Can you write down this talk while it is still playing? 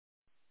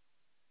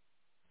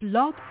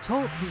Blog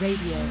Talk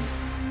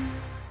Radio.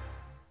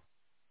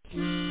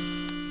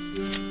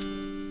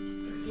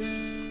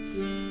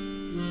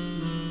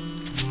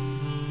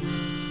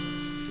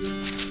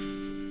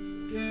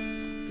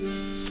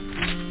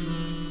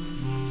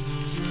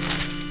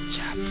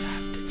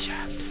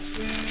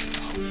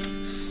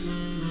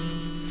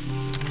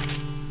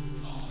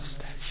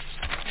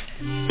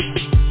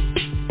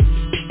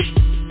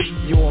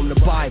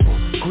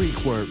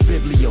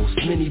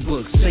 Many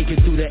books taken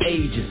through the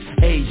ages,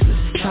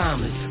 ageless,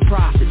 timeless,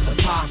 prophets,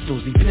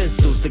 apostles,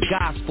 epistles, the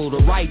gospel,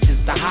 the righteous,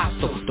 the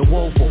hostile, the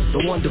woeful,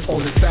 the wonderful.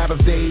 On the Sabbath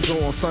days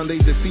or on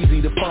Sundays, it's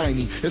easy to find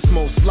me. It's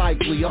most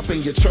likely up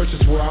in your churches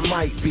where I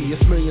might be.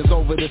 It's millions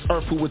over this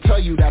earth who would tell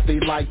you that they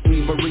like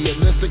me, but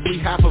realistically,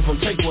 half of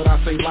them take what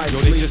I say lightly.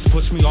 Yo, they just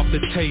push me off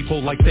the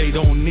table like they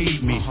don't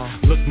need me.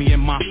 Look me in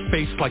my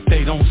face like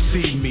they don't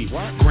see me.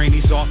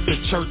 Granny's off the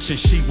church and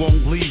she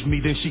won't leave me.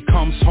 Then she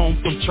comes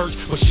home from church,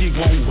 but she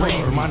won't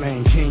read. My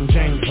name King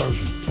James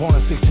Version, born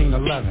in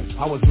 1611.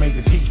 I was made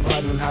to teach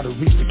brethren how to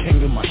reach the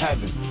kingdom of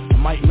heaven. I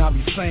might not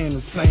be saying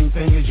the same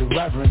thing as your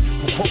reverend,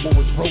 who quote what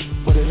was broke,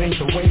 but it ain't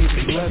the way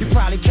they live. You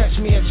probably catch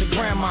me at your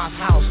grandma's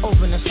house,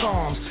 opening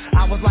Psalms.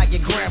 I was like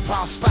your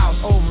grandpa's spouse,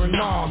 over and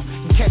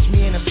on. You catch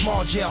me in a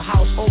small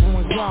jailhouse,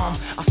 over in Guam.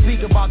 I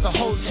speak about the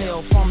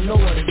hotel from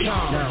Noah to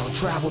John.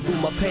 Now travel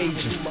through my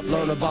pages,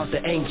 learn about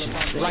the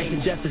ancients. Life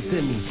and death is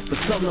in me, but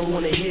some don't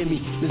want to hear me.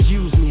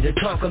 Misuse me to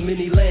conquer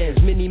many lands.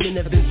 Many men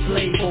have been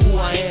slaves for who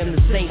I am.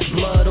 The saints'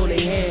 blood on their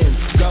hands.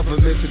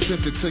 Governments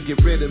attempted to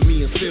get rid of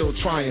me and still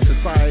trying.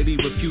 Society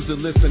refused to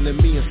listen to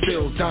me and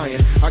still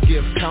dying. I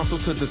give counsel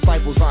to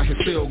disciples out here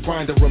still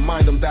grinding.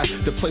 Remind them that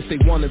the place they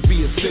want to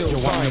be is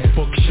still I'm a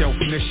bookshelf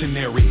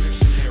missionary.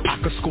 I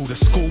could school the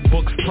school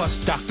books plus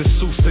Dr.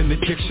 Seuss in the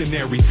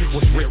dictionary.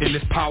 What's written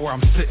is power.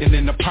 I'm sitting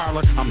in the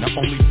parlor. I'm the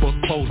only book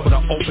closed, but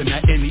I open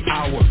at any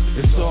hour.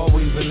 It's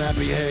always a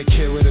nappy head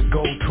kid with a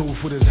gold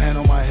tooth with his hand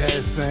on my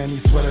head saying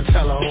he swear to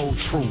tell the whole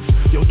truth.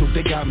 Yo, dude,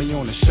 they got me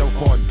on the shelf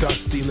all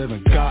dusty.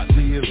 Living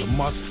godly is a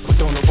must, but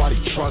don't nobody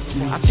trust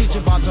me. I teach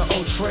about the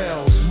old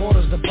trails,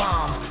 mortars the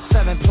bomb,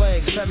 7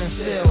 plagues, 7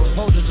 seals,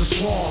 soldiers to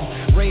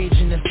swarm, rage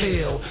in the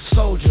field,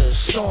 soldiers,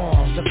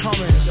 storms, the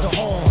comings, the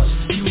horns,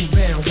 you've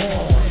been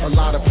warned. A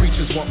lot of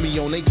preachers want me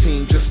on their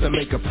team just to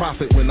make a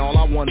profit, when all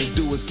I want to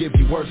do is give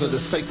you words of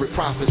the sacred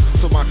prophets,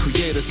 so my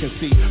creators can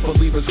see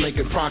believers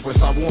making progress.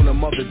 I warn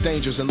them of the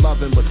dangers in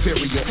loving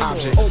material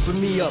objects.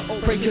 Open me up,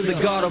 pray to the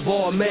God of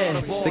all men,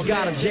 the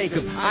God of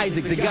Jacob,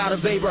 Isaac, the God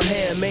of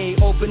Abraham. May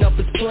open up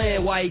his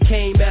plan why he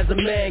came as a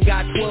man,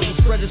 got 12 and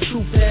spread his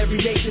truth to every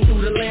nation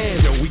through the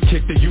land. Yo, we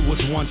kicked it, you was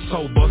once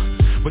sober,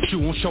 but you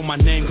won't show my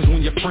name, cause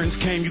when your friends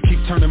came, you keep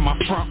turning my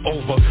front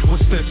over.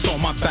 What's this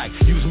on my back?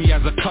 Use me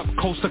as a cup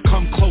coaster,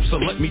 come closer,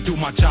 let me do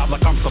my job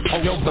like I'm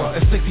supposed Yo, to. bro,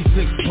 it's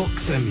 66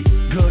 books in me,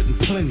 good and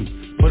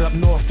plenty, but up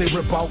north they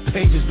rip out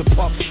pages to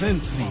puff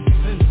Cincy.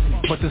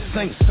 But the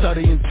saints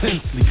study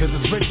intensely, cause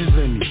it's riches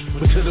in me,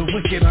 but to the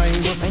wicked I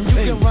ain't looking. And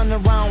you can run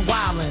around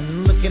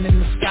wildin', looking in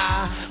the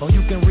sky, or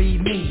you can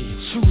read me,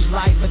 choose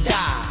life or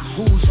die.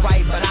 Who's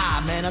right but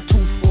I, man, a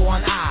tooth for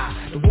an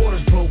eye. The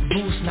waters broke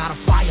loose, now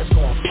the fire's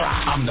gonna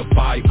fry. I'm the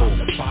Bible.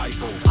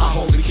 I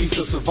hold the keys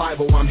to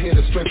survival. I'm here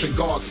to strengthen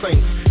God's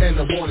saints and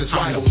the warning's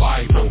I'm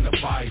rivals. the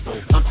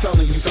Bible. I'm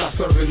telling you, stop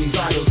serving these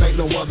idols. Ain't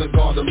no other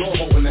God, the Lord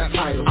holding that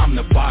title. I'm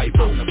the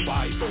Bible.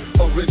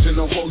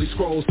 Original holy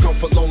scrolls come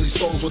for lonely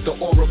souls with the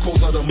oracles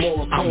of the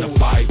moral codes. I'm the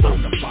Bible.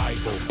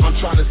 I'm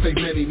trying to save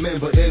many men,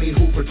 but any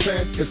who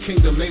pretend his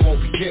kingdom, they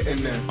won't be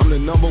getting there. I'm the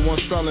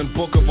 #1 selling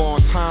book of all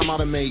time. I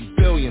done made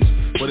billions,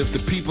 but if the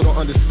people don't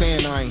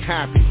understand, I ain't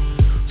happy.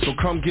 So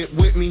come get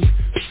with me,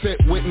 sit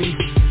with me,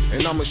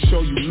 and I'ma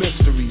show you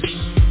mysteries.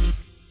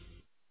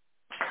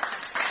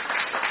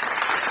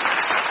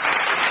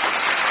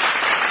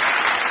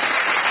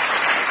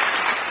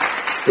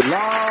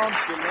 Shalom,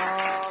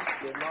 shalom,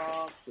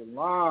 shalom,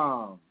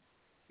 shalom.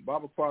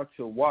 Baba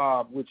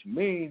Kwatawab, which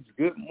means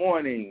good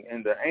morning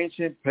in the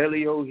ancient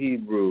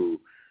Paleo-Hebrew.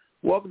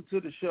 Welcome to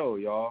the show,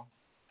 y'all.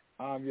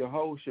 I'm your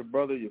host, your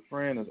brother, your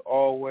friend, as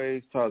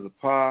always,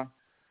 Tazapa.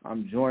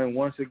 I'm joined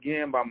once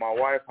again by my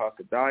wife,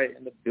 Hakadai,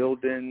 in the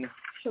building.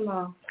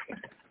 Shalom.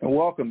 And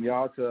welcome,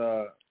 y'all,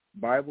 to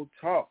Bible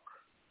Talk.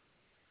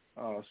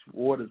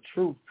 Sword of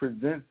Truth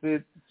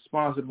presented,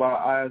 sponsored by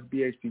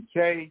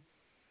ISBHPK,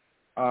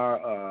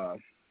 our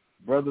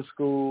brother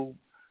school,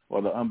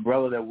 or the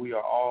umbrella that we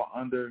are all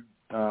under.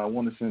 I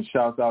want to send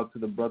shouts out to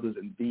the brothers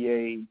in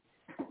VA,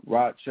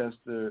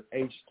 Rochester,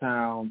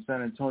 H-Town,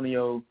 San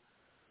Antonio,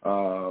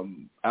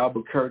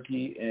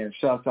 Albuquerque, and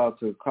shouts out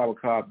to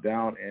Cabacab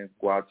down in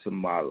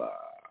Guatemala.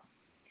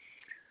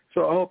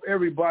 So I hope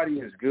everybody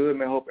is good,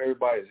 man. I hope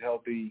everybody is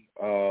healthy.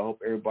 I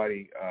hope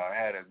everybody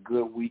had a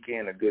good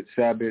weekend, a good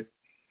Sabbath.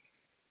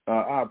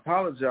 I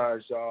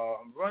apologize, y'all.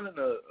 I'm running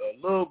a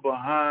little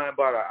behind,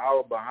 about an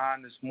hour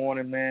behind this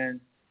morning, man.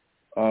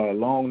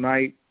 Long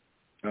night.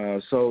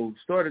 So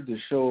started the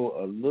show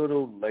a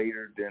little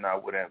later than I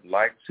would have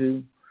liked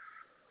to.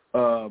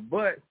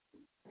 But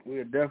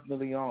we're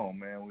definitely on,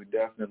 man. We're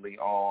definitely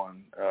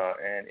on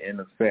and in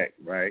effect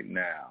right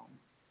now.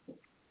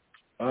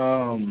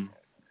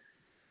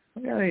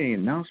 We got any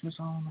announcements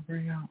I want to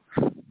bring out?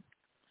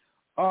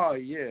 Oh,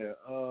 yeah.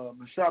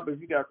 Mashaba,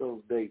 if you got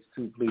those dates,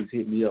 too, please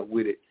hit me up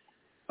with it.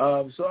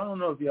 So I don't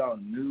know if y'all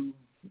knew.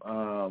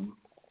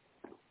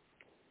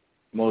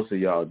 Most of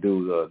y'all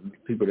do. The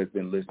people that's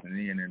been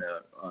listening in and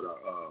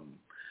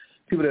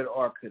people that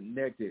are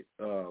connected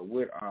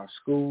with our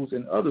schools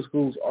and other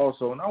schools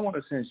also. And I want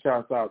to send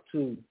shouts out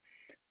to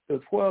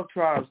the 12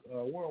 tribes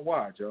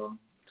worldwide, y'all,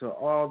 to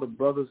all the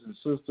brothers and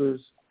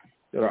sisters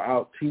that are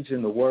out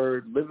teaching the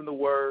word, living the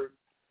word,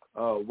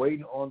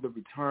 waiting on the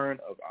return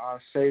of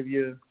our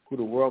Savior, who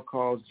the world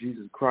calls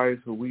Jesus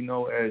Christ, who we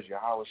know as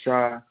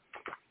Yahushua,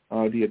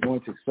 the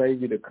anointed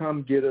Savior, to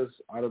come get us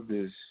out of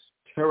this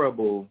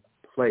terrible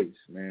place,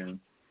 man.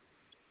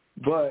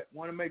 But I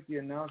want to make the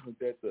announcement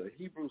that the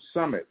Hebrew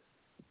Summit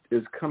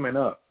is coming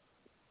up,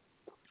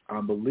 I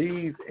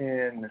believe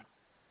in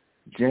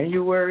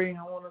January,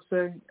 I want to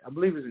say. I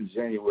believe it's in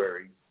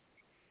January.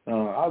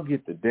 I'll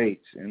get the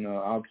dates, and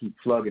I'll keep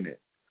plugging it.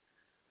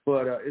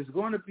 But it's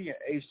going to be in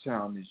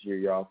H-Town this year,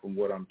 y'all, from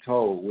what I'm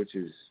told, which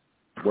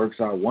works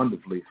out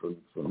wonderfully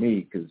for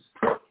me because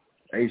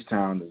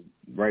H-Town is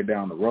right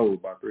down the road,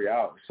 about 3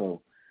 hours.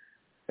 So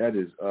that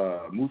is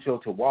mucho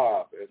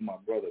tawab, as my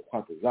brother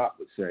Tazapa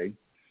would say.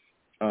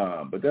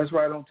 But that's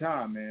right on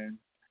time, man.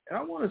 And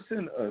I want to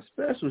send a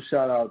special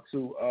shout-out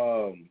to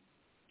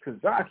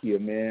Kazakia,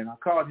 man. I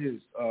caught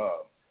his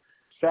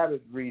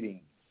Sabbath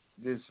reading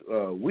this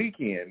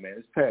weekend, man,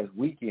 this past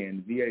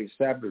weekend, VA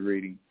Sabbath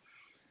reading.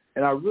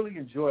 And I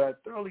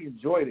thoroughly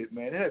enjoyed it,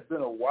 man. It has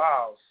been a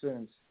while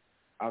since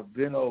I've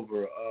been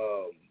over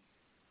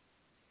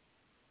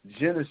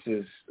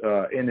Genesis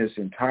in its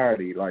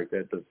entirety, like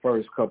that, the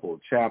first couple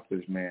of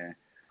chapters, man.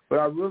 But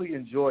I really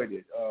enjoyed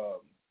it.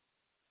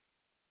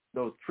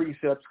 Those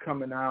precepts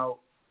coming out,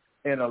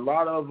 and a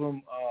lot of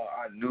them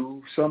I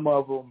knew. Some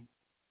of them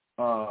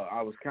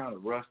I was kind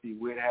of rusty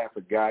with, had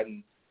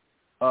forgotten.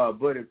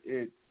 But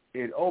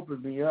it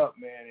opened me up,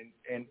 man.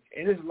 And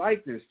it's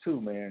like this, too,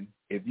 man.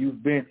 If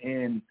you've been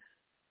in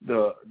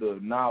the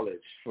knowledge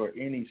for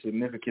any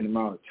significant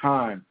amount of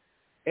time,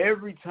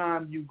 every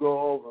time you go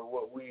over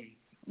what we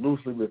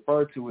loosely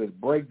refer to as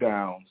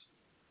breakdowns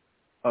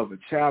of a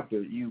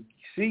chapter, you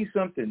see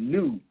something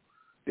new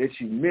that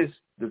you missed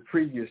the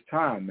previous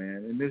time,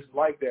 man. And it's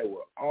like that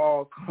with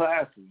all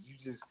classes.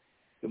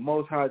 The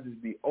Most High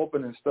just be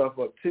opening stuff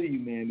up to you,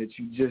 man, that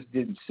you just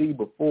didn't see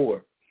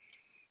before.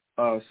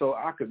 So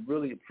I could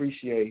really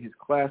appreciate his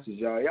classes,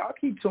 y'all. Y'all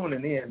keep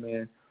tuning in,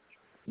 man.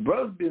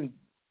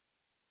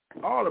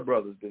 All the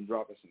brothers been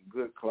dropping some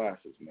good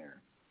classes, man.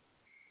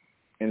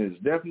 And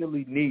it's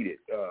definitely needed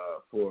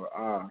for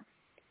our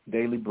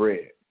daily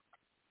bread.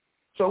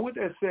 So with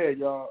that said,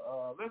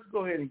 y'all, let's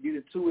go ahead and get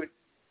into it.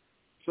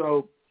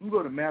 So we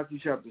go to Matthew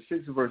chapter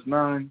 6 and verse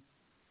 9,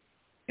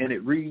 and it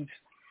reads,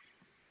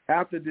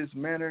 "After this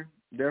manner,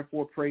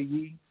 therefore pray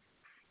ye,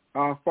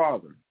 Our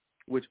Father,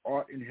 which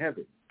art in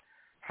heaven,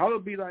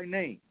 hallowed be thy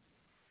name.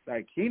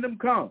 Thy kingdom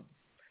come,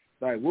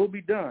 thy will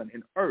be done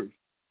in earth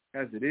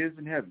as it is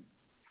in heaven.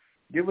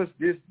 Give us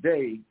this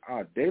day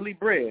our daily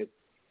bread,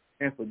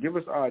 and forgive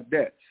us our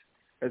debts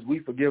as we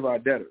forgive our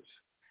debtors.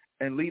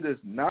 And lead us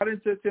not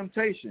into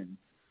temptation,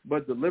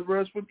 but deliver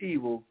us from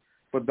evil.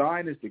 For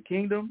thine is the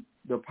kingdom,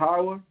 the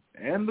power,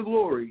 and the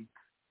glory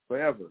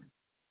forever.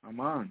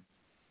 Amen."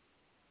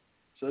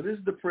 So this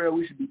is the prayer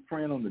we should be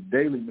praying on the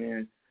daily,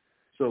 man,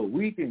 so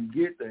we can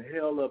get the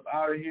hell up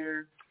out of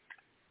here.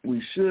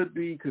 We should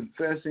be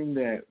confessing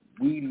that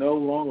we no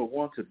longer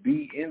want to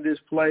be in this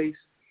place,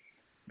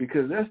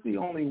 because that's the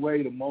only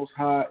way the Most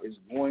High is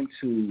going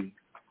to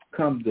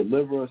come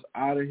deliver us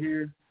out of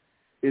here,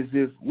 is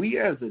if we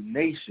as a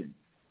nation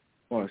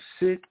are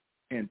sick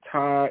and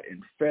tired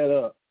and fed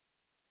up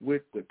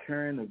with the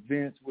current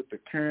events, with the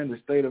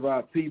state of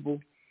our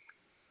people.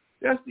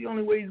 That's the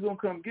only way he's going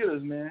to come get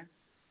us, man.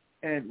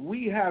 And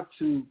we have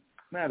to,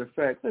 matter of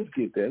fact, let's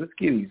get that. Let's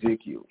get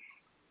Ezekiel.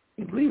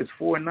 I believe it's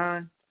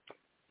 4:9.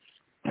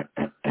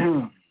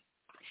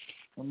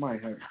 I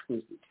might have it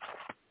twisted.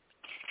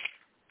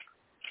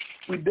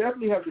 We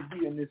definitely have to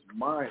be in this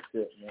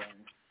mindset,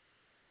 man,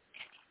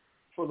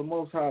 for the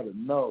Most High to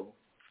know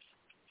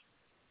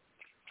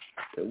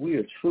that we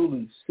are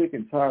truly sick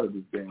and tired of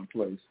this damn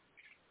place.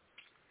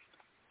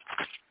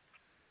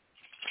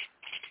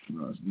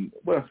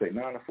 What did I say,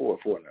 9 and 4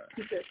 or 4-9?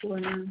 You said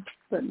 4-9,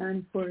 but 9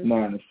 and 4.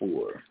 9 and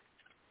 4.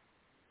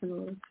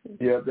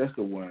 Yeah, that's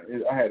the one.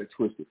 I had it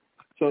twisted.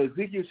 So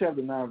Ezekiel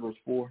chapter 9, verse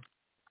 4.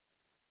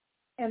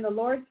 "And the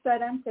Lord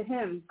said unto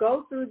him,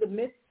 Go through the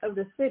midst of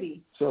the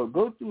city." So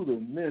go through the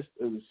midst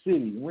of the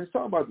city. When it's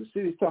talking about the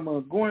city, it's talking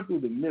about going through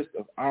the midst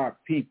of our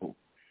people.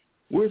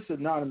 We're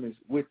synonymous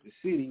with the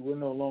city. We're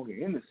no longer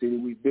in the city.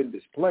 We've been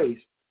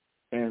displaced,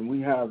 and we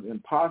have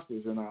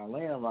imposters in our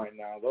land right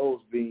now,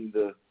 those being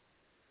the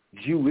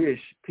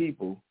Jewish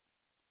people.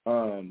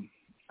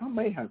 I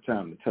may have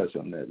time to touch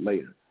on that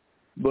later.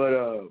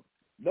 But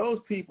those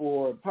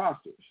people are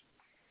imposters.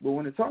 But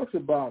when it talks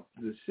about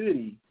the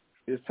city,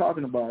 it's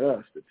talking about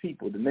us, the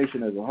people, the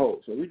nation as a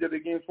whole. So read that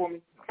again for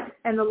me.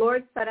 And the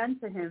Lord said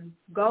unto him,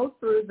 Go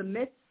through the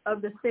midst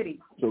of the city.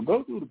 So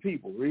go through the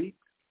people, read.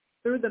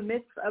 Through the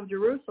midst of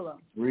Jerusalem.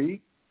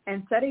 Read.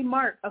 And set a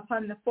mark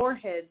upon the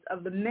foreheads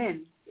of the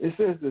men. It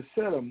says to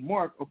set a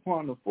mark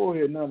upon the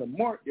forehead. Now the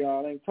mark,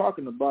 y'all, ain't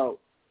talking about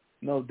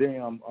no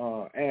damn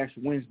Ash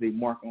Wednesday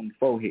mark on the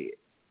forehead.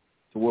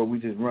 So where we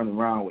just run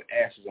around with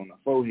ashes on the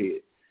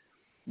forehead.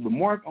 The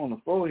mark on the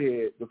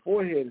forehead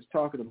is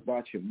talking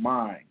about your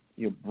mind,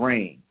 your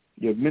brain,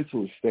 your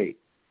mental state.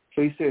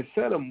 So he says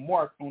set a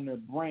mark on their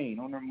brain,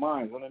 on their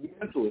minds, on their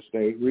mental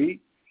state. Read.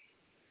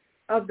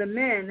 Of the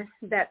men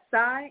that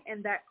sigh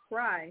and that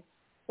cry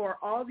for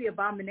all the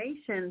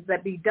abominations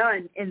that be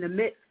done in the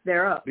midst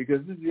thereof.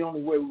 Because this is the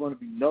only way we're going to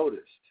be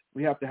noticed.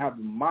 We have to have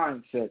the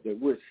mindset that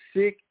we're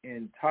sick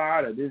and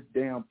tired of this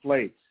damn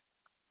place.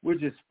 We're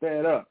just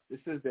fed up. It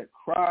says that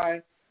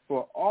cry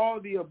for all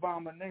the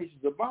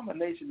abominations.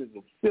 Abomination is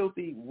a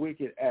filthy,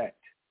 wicked act.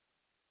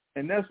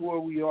 And that's where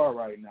we are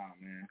right now,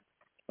 man.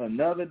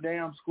 Another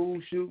damn school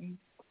shooting.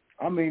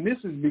 I mean, this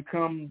has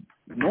become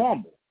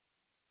normal.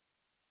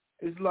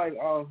 It's like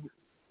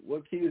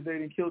what kids they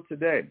didn't kill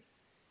today.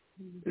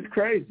 It's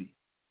crazy.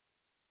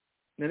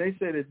 And they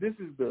say that this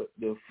is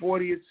the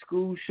 40th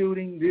school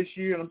shooting this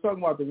year. And I'm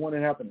talking about the one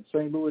that happened in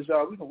St. Louis,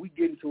 y'all. We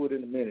get into it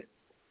in a minute.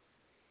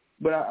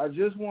 But I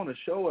just want to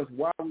show us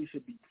why we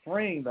should be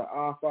praying the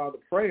Our Father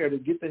prayer to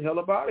get the hell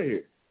up out of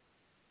here.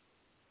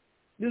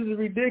 This is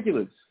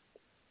ridiculous.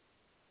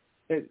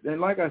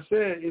 And like I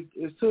said,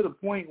 it's to the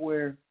point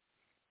where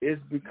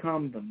it's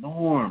become the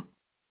norm.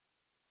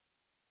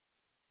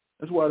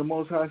 That's why the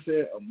Most High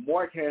said a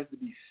mark has to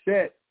be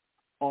set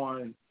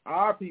on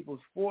our people's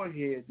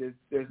forehead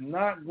that's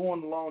not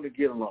going along to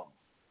get along.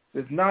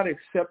 That's not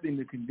accepting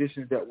the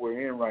conditions that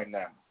we're in right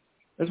now.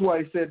 That's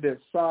why he said that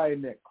sigh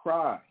and that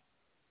cry.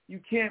 You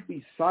can't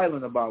be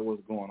silent about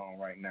what's going on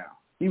right now.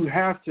 You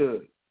have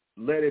to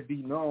let it be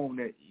known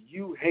that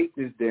you hate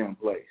this damn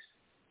place,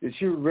 that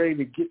you're ready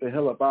to get the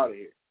hell up out of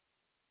here.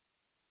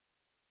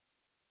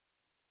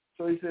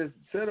 So he says,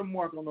 set a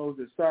mark on those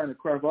that sigh and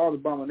cry for all the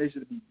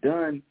abominations to be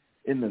done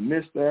in the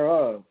midst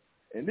thereof.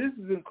 And this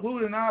is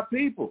including our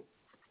people.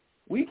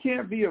 We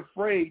can't be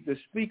afraid to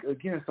speak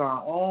against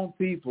our own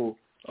people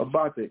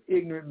about the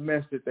ignorant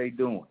mess that they're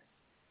doing.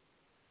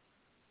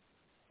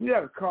 We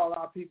got to call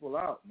our people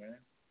out, man.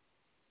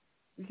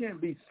 We can't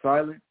be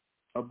silent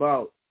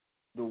about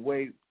the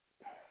way,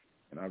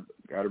 and I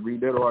got to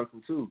read that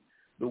article too,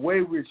 the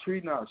way we're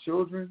treating our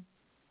children,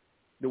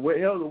 the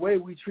way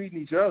we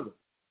treating each other,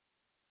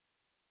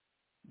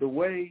 the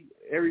way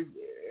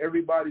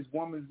everybody's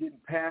woman's getting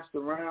passed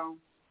around.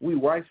 We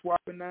wife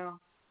swapping now.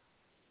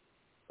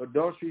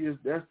 Adultery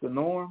that's the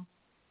norm.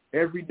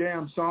 Every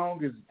damn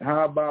song is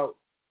how about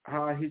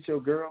how I hit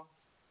your girl,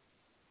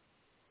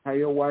 how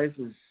your wife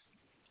is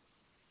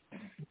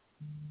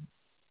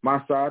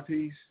my side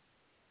piece.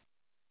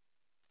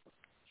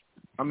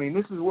 I mean,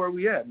 this is where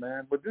we at,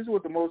 man. But this is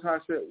what the Most High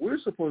said. We're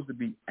supposed to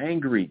be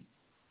angry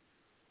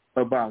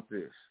about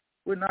this.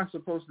 We're not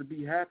supposed to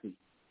be happy.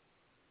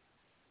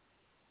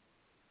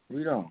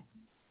 We don't.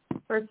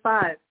 Verse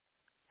 5.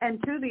 And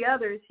to the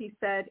others he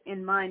said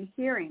in mine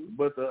hearing.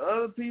 But the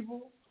other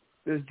people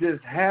that's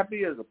just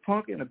happy as a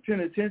punk in a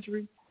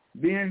penitentiary,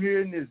 being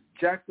here in this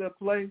jacked up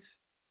place,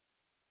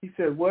 he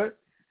said what?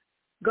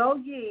 Go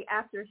ye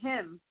after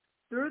him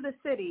through the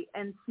city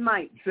and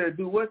smite. He said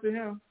do what to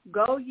him?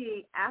 Go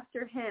ye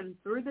after him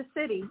through the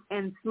city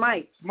and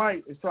smite.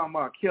 Smite is talking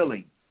about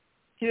killing.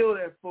 Kill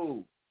that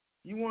fool.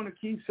 You want to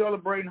keep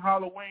celebrating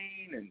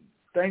Halloween and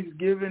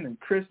Thanksgiving and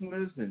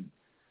Christmas and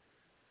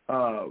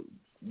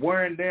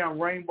wearing down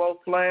rainbow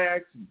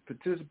flags and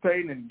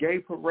participating in gay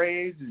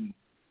parades and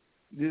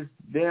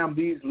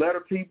these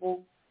letter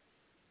people.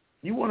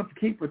 You want to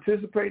keep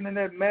participating in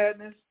that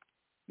madness,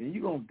 then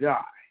you're going to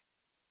die.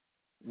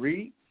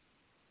 Read.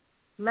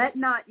 Let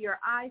not your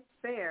eyes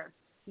spare,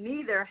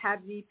 neither have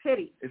ye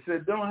pity. It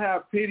said don't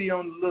have pity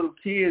on the little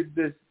kids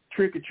that's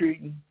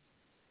trick-or-treating.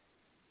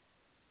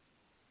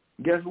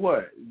 Guess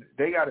what?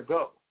 They got to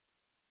go.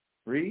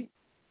 Read.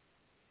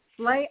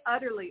 Slay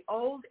utterly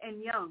old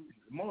and young.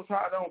 The Most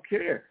High don't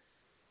care.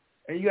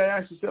 And you got to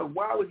ask yourself,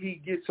 why would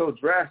he get so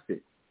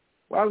drastic?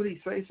 Why would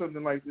he say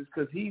something like this?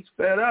 Because he's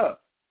fed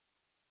up.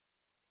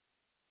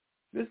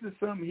 This is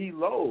something he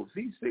loathes.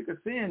 He's sick of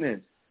seeing this.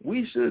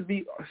 We should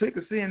be sick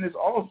of seeing this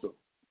also.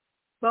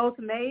 Both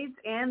maids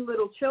and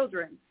little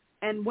children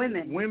and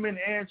women. Women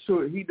and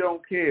children, he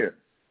don't care.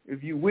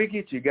 If you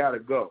wicked, you got to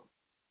go.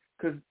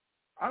 Because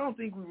I don't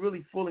think we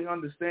really fully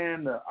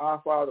understand the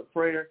Our Father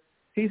prayer.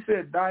 He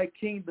said, thy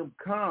kingdom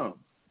come.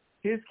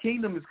 His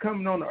kingdom is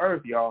coming on the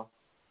earth, y'all.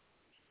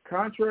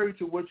 Contrary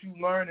to what you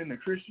learn in the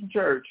Christian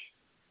church,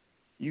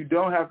 you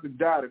don't have to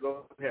die to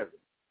go to heaven.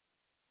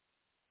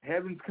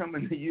 Heaven's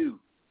coming to you.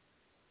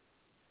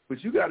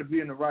 But you got to be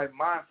in the right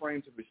mind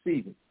frame to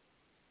receive it.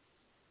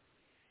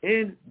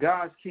 In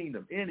God's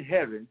kingdom, in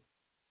heaven,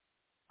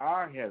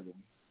 our heaven,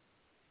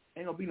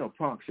 ain't going to be no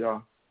punks,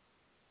 y'all.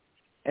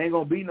 Ain't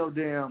going to be no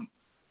damn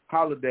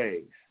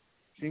holidays.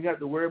 So you got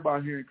to worry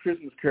about hearing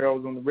Christmas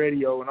carols on the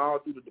radio and all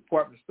through the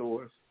department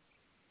stores.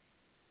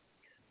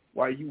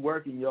 while you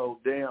working your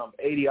damn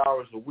 80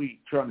 hours a week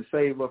trying to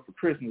save up for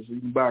Christmas so you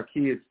can buy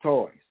kids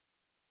toys.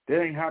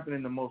 That ain't happening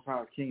in the Most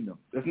High Kingdom.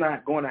 That's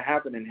not going to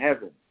happen in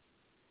heaven.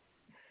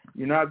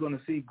 You're not going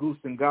to see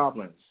ghosts and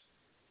goblins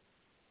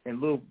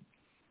and little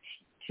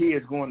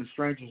kids going to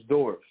strangers'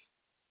 doors.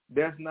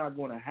 That's not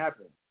going to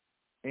happen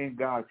in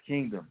God's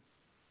kingdom.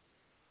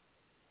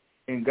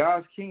 In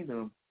God's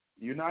kingdom,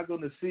 you're not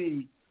going to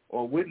see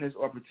or witness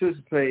or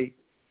participate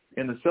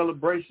in the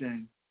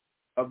celebration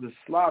of the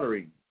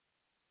slaughtering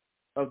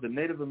of the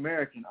Native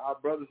American, our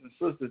brothers and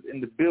sisters, in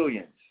the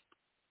billions,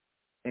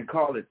 and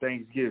call it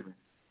Thanksgiving.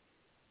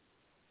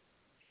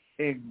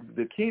 In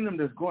the kingdom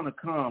that's going to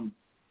come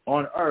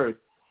on earth,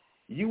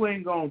 you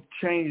ain't going to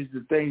change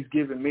the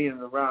Thanksgiving meaning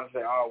around and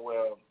say, oh,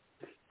 well,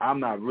 I'm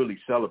not really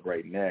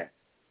celebrating that.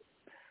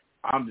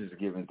 I'm just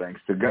giving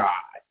thanks to God.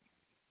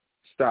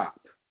 Stop.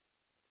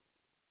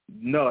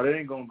 No, that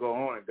ain't going to go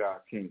on in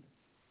God's kingdom.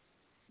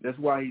 That's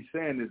why he's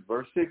saying this.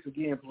 Verse 6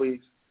 again,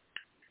 please.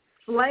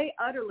 Slay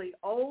utterly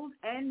old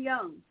and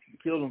young.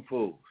 Kill them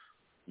fools.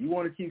 You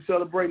want to keep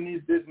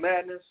celebrating this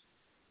madness?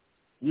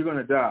 You're going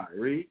to die.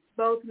 Read.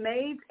 Both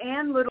maids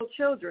and little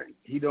children.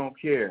 He don't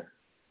care.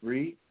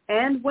 Read.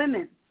 And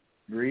women.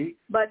 Read.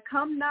 But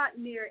come not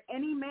near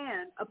any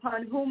man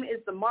upon whom is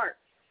the mark.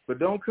 But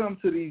don't come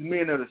to these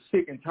men that are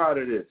sick and tired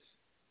of this.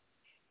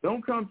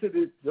 Don't come to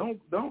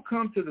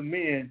the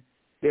men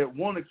that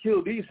want to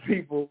kill these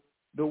people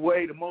the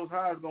way the Most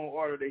High is going to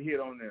order the hit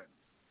on them.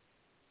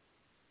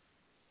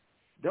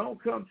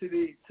 Don't come to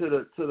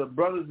the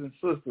brothers and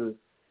sisters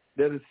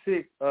that are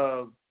sick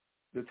of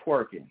the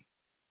twerking,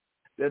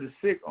 that are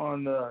sick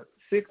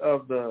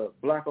of the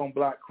black on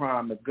black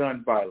crime, the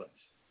gun violence.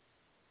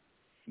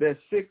 They're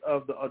sick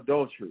of the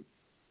adultery.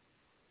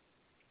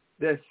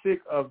 They're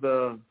sick of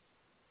the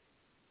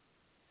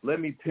let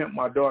me pimp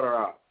my daughter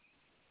out.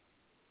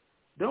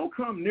 Don't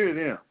come near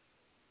them.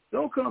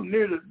 Don't come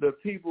near the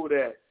people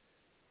that,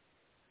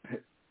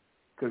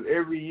 because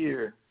every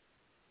year,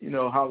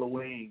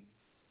 Halloween,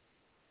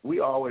 we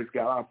always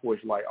got our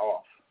porch light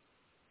off.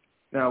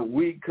 Now,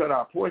 we cut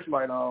our porch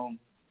light on,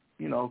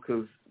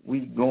 because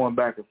we going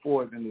back and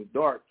forth in the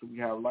dark, so we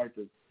have light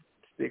to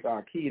stick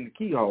our key in the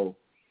keyhole.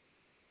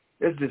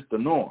 It's just the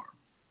norm.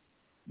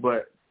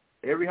 But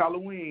every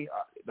Halloween,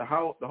 the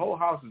whole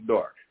house is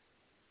dark,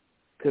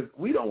 because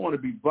we don't want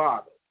to be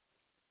bothered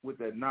with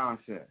that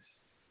nonsense.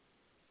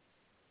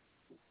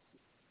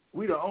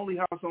 We the only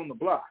house on the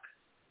block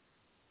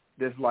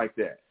that's like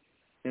that.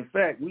 In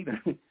fact, we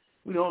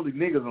the only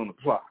niggas on the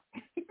block.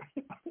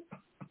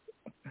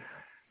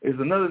 There's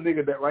another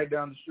nigga that right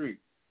down the street.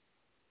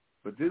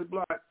 But this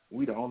block,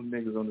 we the only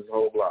niggas on this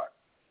whole block.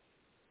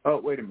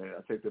 Oh, wait a minute.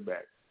 I take that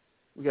back.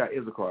 We got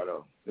Issachar,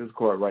 though.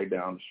 Issachar right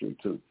down the street,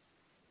 too.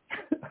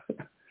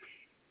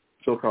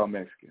 So-called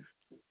Mexicans.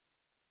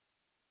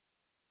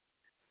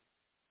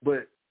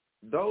 But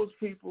those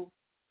people,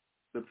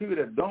 the people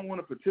that don't want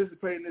to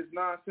participate in this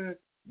nonsense,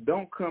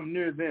 don't come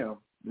near them.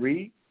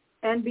 Read.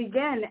 And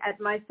begin at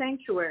my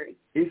sanctuary.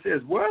 He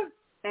says what?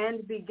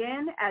 And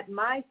begin at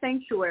my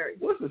sanctuary.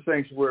 What's the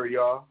sanctuary,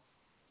 y'all?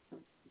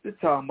 It's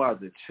talking about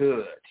the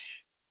church.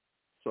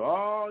 So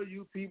all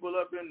you people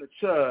up in the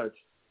church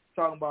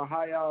talking about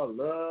how y'all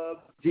love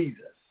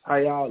Jesus, how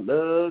y'all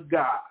love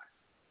God,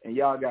 and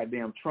y'all got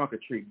damn trunk or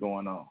treat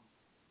going on.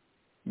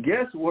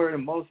 Guess where the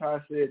Most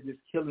High said this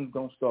killing's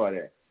going to start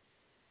at?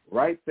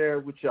 Right there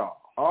with y'all.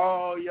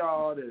 All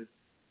y'all that's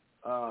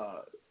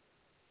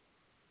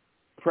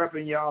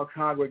prepping y'all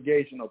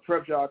congregation or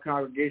prep y'all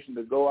congregation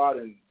to go out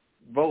and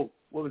vote.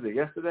 What was it,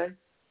 yesterday?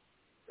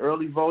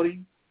 Early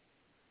voting.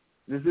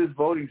 This is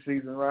voting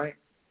season, right?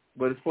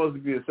 But it's supposed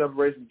to be a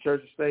separation of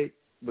church and state,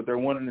 but they're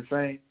one and the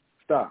same.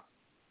 Stop.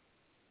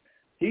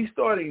 He's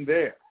starting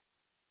there.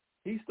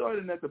 He's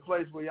starting at the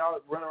place where y'all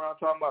run around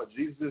talking about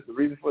Jesus is the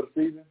reason for the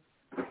season,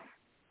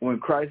 when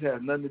Christ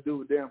has nothing to do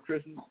with damn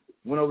Christmas.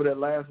 Went over that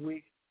last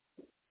week,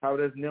 how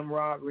that's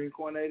Nimrod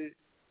reincarnated,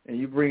 and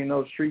you bringing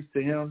those treats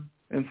to him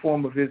in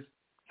form of his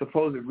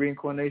supposed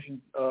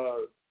reincarnation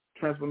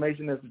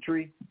transformation as a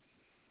tree.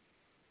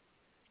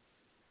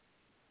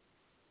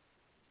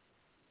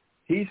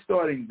 He's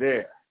starting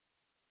there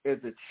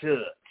at the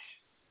church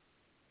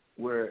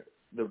where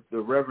the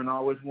reverend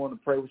always wanted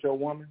to pray with your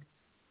woman,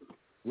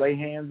 lay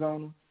hands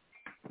on them,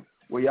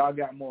 where y'all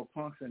got more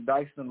punks and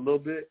Dyson a little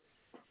bit.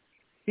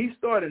 He's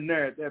starting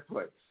there at that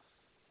place.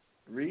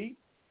 Read.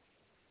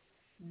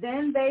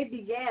 Then they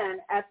began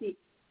at the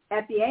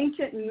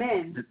ancient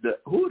men.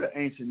 Who are the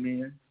ancient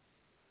men?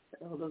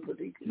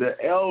 The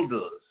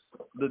elders,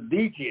 the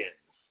deacons.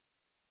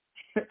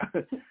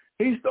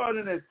 He's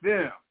starting at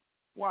them.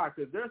 Why?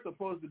 Because they're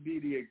supposed to be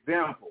the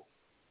example,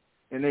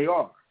 and they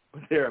are,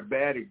 but they're a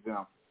bad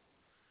example.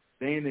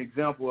 They ain't an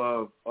example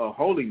of a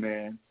holy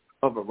man,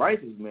 of a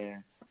righteous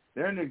man.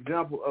 They're an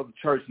example of a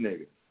church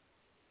nigga,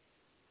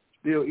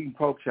 still eating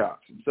pork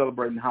chops and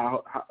celebrating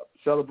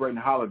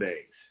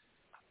holidays.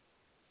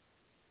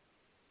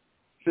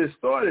 So it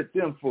started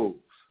them fools.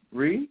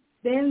 Read.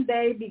 Then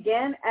they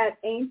began at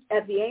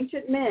the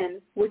ancient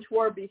men which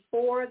were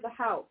before the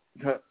house.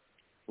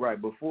 right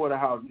before the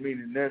house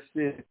meeting. They're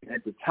sitting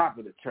at the top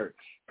of the church,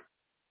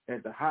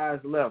 at the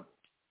highest level.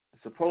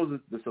 The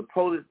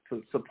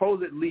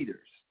supposed leaders,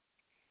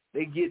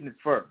 they getting it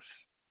first.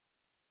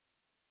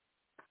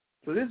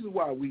 So this is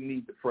why we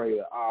need to pray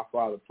the Our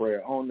Father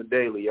prayer on the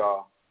daily,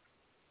 y'all,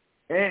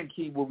 and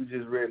keep what we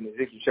just read in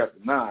Ezekiel chapter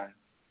 9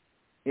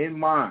 in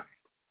mind.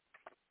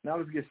 Now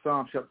let's get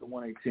Psalm chapter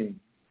 118,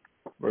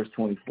 verse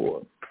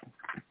 24.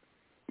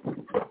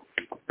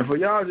 And for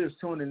y'all just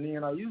tuning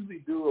in, I usually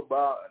do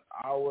about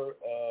an hour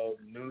of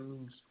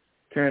news,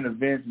 current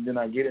events, and then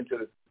I get into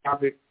the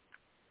topic.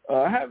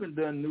 I haven't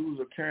done news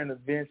or current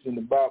events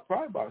in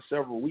probably about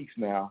several weeks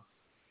now,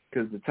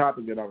 because the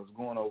topic that I was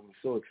going over was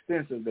so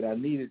extensive that I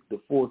needed the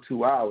full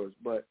 2 hours.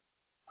 But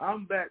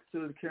I'm back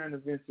to the current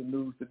events and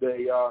news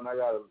today, y'all, and I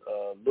got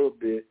a little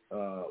bit,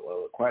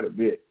 quite a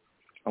bit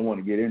I want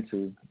to get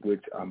into,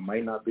 which I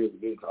might not be able to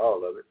get into all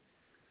of it.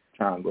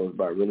 Time goes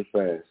by really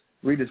fast.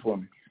 Read this for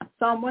me.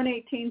 Psalm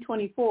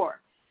 118:24.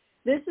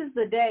 This is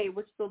the day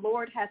which the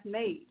Lord hath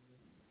made.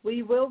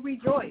 We will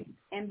rejoice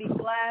and be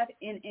glad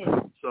in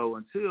it. So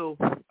until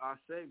our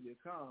Savior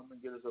come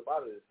and get us up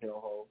out of this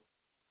hellhole,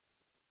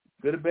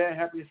 good or bad,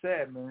 happy or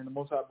sad, man, the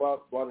Most High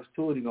brought us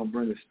to it. He's going to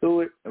bring us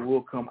through it, and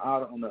we'll come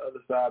out on the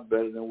other side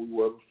better than we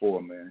were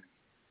before, man.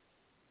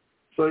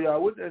 So,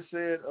 y'all, with that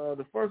said,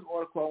 the first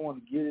article I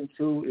want to get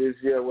into is,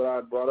 what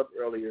I brought up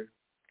earlier,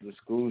 the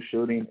school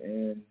shooting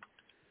in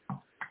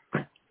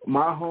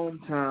my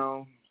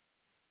hometown,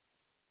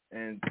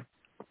 and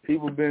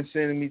people have been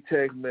sending me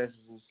text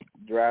messages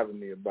driving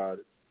me about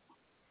it.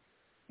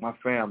 My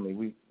family,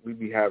 we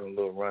be having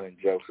little running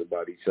jokes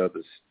about each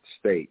other's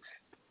states.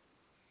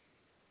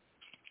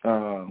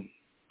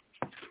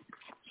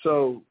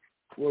 So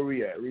where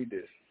we at? Read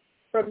this.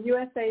 From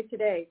USA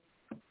Today.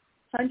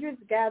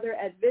 Hundreds gather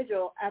at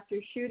vigil after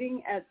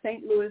shooting at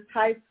St. Louis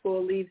High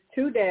School leaves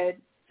 2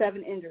 dead,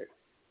 7 injured.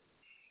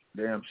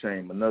 Damn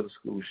shame, another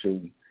school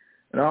shooting.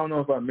 And I don't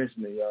know if I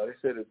mentioned it, y'all. They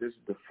said that this is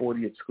the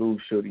 40th school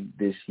shooting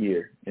this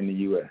year in the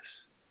U.S.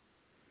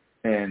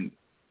 And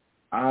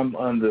I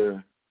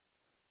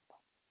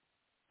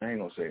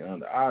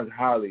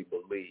highly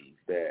believe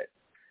that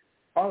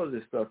all of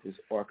this stuff is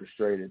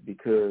orchestrated,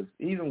 because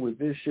even with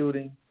this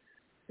shooting,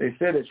 they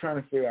said they're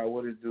trying to figure out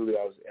where this dude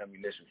got his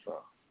ammunition from.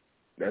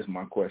 That's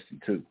my question,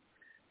 too.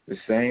 The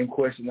same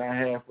question I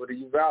had for the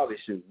Uvalde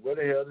shooting. Where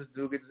the hell does this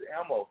dude get his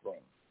ammo from?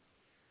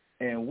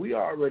 And we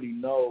already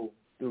know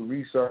through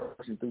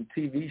research and through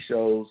TV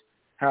shows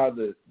how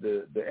the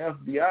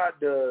FBI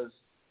does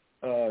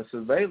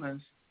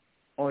surveillance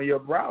on your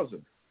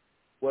browser,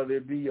 whether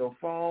it be your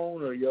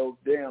phone or your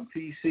damn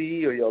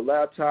PC or your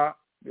laptop,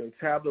 your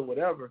tablet,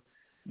 whatever.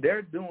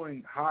 They're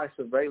doing high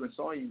surveillance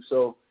on you.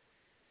 So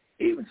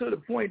even to the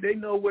point they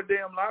know what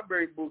damn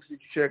library books that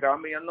you check out.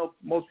 I mean, I know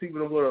most people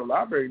don't go to the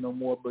library no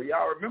more, but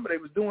y'all remember they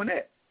was doing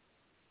that.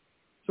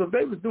 So if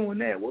they was doing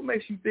that, what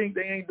makes you think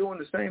they ain't doing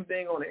the same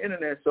thing on the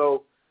internet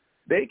so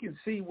they can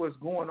see what's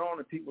going on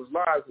in people's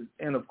lives?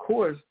 And, of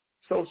course,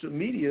 social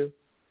media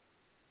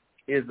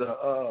is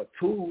a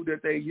tool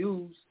that they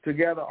use to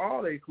gather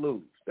all their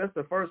clues. That's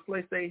the first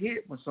place they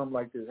hit when something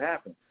like this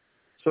happens.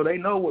 So they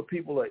know what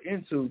people are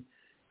into.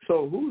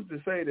 So who's to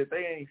say that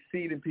they ain't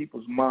seeding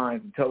people's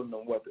minds and telling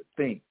them what to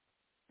think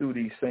through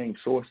these same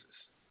sources?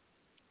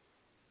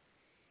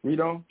 Read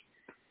on.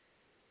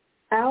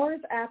 Hours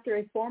after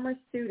a former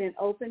student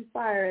opened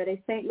fire at a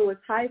St. Louis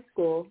high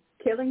school,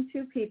 killing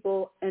 2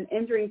 people and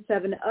injuring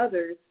 7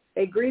 others,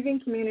 a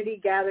grieving community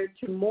gathered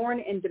to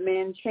mourn and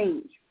demand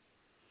change.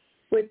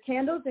 With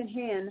candles in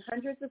hand,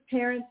 hundreds of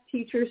parents,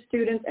 teachers,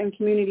 students, and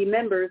community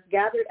members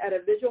gathered at a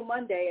vigil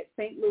Monday at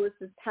St.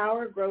 Louis's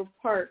Tower Grove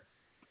Park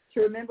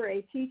to remember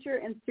a teacher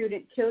and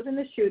student killed in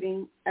the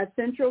shooting at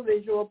Central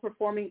Visual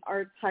Performing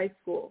Arts High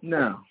School.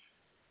 Now,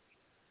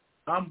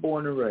 I'm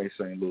born and raised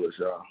St. Louis,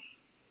 y'all.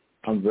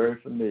 I'm very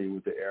familiar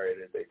with the area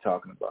that they're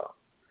talking about.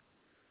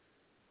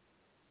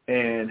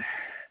 And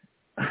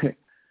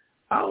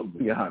I'll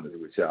be honest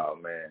with y'all,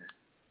 man.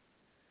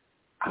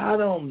 I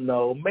don't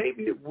know.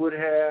 Maybe it would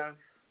have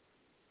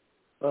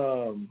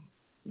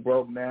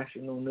broke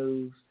national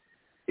news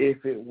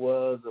if it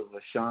was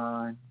a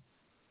LaShawn,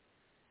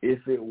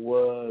 if it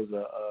was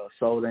a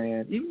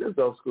Sodan, even if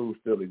those schools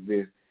still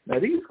exist. Now,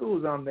 these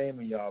schools I'm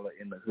naming y'all are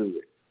in the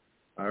hood,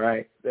 all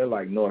right? They're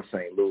like North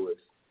St. Louis.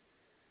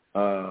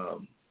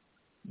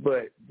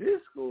 But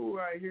this school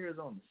right here is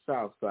on the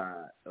south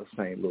side of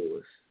St.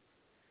 Louis.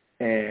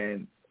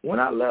 And when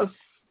I left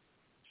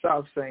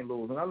South St.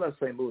 Louis, when I left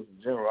St. Louis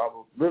in general, I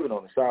was living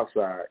on the south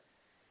side.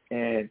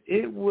 And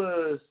it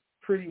was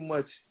pretty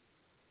much,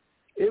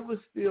 it was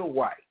still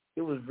white.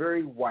 It was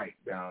very white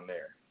down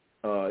there.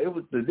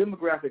 The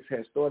demographics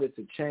had started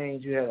to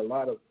change. You had a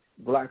lot of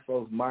black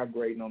folks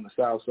migrating on the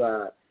south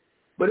side,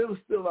 but it was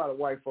still a lot of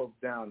white folks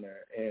down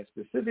there, and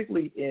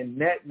specifically in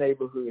that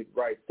neighborhood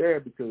right there,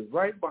 because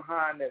right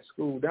behind that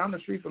school, down the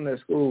street from that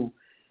school,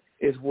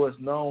 is what's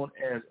known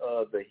as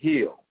the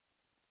Hill.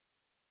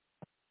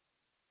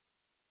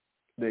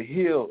 The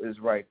Hill is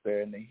right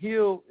there, and the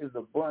Hill is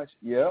a bunch,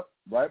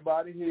 right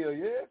by the Hill.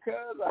 Yeah,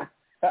 cuz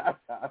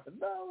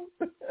No.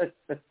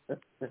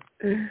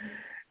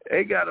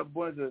 They got a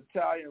bunch of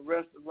Italian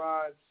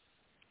restaurants,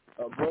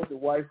 a bunch of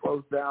white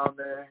folks down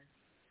there.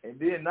 And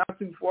then not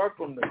too far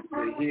from the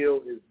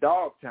hill is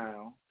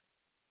Dogtown,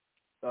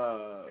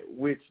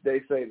 which they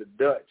say the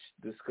Dutch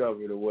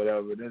discovered or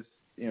whatever. This,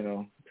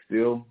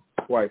 still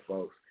white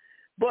folks.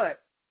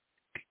 But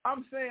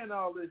I'm saying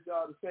all this,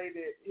 y'all, to say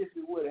that if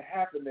it would have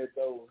happened at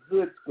those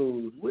hood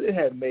schools, would it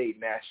have made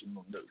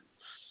national news?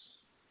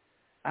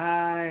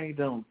 I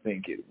don't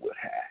think it would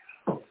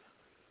have.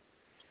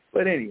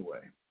 But anyway,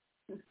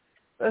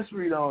 let's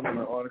read on in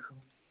the article.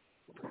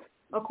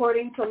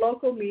 According to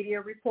local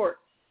media reports,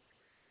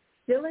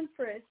 Dylan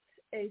Frist,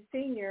 a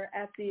senior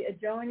at the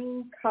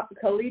adjoining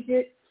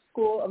Collegiate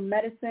School of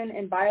Medicine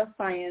and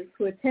Bioscience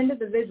who attended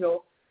the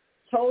vigil,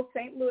 told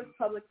St. Louis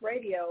Public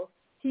Radio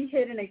he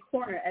hid in a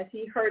corner as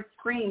he heard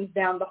screams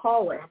down the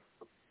hallway.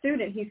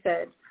 Student, he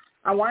said,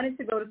 I wanted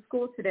to go to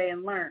school today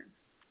and learn.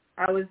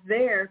 I was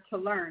there to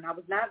learn. I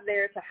was not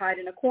there to hide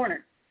in a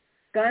corner.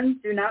 Guns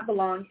do not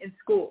belong in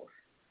schools.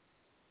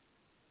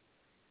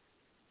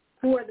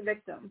 Who are the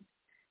victims?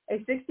 A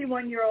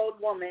 61-year-old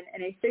woman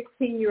and a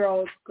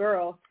 16-year-old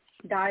girl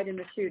died in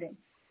the shooting.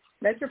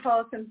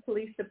 Metropolitan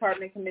Police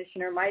Department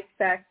Commissioner Mike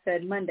Sachs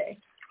said Monday,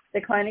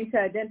 declining to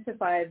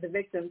identify the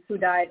victims who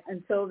died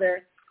until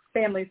their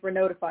families were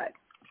notified.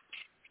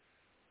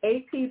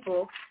 8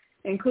 people,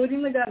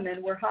 including the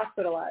gunman, were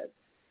hospitalized.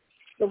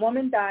 The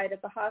woman died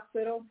at the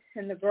hospital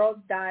and the girls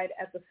died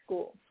at the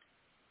school.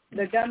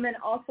 The gunman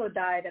also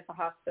died at the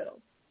hospital.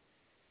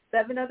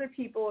 7 other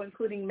people,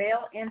 including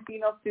male and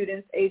female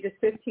students ages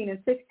 15 and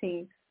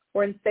 16,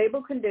 were in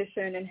stable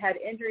condition and had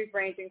injuries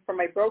ranging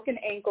from a broken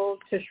ankle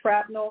to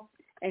shrapnel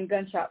and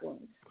gunshot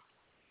wounds.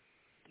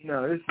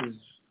 This is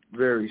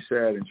very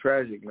sad and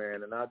tragic,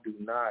 man, and I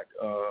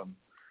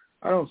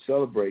don't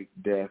celebrate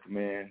death,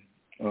 man.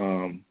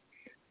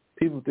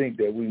 People think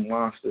that we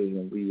monsters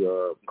and we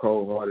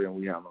cold-hearted and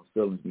we have no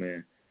feelings,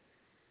 man.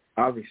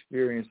 I've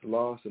experienced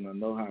loss and I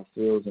know how it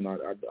feels, and I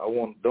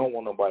don't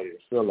want nobody to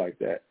feel like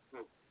that.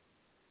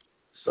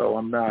 So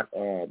I'm not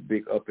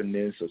big up in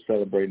this or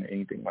celebrating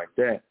anything like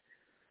that.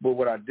 But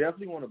what I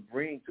definitely want to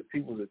bring to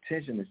people's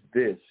attention is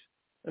this.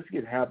 Let's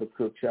get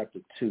Habakkuk chapter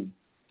 2.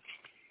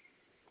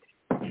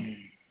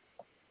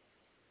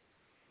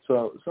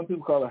 So some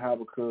people call it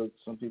Habakkuk,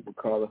 some people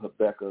call it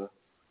Habakkuk.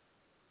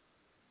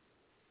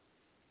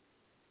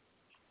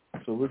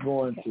 So we're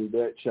going to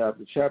that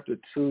chapter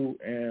 2,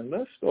 and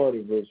let's start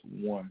at verse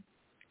 1.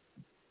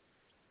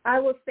 I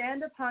will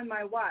stand upon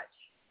my watch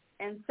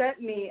and set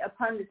me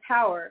upon the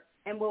tower,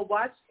 and will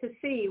watch to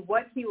see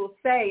what he will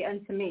say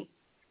unto me,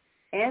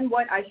 and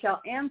what I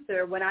shall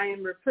answer when I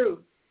am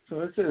reproved. So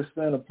it says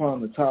stand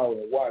upon the tower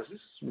and watch. This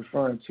is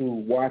referring to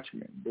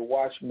watchmen, the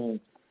watchmen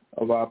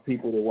of our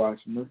people, the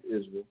watchmen of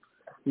Israel.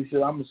 He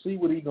said, I'm going to see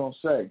what he's going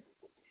to say.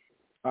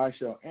 I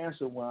shall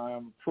answer when I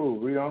am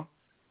reproved. Read on.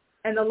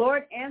 And the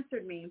Lord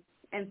answered me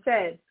and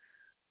said,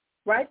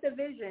 write the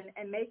vision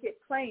and make it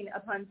plain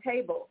upon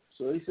tables.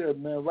 So he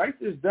said, man, write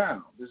this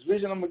down. This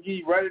vision I'm going to give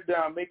you, write it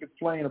down, make it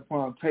plain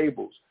upon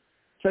tables.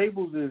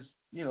 Tables is,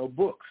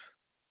 books.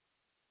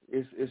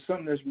 It's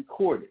something that's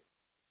recorded.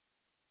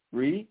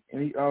 Read.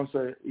 And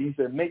he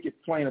said, make it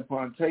plain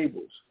upon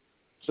tables.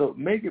 So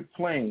make it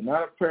plain,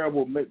 not a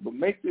parable, but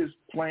make this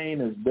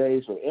plain as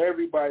day so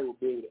everybody will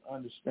be able to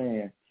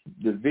understand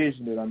the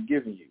vision that I'm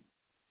giving you.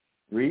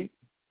 Read.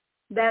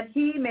 That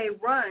he may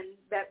run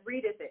that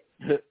readeth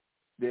it.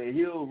 That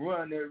he'll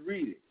run that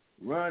read it.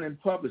 Run and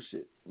publish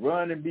it.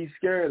 Run and be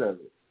scared of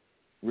it.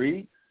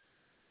 Read.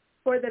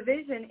 For the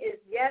vision is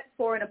yet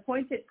for an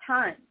appointed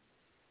time,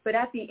 but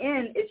at the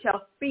end it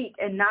shall speak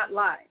and not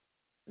lie.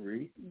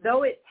 Read.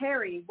 Though it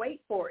tarry,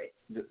 wait for it.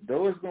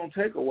 Though it's going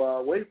to take a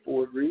while, wait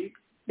for it. Read.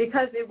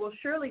 Because it will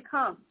surely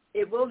come.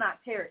 It will not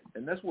tarry.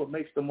 And that's what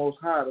makes the Most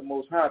High,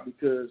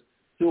 because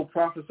he'll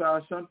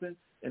prophesy something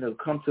and it'll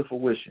come to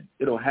fruition.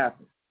 It'll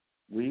happen.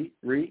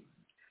 Read.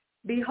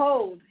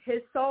 Behold,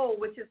 his soul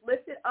which is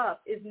lifted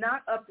up is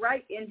not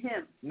upright in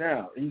him.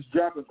 Now, he's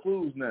dropping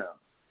clues now.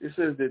 It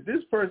says that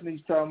this person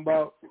he's talking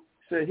about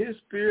said his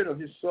spirit or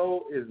his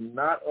soul is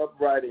not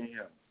upright in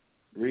him.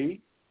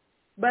 Read.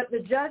 But the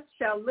just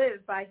shall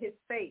live by his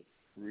faith.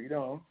 Read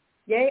on.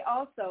 Yea,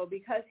 also,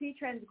 because he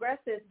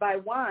transgresseth by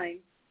wine,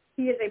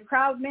 he is a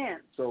proud man.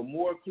 So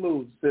more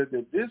clues. It says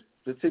that this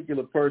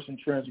particular person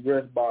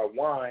transgressed by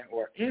wine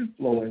or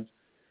influence,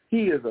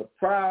 he is a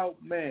proud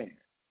man.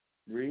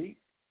 Read.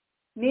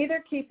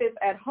 Neither keepeth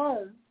at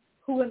home,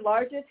 who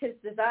enlargeth his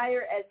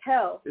desire as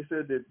hell. It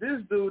said that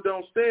this dude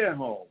don't stay at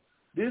home.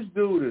 This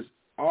dude is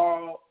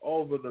all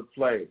over the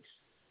place.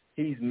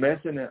 He's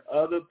messing in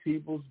other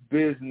people's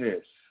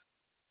business.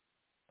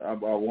 I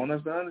want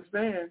us to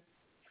understand.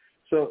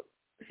 So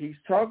he's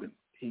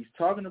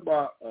talking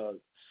about a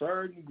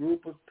certain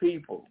group of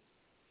people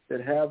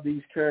that have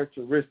these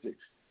characteristics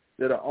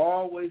that are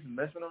always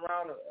messing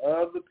around in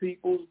other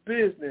people's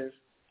business.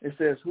 It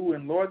says, who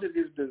enlarges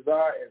his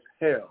desire as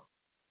hell.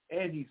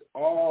 And he's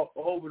all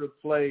over the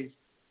place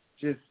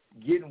just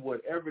getting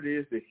whatever it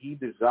is that he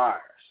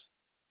desires.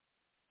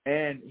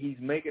 And he's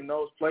making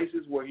those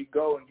places where he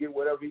go and get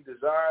whatever he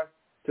desires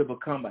to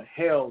become a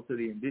hell to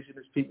the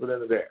indigenous people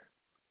that are there.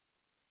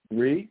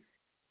 Read.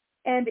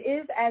 And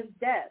is as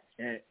death.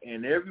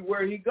 And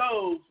everywhere he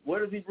goes, what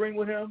does he bring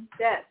with him?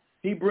 Death.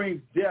 He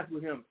brings death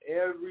with him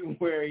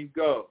everywhere he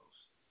goes.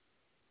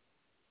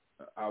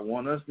 I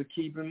want us to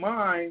keep in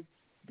mind,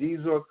 these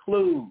are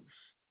clues.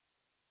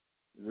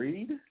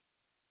 Read.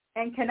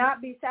 And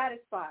cannot be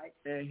satisfied.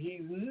 And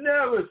he's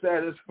never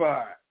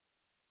satisfied.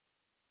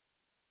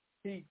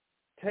 He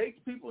takes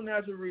people's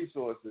natural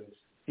resources,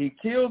 he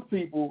kills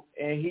people,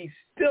 and he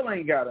still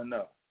ain't got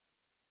enough.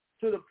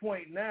 To the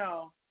point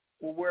now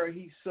where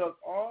he sucked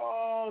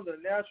all the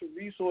natural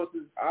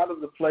resources out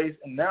of the place,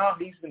 and now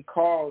he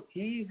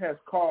has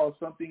called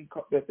something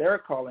that they're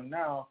calling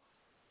now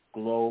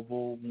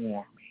global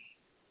warming.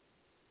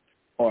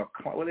 Or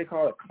what do they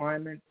call it?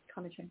 Climate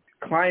change.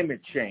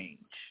 Climate change.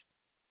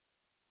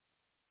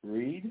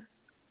 Read.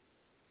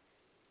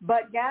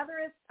 But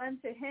gathereth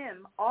unto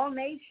him all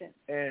nations.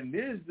 And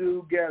this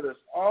dude gathers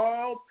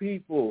all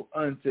people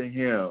unto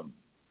him.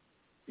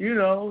 You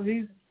know,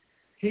 he's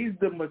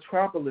the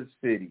metropolis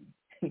city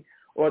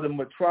or the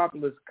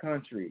metropolis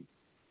country.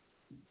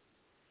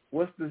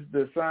 What's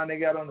the sign they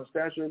got on the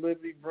Statue of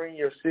Liberty? Bring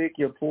your sick,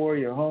 your poor,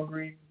 your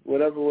hungry,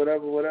 whatever.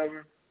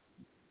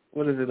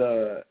 What is it?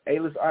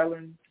 Ellis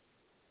Island?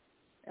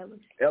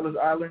 Ellis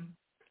Island?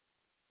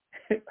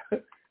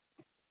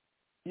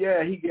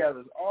 Yeah, he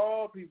gathers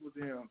all people to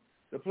him.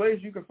 The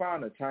place you can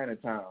find a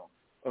Chinatown,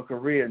 a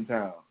Korean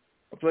town,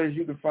 a place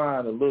you can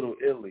find a Little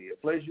Italy, a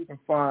place you can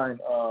find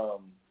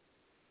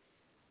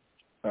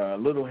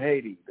Little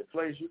Haiti, the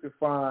place you can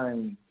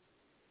find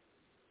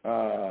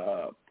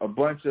a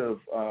bunch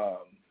of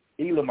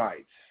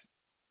Elamites,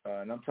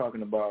 and I'm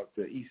talking about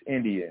the East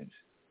Indians,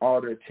 all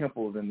their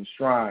temples and the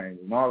shrines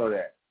and all of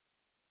that.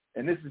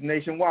 And this is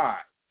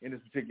nationwide in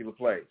this particular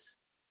place.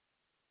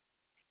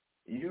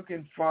 You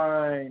can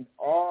find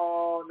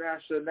all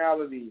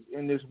nationalities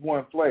in this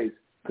one place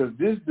because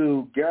this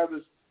dude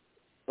gathers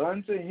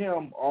unto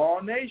him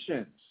all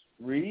nations.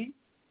 Read.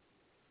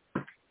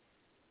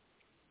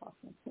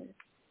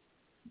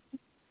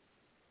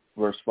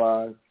 Verse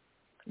 5.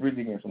 Read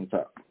it again from the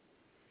top.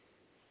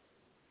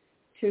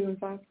 2 and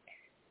 5.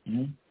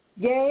 Mm-hmm.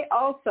 Yea,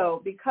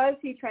 also, because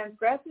he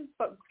transgresses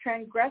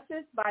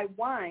by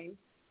wine,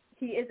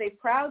 he is a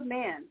proud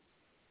man,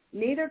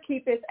 neither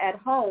keepeth at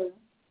home,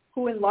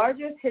 who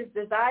enlargeth his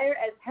desire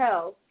as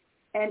hell,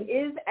 and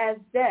is as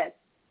death,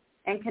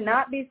 and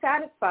cannot be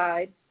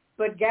satisfied,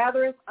 but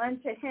gathereth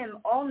unto him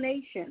all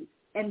nations,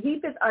 and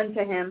heapeth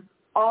unto him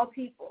all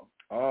people.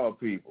 All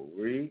people,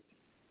 read.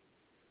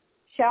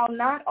 Shall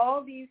not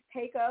all these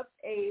take up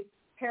a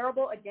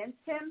parable against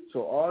him?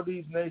 So all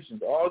these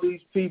nations, all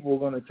these people are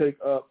going to take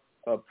up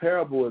a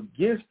parable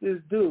against this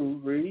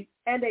dude, read.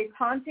 And a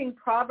taunting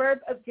proverb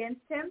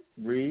against him?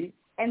 Read.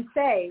 And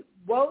say,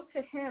 woe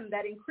to him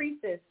that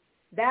increaseth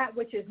that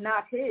which is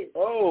not his.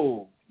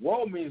 Oh,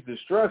 woe means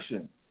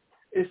destruction.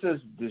 It says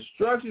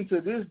destruction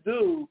to this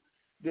dude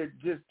that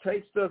just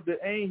takes stuff that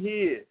ain't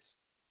his.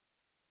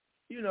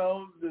 You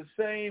know, the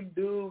same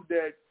dude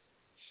that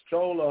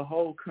stole a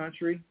whole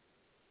country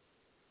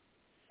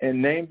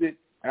and named it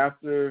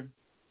after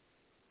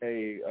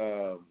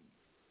a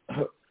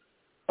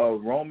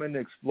Roman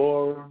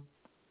explorer,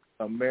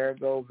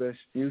 Amerigo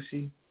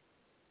Vespucci.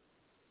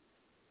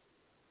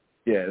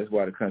 Yeah, that's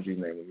why the country's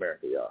named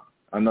America, y'all.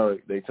 I know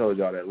they told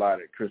y'all that lie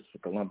that Christopher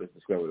Columbus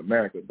discovered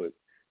America, but this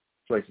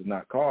place is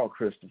not called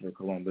Christopher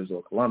Columbus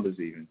or Columbus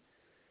even.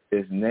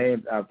 It's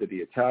named after the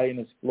Italian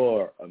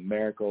explorer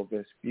Amerigo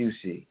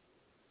Vespucci,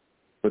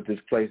 but this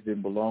place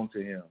didn't belong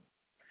to him.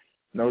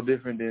 No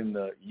different than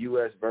the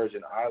U.S.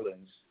 Virgin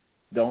Islands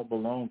don't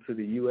belong to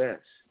the U.S.,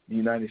 the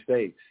United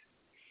States.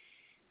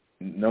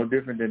 No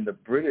different than the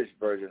British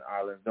Virgin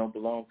Islands don't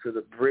belong to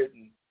the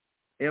Britain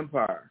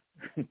Empire.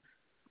 It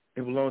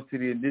belongs to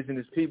the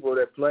indigenous people of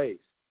that place.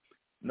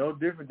 No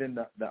different than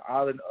the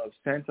island of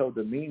Santo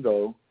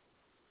Domingo,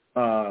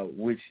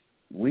 which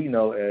we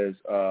know as,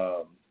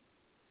 or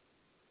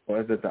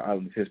is it the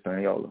island of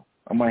Hispaniola?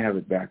 I might have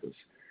it backwards.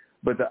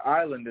 But the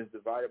island is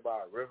divided by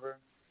a river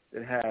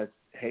that has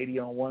Haiti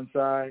on one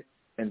side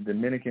and the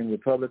Dominican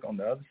Republic on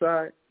the other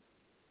side.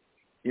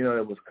 You know,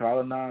 it was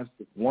colonized.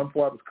 One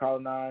part was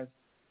colonized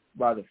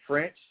by the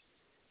French,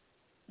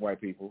 white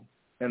people,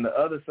 and the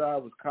other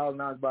side was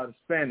colonized by the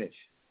Spanish,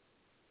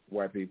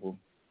 white people.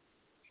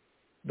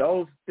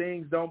 Those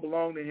things don't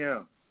belong to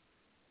him.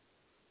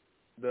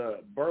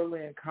 The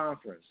Berlin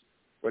Conference,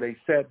 where they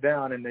sat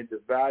down and they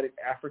divided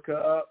Africa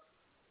up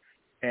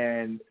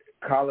and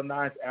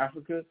colonized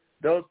Africa,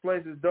 those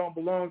places don't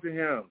belong to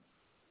him.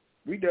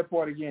 Read that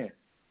part again.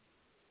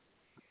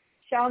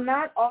 Shall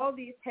not all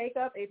these take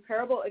up a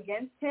parable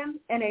against him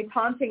and a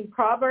taunting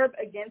proverb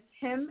against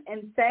him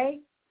and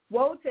say,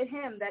 woe to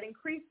him that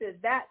increases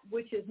that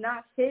which is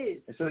not his.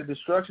 And so the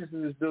destruction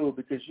to this dude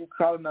because you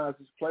colonize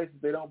these places,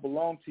 they don't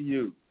belong to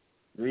you.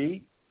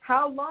 Read.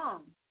 How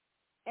long?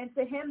 And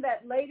to him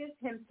that ladeth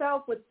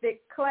himself with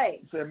thick clay.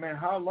 He said, man,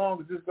 how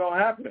long is this going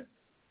to happen?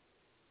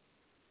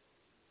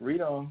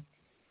 Read on.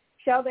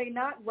 Shall they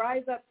not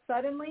rise up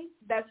suddenly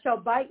that shall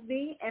bite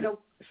thee? And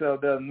so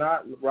they'll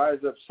not rise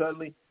up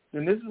suddenly.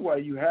 And this is why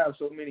you have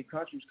so many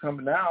countries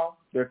coming now.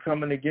 They're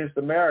coming against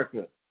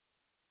America.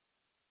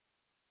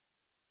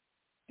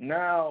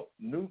 Now,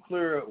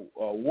 nuclear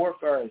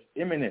warfare is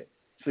imminent.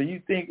 So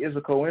you think it's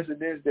a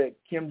coincidence that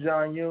Kim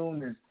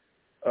Jong-un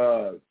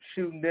is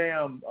shooting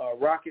down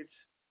rockets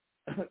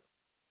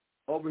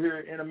over here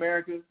in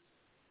America,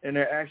 and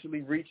they're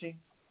actually reaching?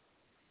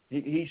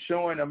 He's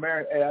showing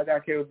America, hey, I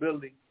got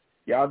capability.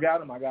 Y'all got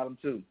them, I got them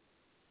too.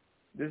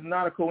 This is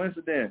not a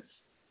coincidence.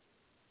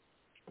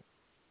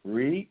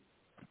 Read.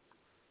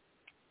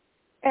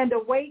 And a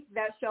weight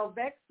that shall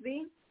vex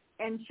thee,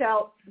 and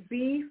shall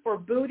be for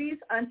booties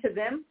unto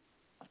them.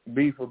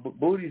 Be for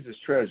booties is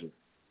treasure.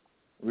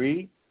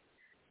 Read.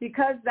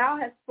 Because thou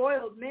hast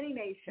spoiled many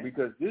nations.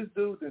 Because this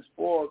dude has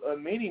spoiled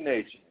many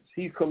nations.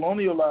 He's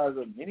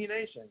colonialized many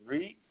nations.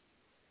 Read.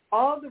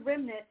 All the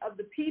remnant of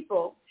the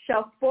people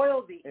shall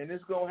spoil thee. And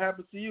it's going to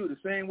happen to you. The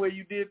same way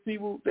you did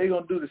people, they're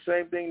going to do the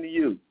same thing to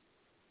you.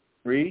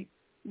 Read.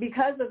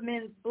 Because of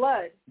men's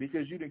blood.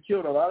 Because you done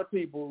killed a lot of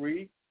people.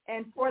 Read.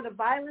 And for the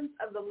violence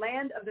of the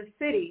land of the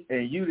city.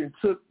 And you done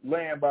took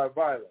land by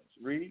violence.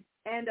 Read.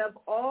 And of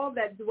all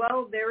that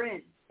dwell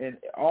therein. And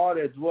all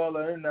that dwell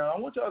therein. Now, I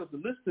want y'all to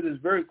listen to this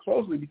very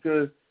closely,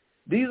 because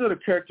these are the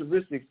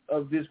characteristics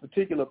of this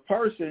particular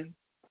person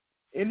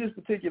in this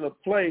particular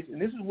place, and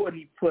this is what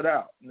he put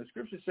out. And the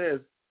scripture says,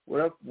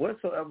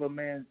 whatsoever a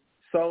man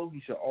sow,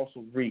 he shall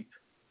also reap.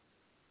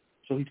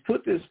 So he's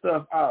put this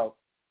stuff out,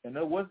 and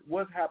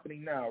what's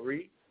happening now?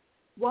 Read.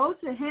 Woe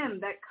to him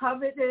that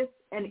coveteth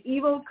an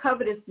evil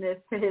covetousness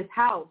to his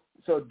house.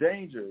 So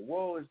danger,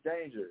 woe is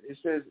danger. It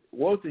says,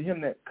 woe to him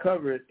that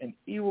coveteth an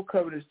evil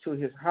covetousness to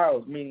his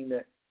house, meaning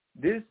that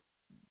this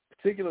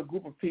particular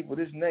group of people,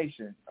 this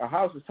nation, a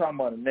house is talking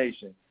about a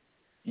nation.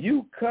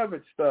 You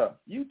covet stuff.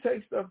 You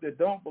take stuff that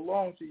don't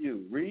belong to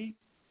you. Read.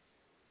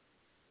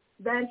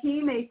 That he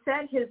may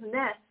set his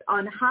nest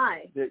on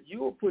high. That you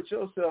will put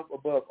yourself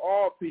above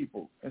all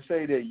people and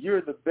say that you're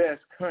the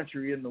best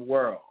country in the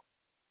world.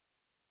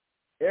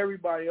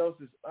 Everybody else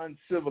is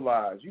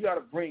uncivilized. You got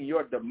to bring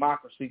your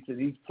democracy to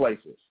these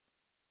places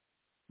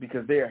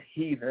because they are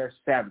heathen, they're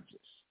savages.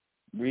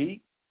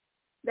 Read.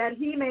 That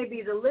he may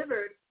be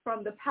delivered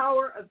from the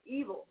power of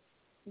evil.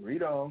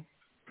 Read on.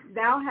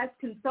 Thou hast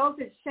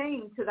consulted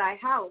shame to thy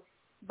house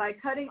by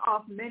cutting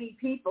off many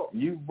people.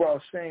 You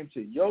brought shame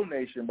to your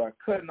nation by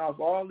cutting off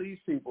all these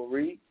people.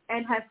 Read.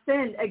 And hast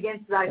sinned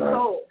against thy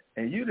soul.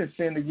 And you done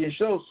sinned against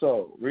your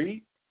soul.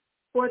 Read.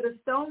 For the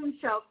stone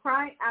shall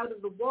cry out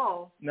of the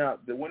wall. Now,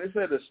 when it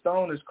said the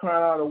stone is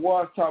crying out of the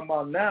wall, it's talking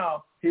about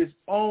now his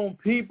own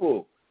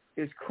people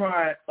is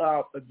crying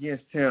out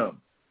against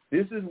him.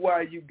 This is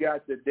why you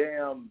got the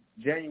damn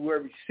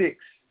January 6th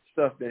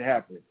stuff that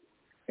happened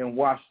in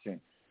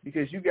Washington,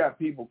 because you got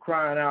people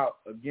crying out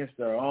against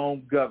their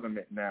own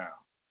government now.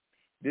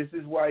 This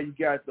is why you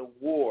got the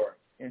war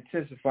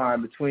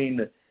intensifying between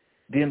the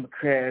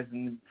Democrats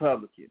and the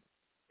Republicans,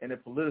 and they're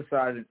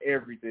politicizing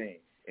everything,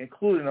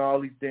 including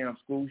all these damn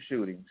school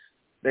shootings.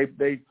 They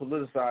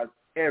politicize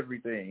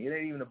everything. It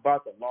ain't even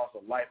about the loss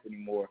of life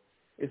anymore.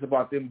 It's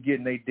about them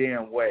getting their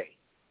damn way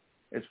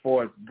as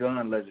far as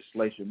gun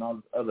legislation and all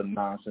this other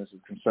nonsense is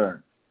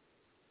concerned.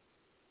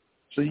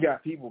 So you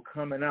got people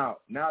coming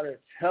out. Now they're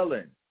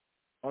telling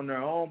on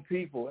their own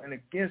people and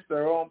against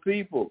their own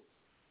people.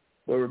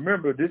 But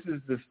remember, this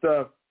is the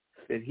stuff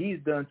that he's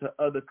done to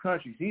other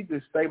countries. He's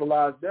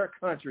destabilized their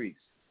countries.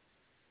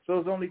 So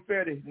it's only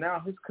fair that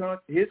now his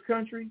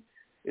country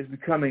is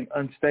becoming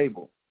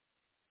unstable.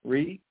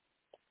 Read.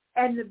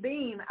 And the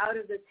beam out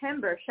of the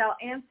timber shall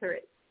answer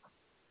it.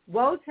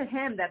 Woe to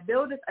him that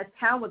buildeth a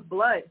town with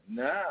blood.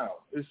 Now,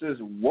 it says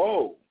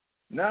woe.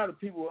 Now the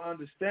people are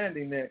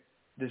understanding that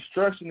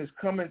destruction is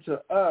coming to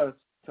us,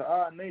 to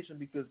our nation,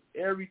 because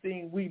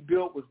everything we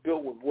built was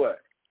built with what?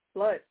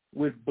 Blood.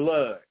 With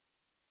blood.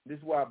 This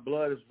is why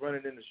blood is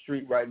running in the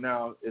street right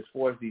now as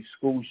far as these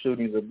school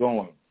shootings are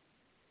going.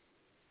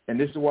 And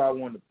this is why I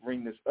wanted to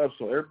bring this up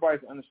so everybody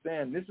can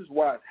understand this is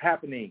why it's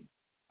happening.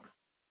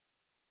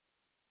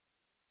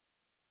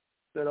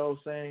 That old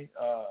saying,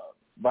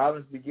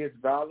 violence begets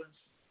violence,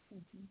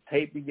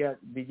 hate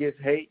begets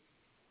hate.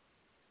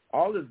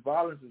 All this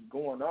violence is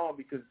going on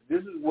because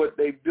this is what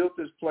they built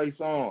this place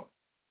on.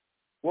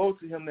 Woe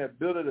to him that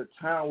buildeth a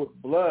town with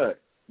blood.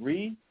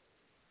 Read.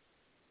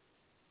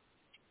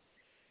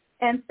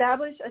 And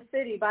establish a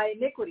city by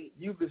iniquity.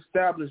 You've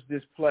established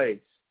this place.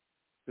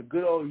 The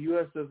good old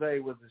U.S. of A.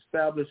 was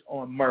established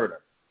on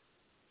murder,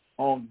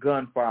 on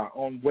gunfire,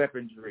 on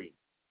weaponry.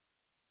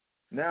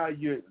 Now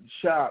you're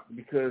shocked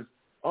because,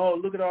 oh,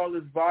 look at all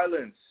this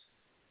violence.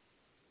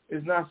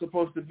 It's not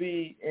supposed to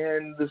be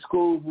in the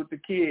schools with the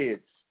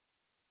kids.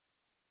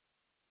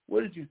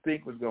 What did you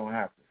think was going to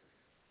happen?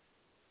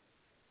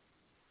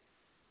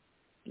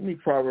 Give me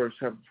Proverbs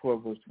chapter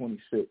 12, verse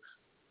 26.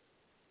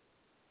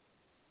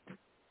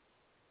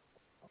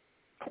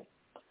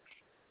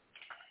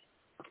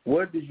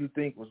 What did you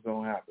think was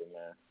going to happen,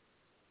 man?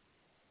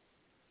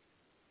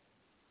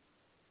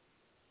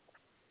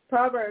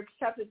 Proverbs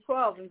chapter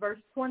 12 and verse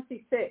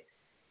 26.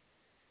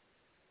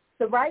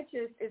 The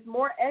righteous is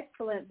more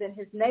excellent than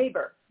his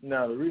neighbor.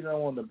 Now, the reason I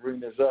wanted to bring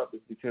this up is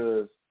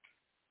because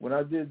when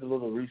I did the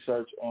little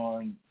research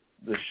on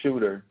the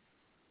shooter,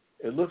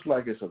 it looks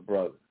like it's a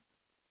brother.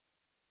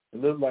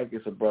 It looks like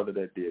it's a brother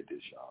that did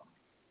this, y'all.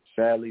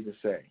 Sadly to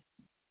say.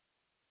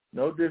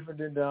 No different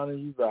than down in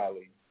U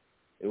Valley.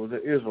 It was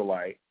an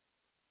Israelite,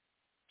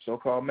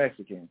 so-called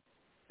Mexican,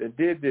 that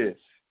did this.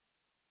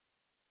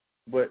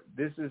 But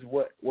this is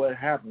what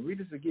happened. Read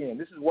this again.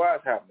 This is why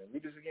it's happening.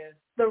 Read this again.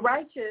 The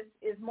righteous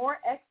is more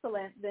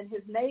excellent than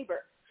his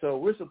neighbor. So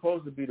we're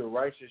supposed to be the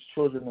righteous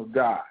children of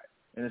God.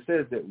 And it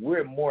says that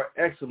we're more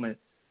excellent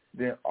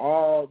than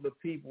all the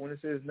people. When it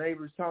says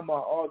neighbors, talking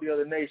about all the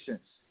other nations.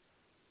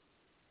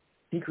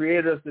 He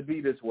created us to be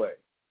this way.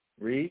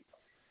 Read.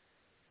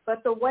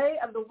 But the way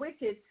of the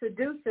wicked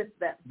seduceth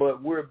them.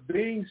 But we're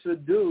being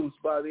seduced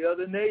by the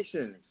other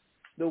nations,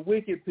 the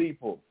wicked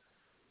people.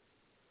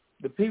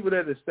 The people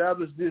that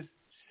established this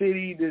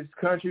city, this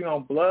country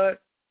on blood,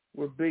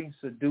 we're being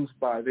seduced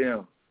by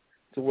them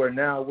to where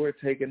now we're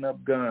taking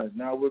up guns.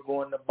 Now we're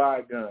going to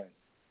buy guns.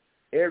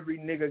 Every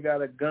nigga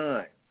got a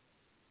gun.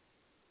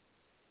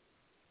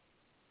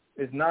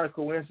 It's not a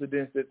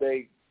coincidence that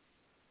they,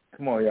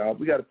 come on, y'all,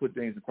 we got to put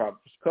things in proper.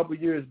 A couple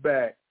years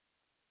back,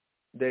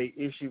 they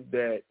issued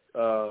that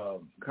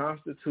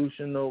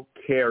constitutional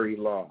carry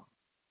law,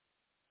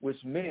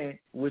 which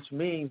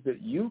means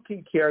that you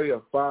can carry a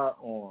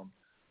firearm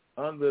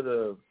under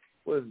the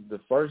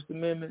First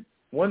Amendment,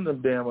 one of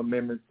them damn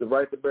amendments, the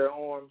right to bear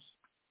arms.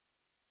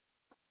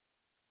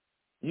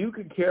 You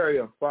can carry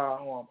a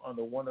firearm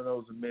under one of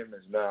those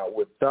amendments now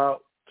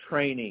without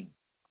training.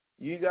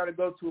 You got to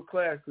go to a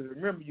class, because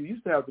remember, you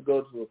used to have to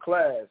go to a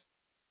class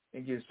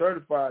and get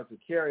certified to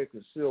carry a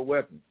concealed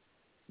weapon.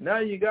 Now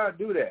you got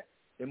to do that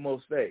in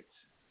most states.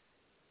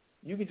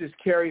 You can just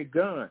carry a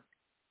gun.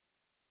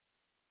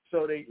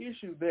 So they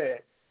issued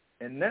that,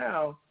 and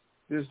now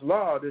this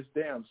law, this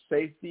damn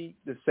the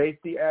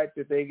Safety Act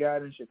that they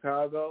got in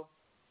Chicago,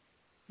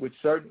 which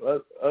certain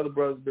other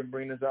brothers have been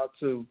bringing this out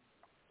too.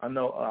 I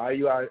know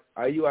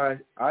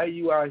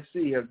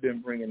IUIC has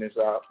been bringing this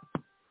out.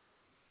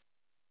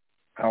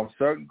 How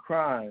certain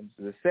crimes,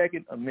 the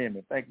Second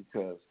Amendment, thank you,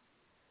 cuz.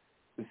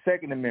 The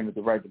Second Amendment,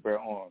 the right to bear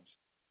arms.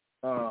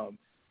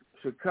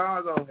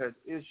 Chicago has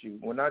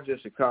issued, well, not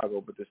just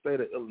Chicago, but the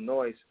state of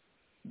Illinois,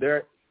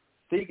 they're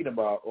thinking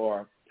about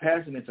or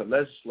passing into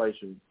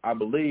legislature, I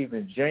believe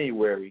in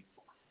January,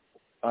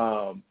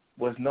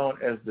 was known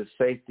as the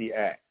Safety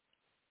Act.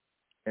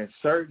 And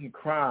certain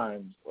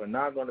crimes are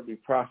not going to be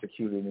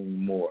prosecuted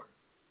anymore.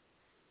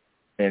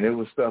 And it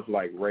was stuff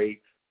like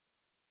rape,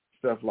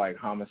 stuff like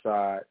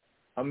homicide.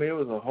 I mean, it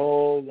was a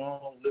whole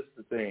long list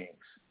of things.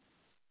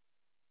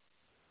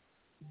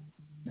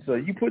 So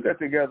you put that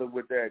together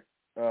with that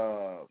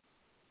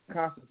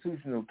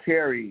constitutional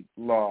carry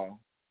law,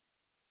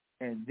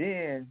 and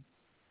then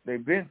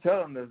they've been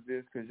telling us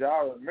this because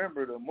y'all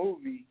remember the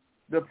movie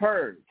The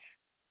Purge.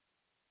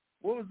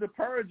 What was The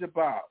Purge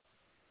about?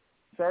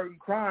 Certain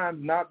crimes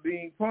not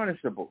being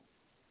punishable.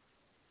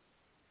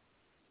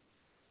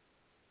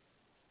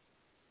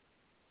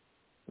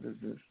 What is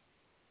this?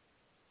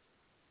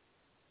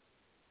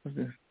 What's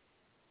this?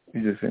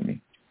 You just sent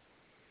me.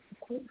 The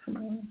quote from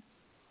earlier.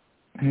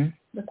 Hmm?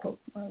 The quote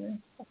from earlier.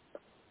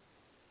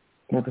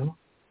 What the?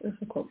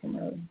 It's a quote from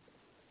earlier.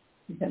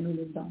 You can't read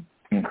it down.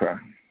 Okay.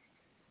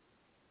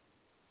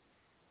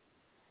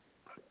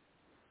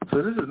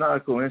 So this is not a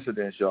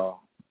coincidence, y'all.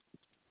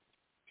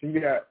 So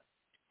you got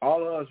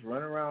all of us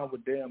running around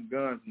with damn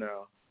guns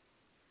now.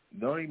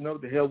 Don't even know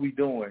what the hell we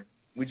doing.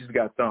 We just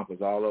got thumpers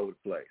all over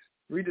the place.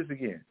 Read this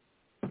again.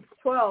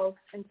 12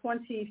 and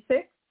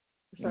 26.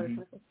 Sorry,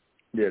 26.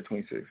 Yeah,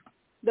 26.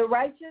 The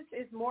righteous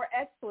is more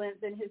excellent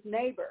than his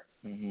neighbor,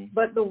 Mm-hmm.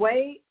 but the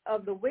way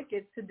of the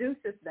wicked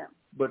seduceth them.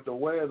 But the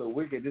way of the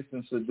wicked, this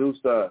can seduce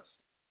us.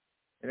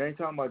 It ain't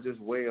talking about just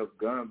way of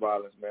gun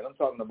violence, man. I'm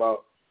talking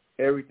about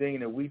everything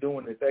that we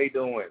doing that they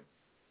doing.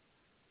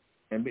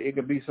 And it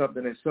could be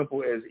something as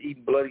simple as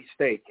eating bloody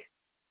steak.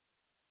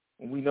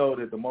 And we know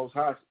that the Most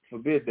High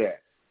forbid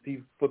that.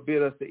 He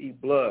forbid us to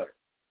eat blood.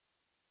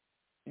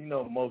 You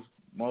know,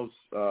 most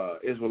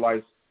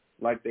Israelites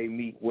like they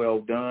meat well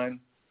done.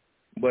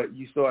 But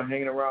you start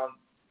hanging around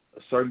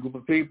a certain group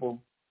of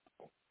people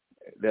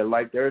that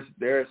like their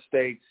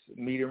steaks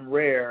medium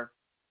rare,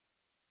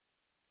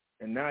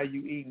 and now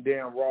you eating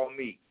damn raw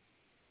meat.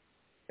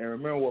 And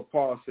remember what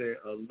Paul said,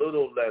 a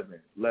little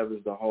leaven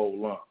leavens the whole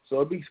lump. So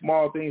it'd be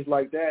small things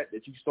like that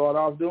you start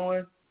off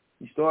doing.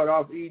 You start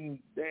off eating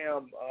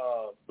damn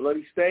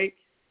bloody steak.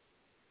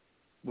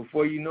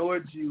 Before you know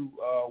it, you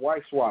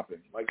wife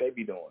swapping like they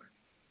be doing.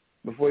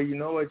 Before you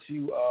know it,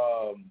 you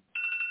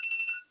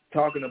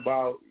talking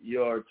about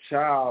your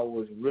child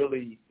was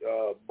really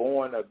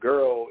born a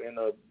girl in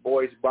a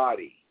boy's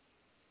body.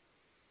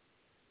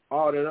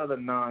 All that other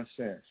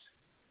nonsense.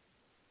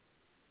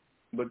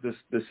 But the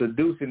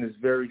seducing is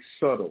very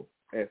subtle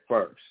at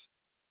first,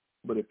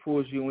 but it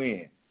pulls you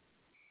in.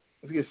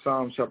 Let's get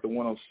Psalm chapter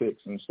 106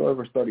 and start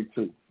verse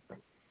 32.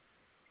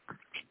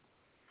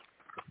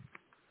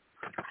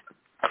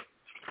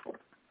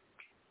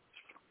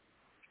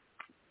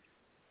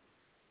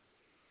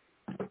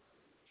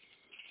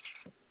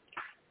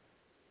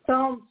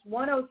 Psalms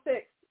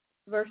 106,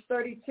 verse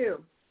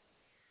 32.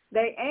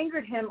 They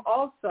angered him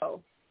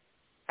also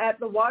at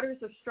the waters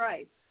of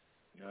strife.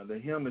 Now, the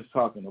hymn is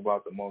talking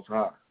about the Most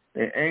High.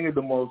 They angered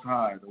the Most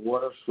High, the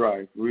water of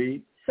strife.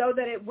 Read. So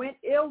that it went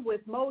ill with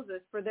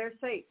Moses for their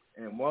sake.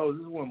 And Moses,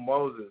 this is when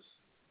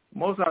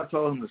Most High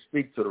told him to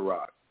speak to the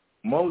rock.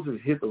 Moses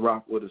hit the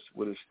rock with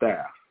his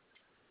staff.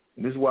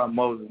 And this is why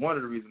one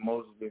of the reasons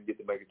Moses didn't get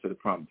to make it to the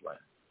promised land.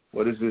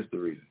 What is this the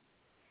reason?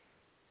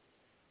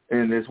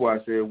 And that's why I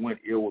said it went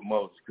ill with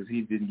Moses, because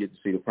he didn't get to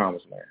see the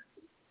promised land.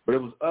 But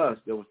it was us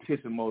that was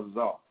pissing Moses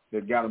off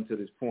that got him to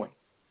this point.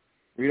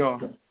 Read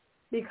on.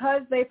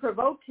 Because they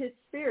provoked his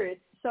spirit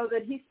so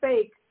that he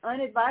spake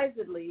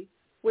unadvisedly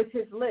with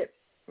his lips.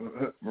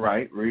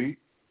 Right, read.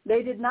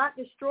 They did not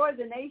destroy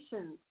the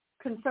nations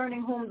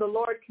concerning whom the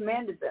Lord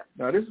commanded them.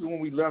 Now, this is when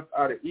we left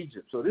out of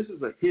Egypt. So this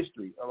is a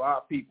history of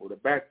our people, the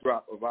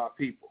backdrop of our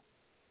people.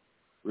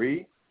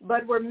 Read.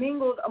 But were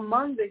mingled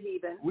among the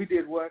heathen. We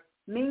did what?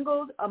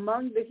 Mingled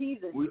among the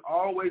heathen. We've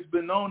always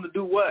been known to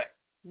do what?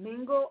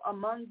 Mingle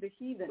among the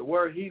heathen. The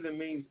word heathen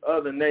means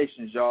other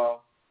nations,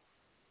 y'all.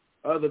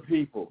 Other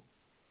people.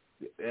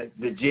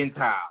 The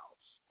Gentiles.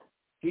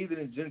 Heathen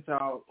and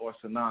Gentile are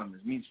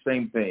synonymous. Means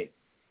same thing.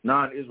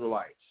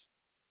 Non-Israelites.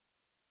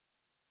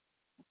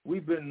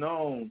 We've been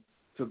known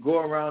to go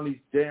around these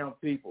damn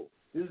people.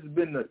 This has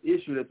been the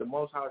issue that the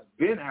Most High has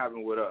been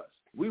having with us.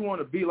 We want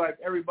to be like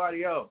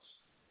everybody else.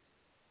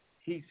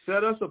 He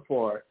set us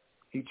apart.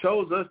 He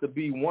chose us to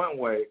be one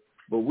way,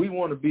 but we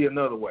want to be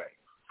another way.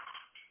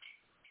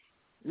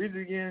 Read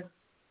it again.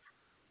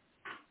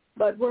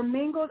 But were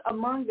mingled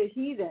among the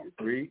heathen.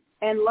 Read.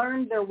 And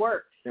learned their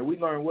works. And we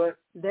learn what?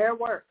 Their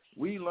works.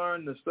 We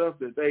learn the stuff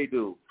that they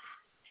do.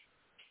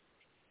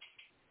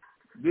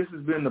 This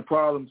has been the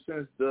problem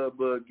since the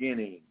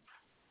beginning.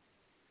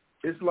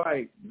 It's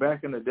like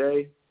back in the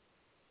day,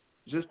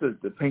 just to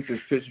paint this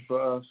picture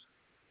for us,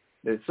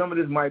 that some of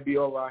this might be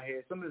over our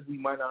heads, some of this we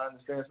might not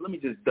understand, so let me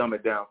just dumb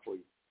it down for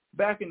you.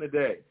 Back in the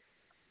day,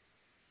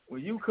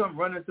 when you come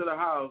running to the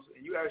house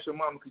and you ask your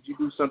mama, could you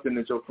do something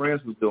that your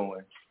friends was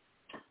doing,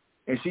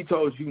 and she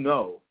told you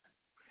no,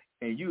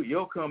 and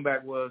your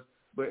comeback was,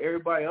 but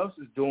everybody else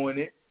is doing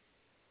it,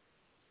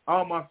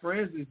 all my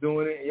friends is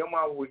doing it, and your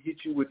mama will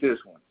hit you with this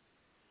one.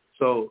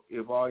 So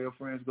if all your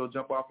friends go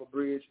jump off a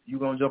bridge, you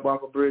going to jump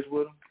off a bridge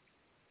with them?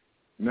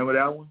 Remember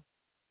that one?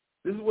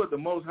 This is what the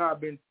Most High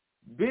been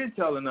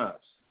telling us.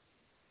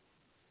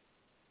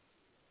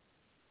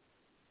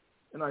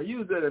 And I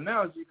use that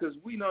analogy because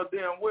we know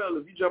damn well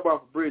if you jump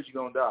off a bridge,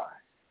 you're going to die.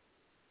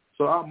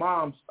 So our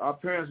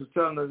parents were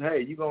telling us,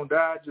 hey, you're going to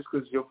die just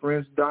because your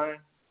friend's dying.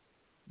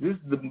 This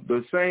is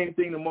the same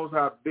thing the Most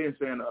High been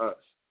saying to us.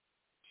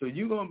 So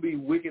you're going to be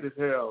wicked as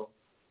hell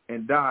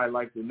and die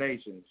like the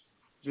nations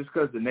just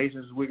because the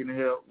nations is wicked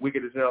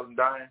as hell and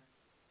dying.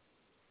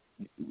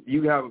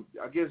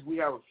 I guess we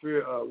have a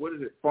fear, what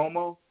is it,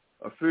 FOMO?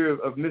 A fear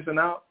of missing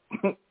out?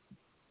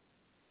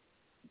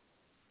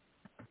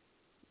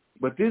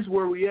 But this is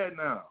where we at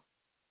now.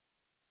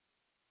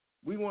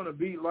 We want to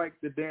be like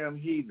the damn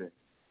heathen.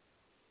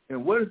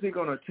 And what is it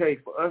going to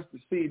take for us to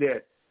see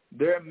that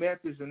their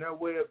methods and their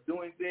way of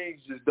doing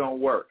things just don't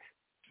work?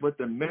 But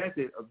the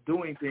method of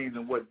doing things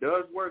and what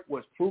does work,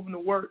 what's proven to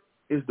work,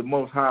 is the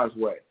Most High's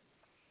way.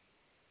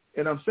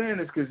 And I'm saying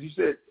this because you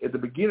said at the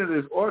beginning of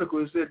this article,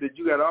 it said that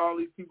you got all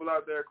these people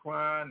out there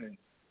crying and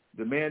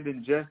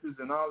demanding justice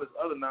and all this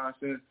other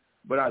nonsense.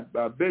 But I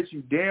bet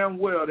you damn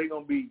well they're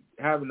going to be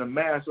having a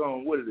mass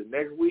on, what is it,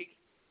 next week?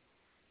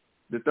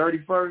 The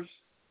 31st?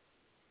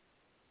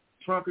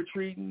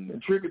 Trunk-or-treating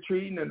and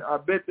trick-or-treating, and I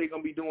bet they're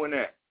going to be doing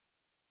that.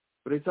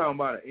 But they're talking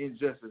about an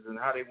injustice and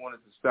how they want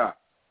it to stop.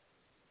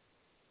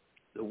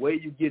 The way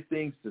you get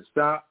things to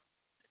stop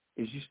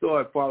is you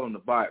start following the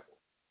Bible,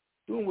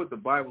 doing what the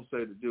Bible say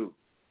to do.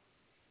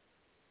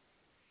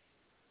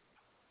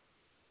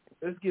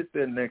 Let's get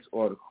that next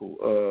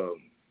article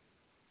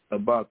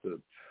about the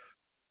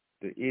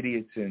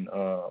idiots in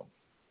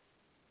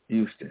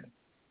Houston.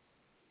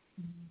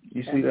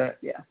 You see that?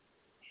 Yeah.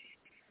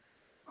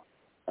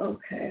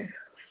 Okay.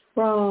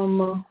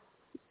 From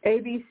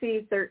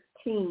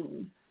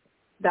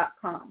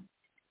ABC13.com.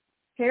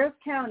 Harris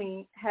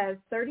County has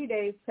 30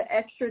 days to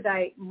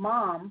extradite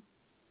mom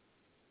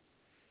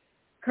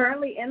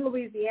currently in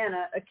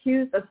Louisiana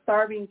accused of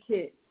starving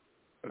kids.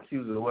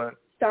 Accused of what?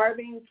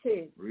 Starving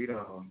kids. Read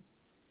on.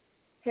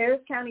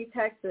 Harris County,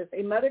 Texas,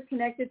 a mother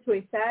connected to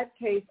a sad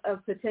case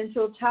of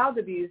potential child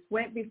abuse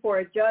went before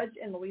a judge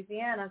in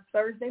Louisiana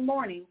Thursday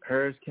morning.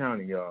 Harris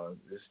County, y'all.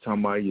 This is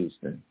talking about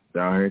Houston,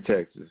 down here in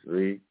Texas.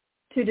 Read.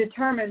 To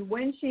determine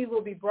when she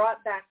will be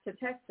brought back to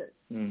Texas.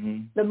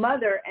 Mm-hmm. The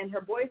mother and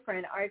her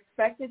boyfriend are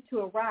expected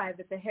to arrive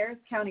at the Harris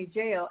County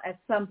jail at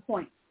some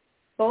point.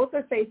 Both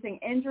are facing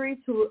injury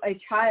to a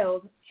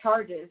child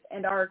charges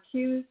and are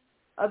accused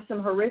of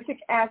some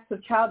horrific acts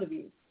of child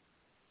abuse.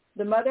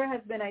 The mother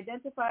has been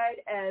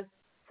identified as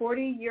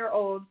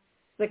 40-year-old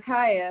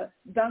Zakiah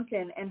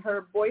Duncan, and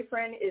her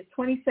boyfriend is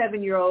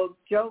 27-year-old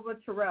Jova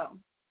Terrell.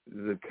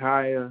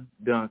 Zakiah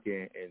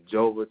Duncan and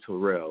Jova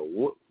Terrell.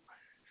 What,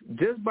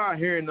 just by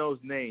hearing those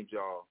names,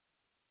 y'all,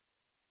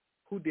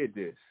 who did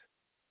this?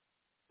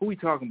 Who we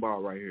talking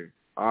about right here?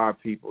 Our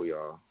people,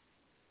 y'all.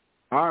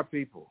 Our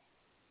people.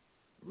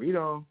 Read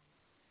on.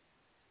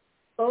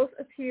 Both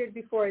appeared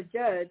before a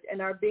judge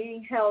and are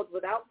being held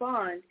without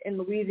bond in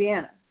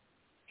Louisiana.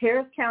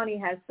 Harris County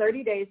has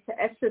 30 days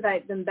to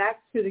extradite them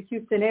back to the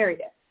Houston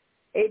area.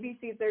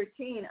 ABC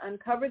 13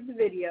 uncovered the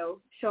video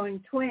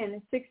showing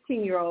twin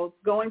 16-year-olds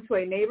going to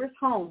a neighbor's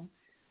home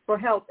for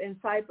help in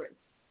Cyprus.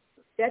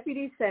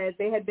 Deputies said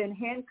they had been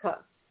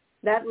handcuffed.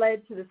 That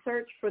led to the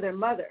search for their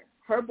mother,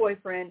 her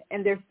boyfriend,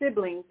 and their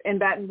siblings in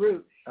Baton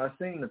Rouge. I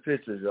seen the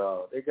pictures,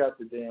 y'all. They got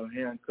the damn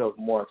handcuff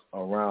marks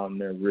around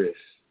their wrists.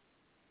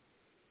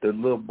 The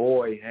little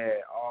boy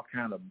had all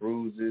kind of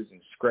bruises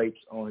and scrapes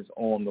on his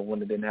arm, the one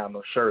that didn't have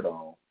no shirt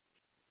on.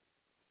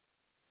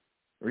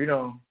 Read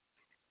on.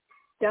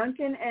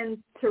 Duncan and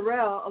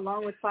Terrell,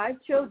 along with 5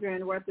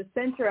 children, were at the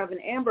center of an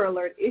Amber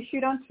Alert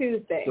issued on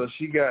Tuesday. So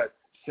she got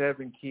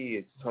 7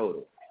 kids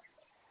total.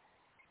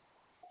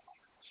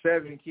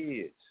 7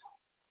 kids.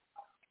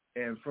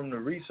 And from the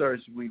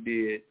research we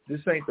did,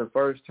 this ain't the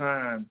first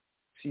time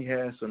she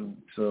has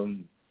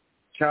some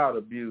child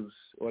abuse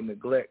or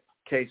neglect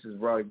cases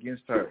brought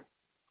against her.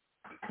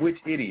 Which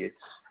idiots?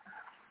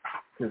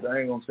 Because I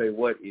ain't going to say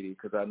what idiot,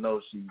 because I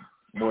know she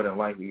more than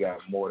likely got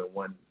more than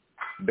one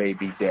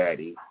baby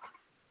daddy.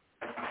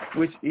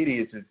 Which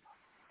idiots is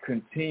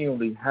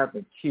continually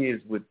having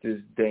kids with this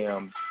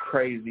damn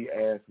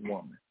crazy-ass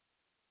woman?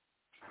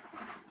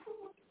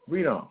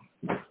 Read on.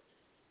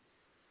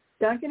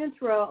 Duncan and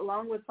Terrell,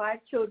 along with 5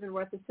 children,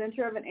 were at the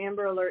center of an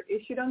Amber Alert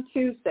issued on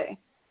Tuesday.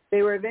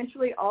 They were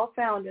eventually all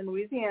found in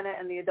Louisiana,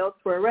 and the adults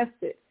were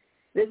arrested.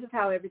 This is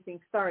how everything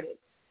started.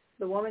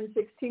 The woman's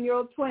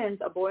 16-year-old twins,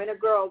 a boy and a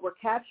girl, were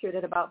captured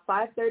at about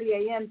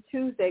 5:30 a.m.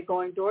 Tuesday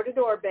going door to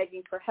door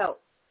begging for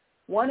help.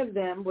 One of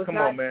them was Come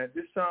on, man.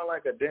 This sounds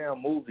like a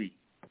damn movie.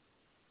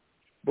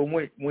 But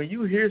when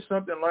you hear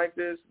something like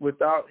this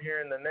without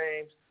hearing the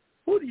names,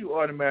 who do you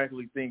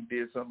automatically think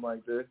did something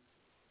like this?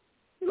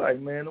 You're like,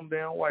 man, them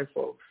damn white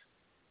folks.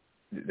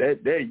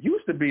 That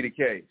used to be the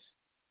case.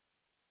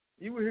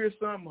 You would hear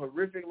something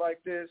horrific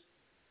like this,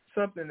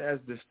 something as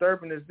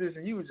disturbing as this,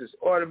 and you would just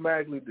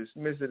automatically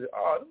dismiss it as,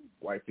 oh, them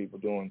white people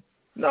doing.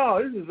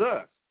 No, this is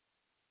us.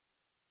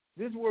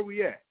 This is where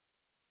we at.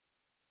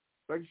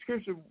 Like the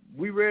scripture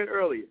we read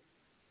earlier,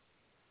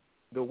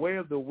 the way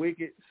of the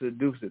wicked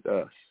seduceth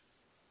us.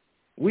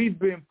 We've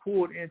been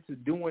pulled into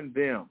doing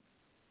them.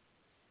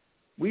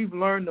 We've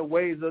learned the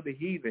ways of the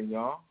heathen,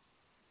 y'all.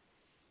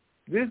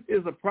 This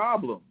is a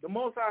problem. The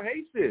Most High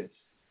hates this.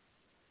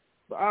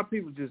 But our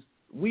people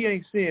we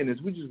ain't seeing this.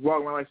 We just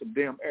walk around like some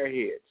damn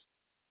airheads.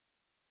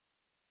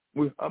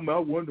 I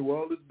wonder why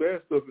all this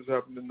bad stuff is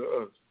happening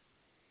to us.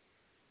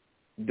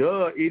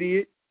 Duh,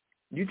 idiot.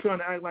 You trying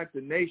to act like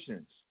the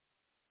nations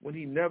when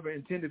he never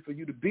intended for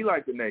you to be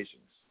like the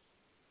nations.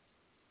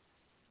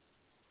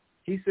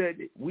 He said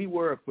we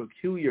were a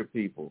peculiar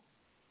people.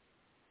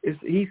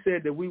 He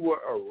said that we were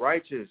a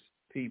righteous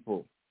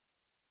people.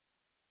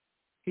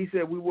 He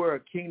said we were a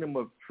kingdom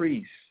of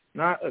priests,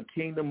 not a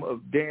kingdom of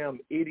damn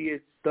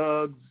idiots,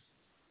 thugs,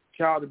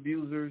 child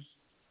abusers,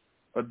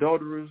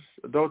 adulterers.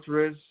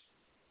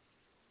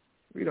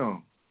 Read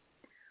on.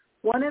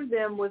 One of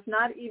them was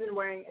not even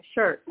wearing a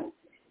shirt,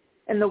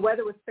 and the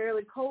weather was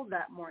fairly cold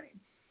that morning.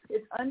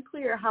 It's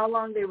unclear how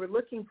long they were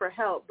looking for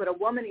help, but a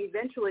woman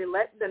eventually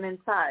let them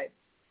inside.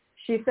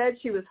 She said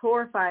she was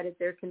horrified at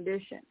their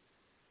condition.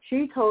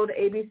 She told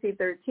ABC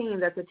 13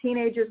 that the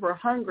teenagers were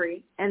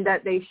hungry and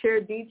that they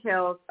shared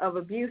details of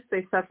abuse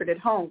they suffered at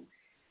home,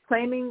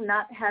 claiming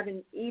not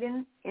having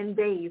eaten in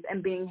days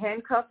and being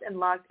handcuffed and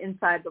locked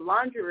inside the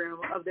laundry room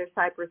of their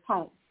Cyprus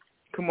home.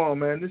 Come on,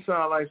 man. This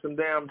sounds like some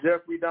damn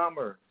Jeffrey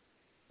Dahmer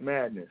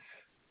madness.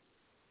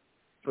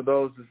 For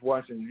those that's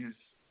watching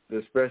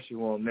the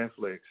special on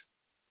Netflix,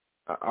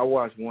 I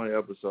watched one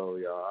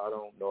episode, y'all. I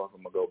don't know if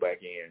I'm going to go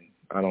back in.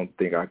 I don't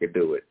think I could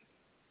do it.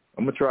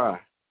 I'm going to try.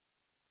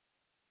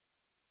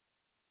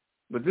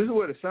 But this is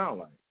what it sounds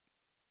like.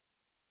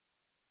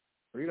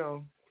 Read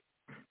on.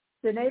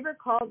 The neighbor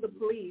called the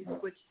police,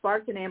 which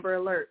sparked an Amber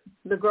Alert.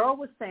 The girl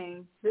was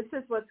saying, this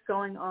is what's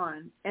going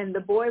on, and the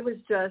boy was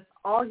just,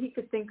 all he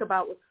could think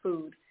about was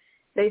food.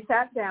 They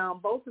sat down,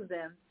 both of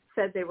them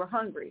said they were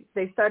hungry.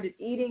 They started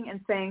eating and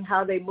saying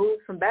how they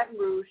moved from Baton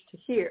Rouge to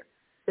here,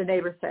 the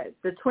neighbor said.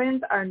 The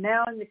twins are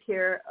now in the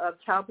care of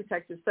Child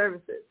Protective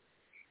Services.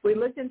 We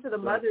looked into the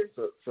mother's...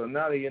 So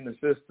now they're in the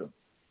system.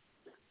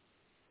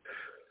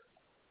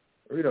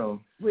 Read on.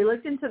 We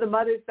looked into the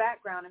mother's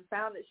background and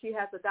found that she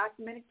has a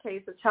documented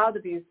case of child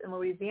abuse in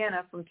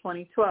Louisiana from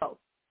 2012.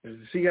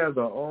 She has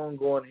an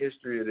ongoing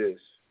history of this.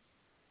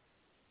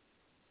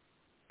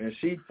 And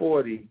she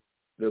 40,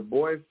 the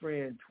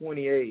boyfriend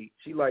 28.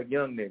 She like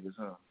young niggas,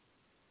 huh?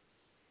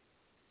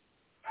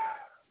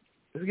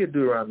 Let's get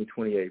Deuteronomy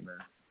 28, man.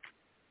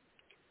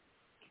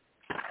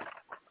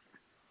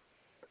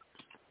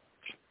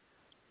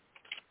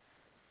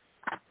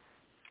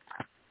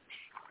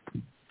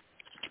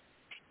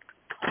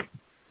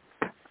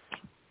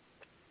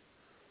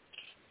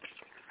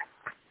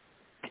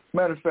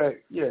 Matter of fact,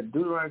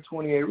 Deuteronomy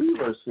 28, read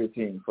verse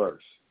 15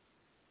 first.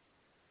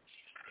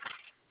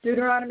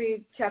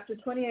 Deuteronomy chapter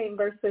 28 and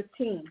verse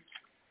 15.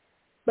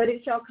 But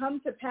it shall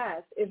come to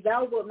pass, if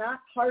thou wilt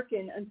not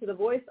hearken unto the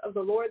voice of the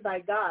Lord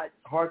thy God.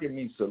 Hearken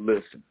means to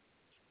listen.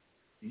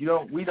 We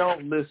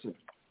don't listen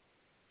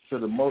to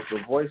the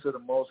voice of the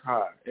Most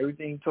High.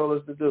 Everything he told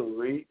us to do,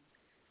 read.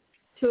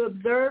 To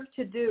observe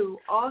to do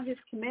all his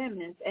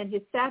commandments and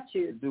his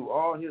statutes. To do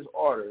all his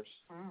orders,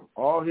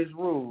 all his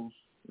rules,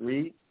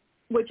 read.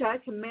 Which I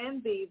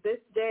command thee this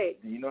day.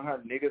 And you know how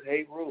niggas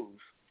hate rules,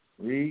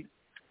 read.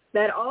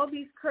 That all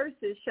these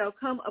curses shall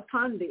come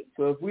upon thee.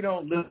 So if we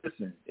don't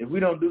listen, if we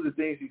don't do the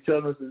things he's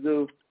telling us to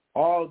do,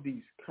 all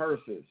these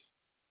curses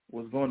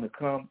was going to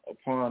come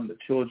upon the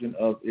children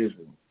of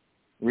Israel.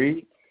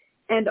 Read.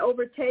 And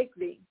overtake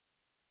thee.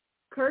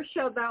 Cursed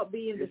shalt thou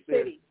be in the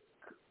city.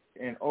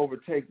 And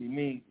overtake thee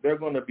means they're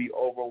going to be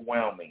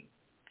overwhelming.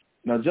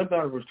 Now jump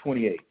down to verse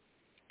 28.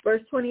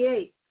 Verse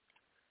 28.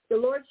 The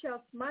Lord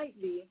shall smite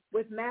thee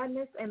with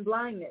madness and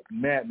blindness.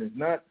 Madness,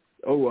 not,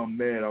 oh, I'm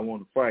mad, I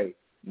want to fight.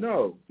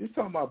 No, it's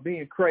talking about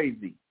being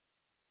crazy.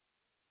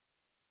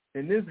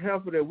 And this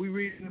heifer that we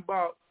reading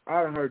about,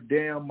 out of her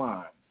damn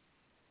mind.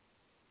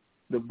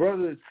 The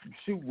brother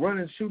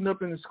shooting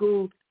up in the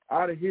school,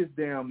 out of his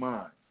damn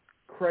mind.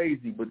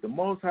 Crazy. But the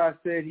Most High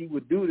said he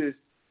would do this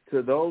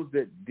to those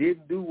that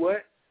didn't do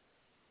what?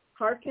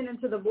 Hearken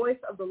unto the voice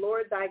of the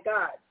Lord thy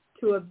God,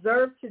 to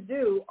observe to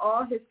do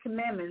all his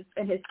commandments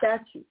and his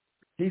statutes.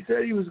 He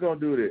said he was going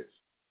to do this.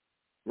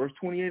 Verse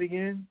 28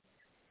 again.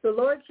 The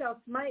Lord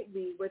shall smite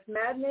thee with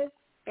madness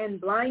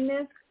and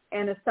blindness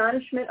and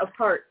astonishment of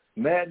heart.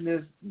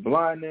 Madness,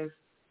 blindness,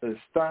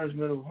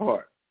 astonishment of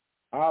heart.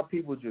 Our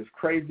people just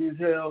crazy as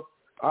hell.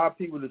 Our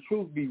people, the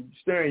truth be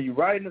staring you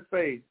right in the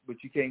face,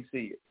 but you can't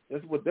see it.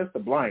 That's the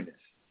blindness.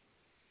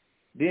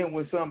 Then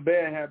when something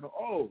bad happens,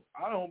 oh,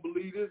 I don't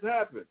believe this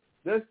happened.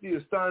 That's the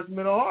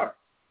astonishment of heart.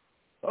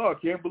 Oh,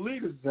 I can't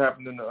believe this is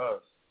happening to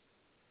us.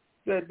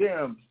 That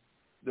damn,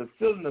 the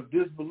feeling of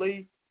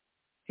disbelief.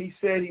 He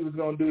said he was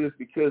going to do this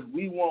because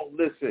we won't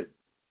listen.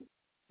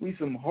 We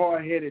some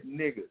hard-headed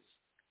niggas.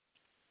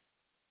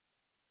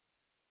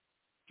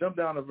 Jump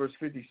down to verse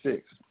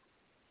 56.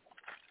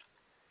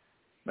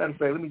 Matter of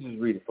fact, let me just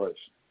read it first.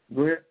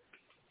 Go ahead.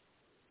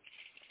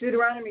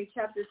 Deuteronomy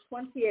chapter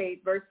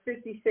 28, verse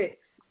 56.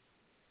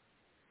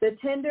 The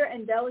tender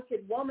and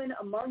delicate woman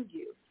among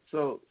you.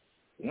 So,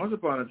 once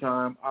upon a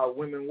time, our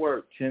women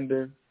were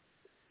tender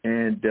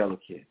and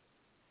delicate.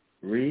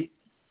 Read.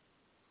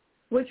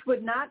 Which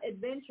would not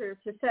adventure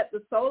to set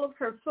the sole of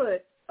her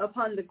foot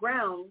upon the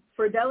ground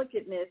for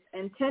delicateness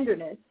and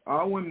tenderness.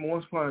 Our women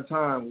once upon a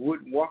time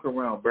wouldn't walk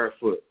around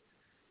barefoot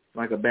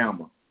like a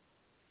Bama.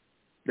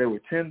 They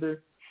were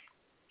tender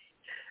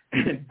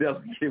and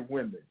delicate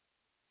women.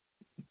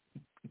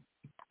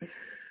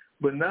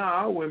 But now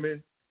our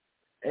women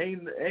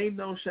ain't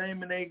no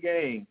shame in their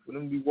game for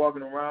them to be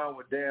walking around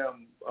with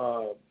damn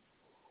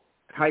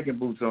hiking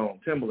boots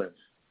on, Timberlands,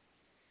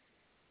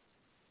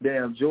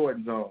 damn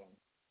Jordans on.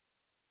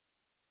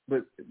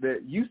 But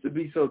that used to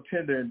be so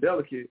tender and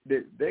delicate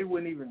that they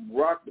wouldn't even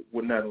rock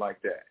with nothing like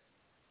that.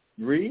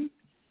 Read.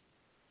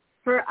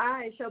 Her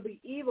eyes shall be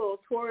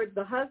evil toward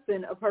the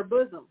husband of her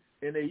bosom.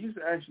 And they used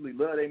to actually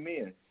love their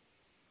men.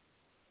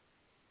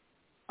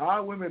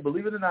 Our women,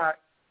 believe it or not,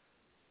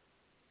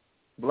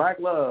 black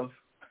love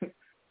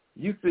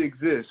used to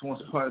exist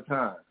once upon a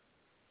time.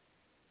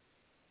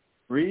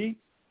 Read.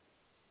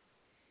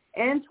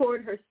 And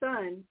toward her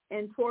son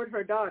and toward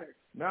her daughter.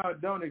 Now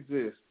it don't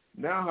exist.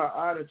 Now her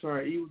eye to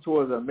turn evil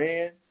towards a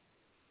man.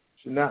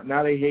 So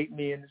now they hate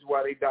men. This is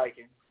why they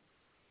dyking.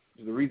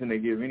 It's the reason they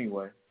give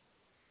anyway.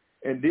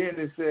 And then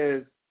it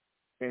says,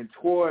 and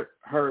toward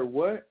her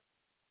what?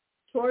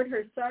 Toward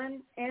her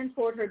son and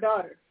toward her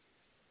daughter.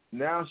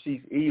 Now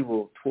she's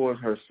evil towards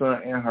her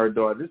son and her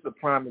daughter. This is a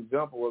prime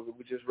example of it.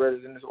 We just read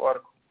it in this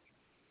article.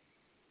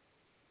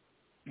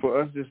 For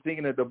us just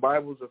thinking that the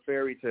Bible's a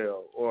fairy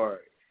tale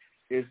or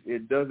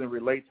it doesn't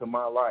relate to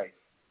my life.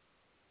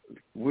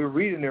 We're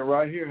reading it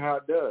right here how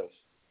it does.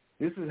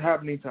 This is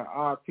happening to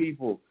our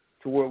people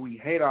to where we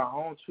hate our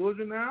own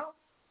children now.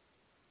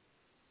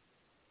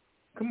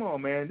 Come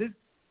on, man. This,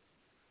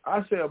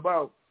 I say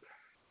about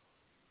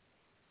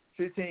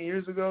 15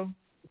 years ago,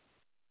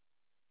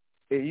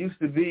 it used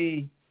to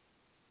be,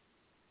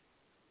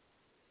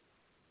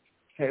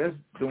 hey, that's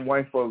them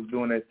white folks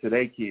doing that to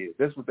their kids.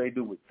 That's what they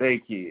do with their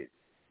kids.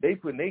 They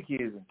putting their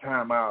kids in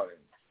timeout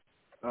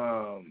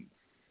and,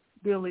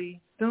 Billy,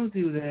 don't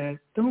do that.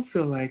 Don't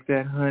feel like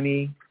that,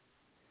 honey.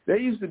 They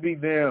used to be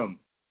them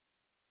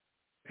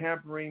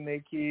pampering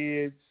their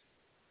kids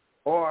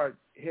or,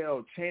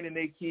 hell, chaining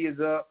their kids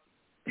up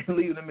and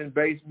leaving them in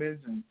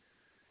basements. And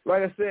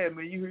like I said,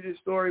 man, you hear this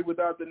story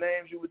without the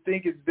names, you would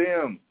think it's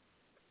them.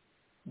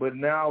 But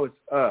now it's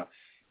us.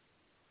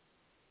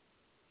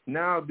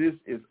 Now this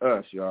is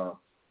us, y'all.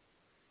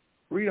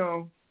 Read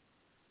on.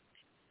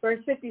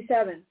 Verse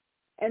 57.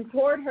 And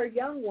toward her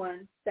young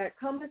one that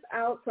cometh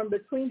out from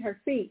between her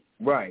feet.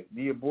 Right,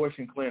 the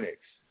abortion clinics.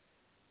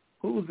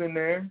 Who's in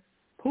there?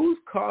 Who's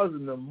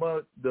causing the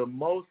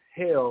most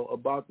hell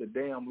about the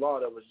damn law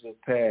that was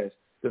just passed,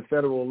 the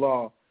federal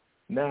law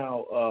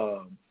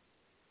now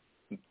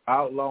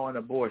outlawing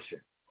abortion?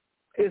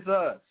 It's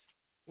us.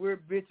 We're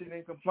bitching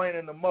and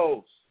complaining the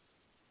most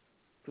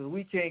because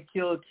we can't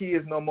kill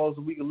kids no more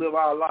so we can live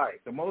our life.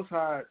 The Most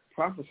High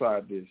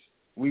prophesied this.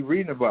 We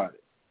reading about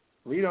it.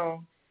 Read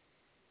on.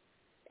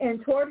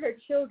 And toward her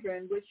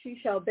children which she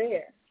shall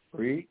bear.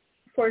 Read.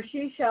 For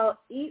she shall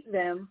eat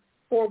them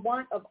for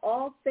want of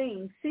all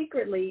things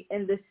secretly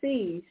in the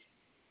siege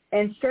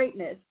and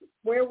straitness,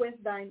 wherewith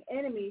thine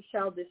enemy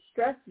shall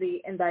distress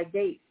thee in thy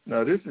gates.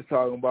 Now, this is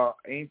talking about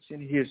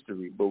ancient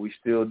history, but we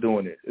still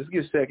doing it. Let's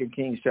get 2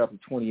 Kings chapter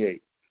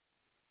 28.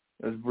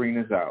 Let's bring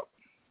this out.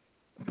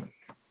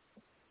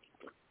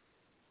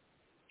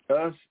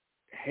 Us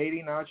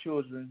hating our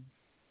children,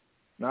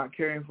 not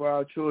caring for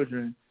our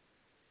children,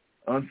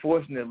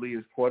 unfortunately,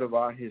 is part of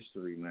our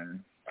history,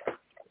 man.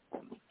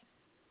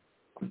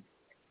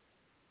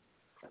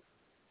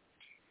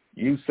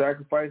 You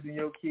sacrificing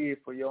your kid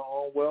for your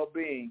own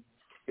well-being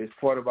is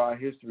part of our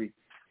history.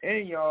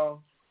 And,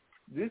 y'all,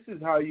 this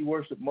is how you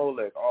worship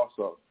Molech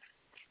also.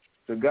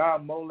 The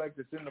god Molech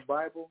that's in the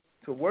Bible,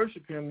 to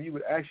worship him, you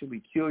would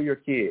actually kill your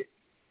kid.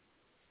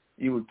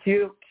 You would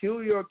kill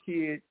your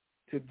kid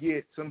to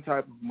get some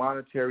type of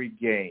monetary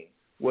gain,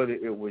 whether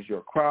it was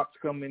your crops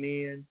coming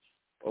in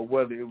or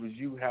whether it was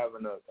you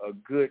having a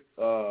good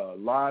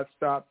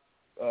livestock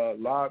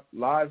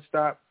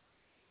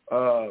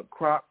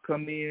crop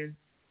come in.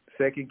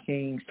 2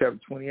 Kings chapter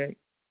 28.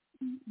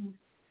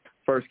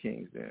 1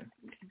 Kings then.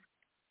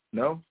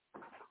 No?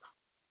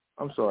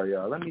 I'm sorry,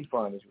 y'all. Let me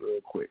find this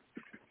real quick.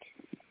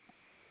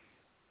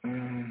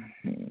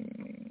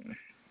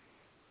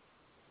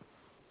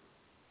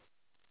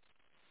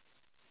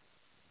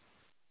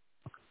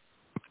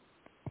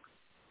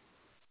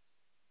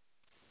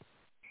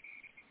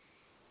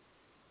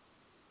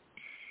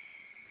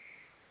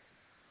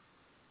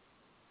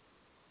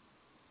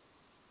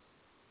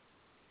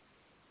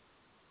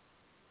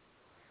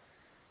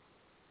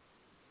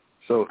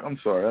 So, I'm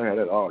sorry, I had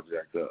that all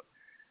jacked up.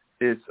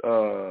 It's,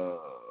 no,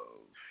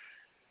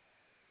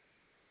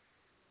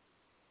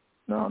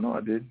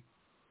 I didn't.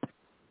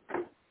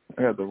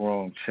 I had the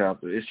wrong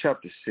chapter. It's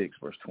chapter 6,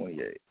 verse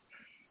 28.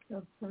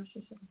 2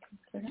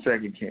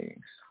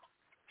 Kings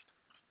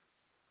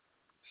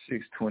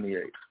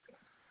 6:28.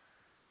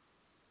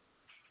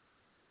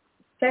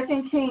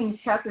 2 Kings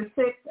chapter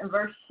 6 and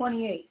verse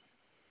 28.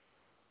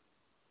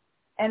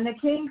 And the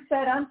king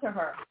said unto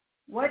her,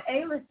 What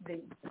aileth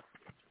thee?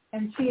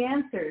 And she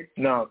answered.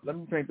 Now, let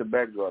me paint the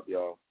backdrop,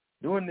 y'all.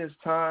 During this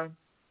time,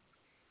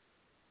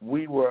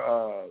 we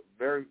were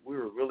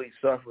really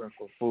suffering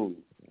for food,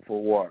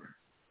 for water.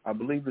 I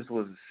believe this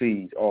was a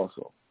siege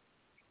also.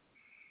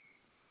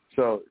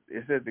 So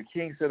it says the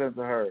king said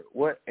unto her,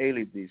 What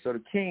aileth thee? So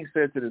the king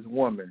said to this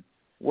woman,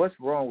 What's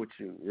wrong with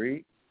you?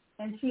 Read.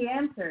 And she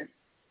answered,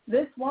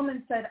 This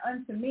woman said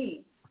unto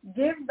me,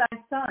 Give thy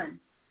son,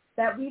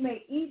 that we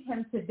may eat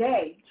him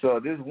today.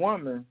 So this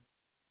woman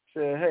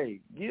said, hey,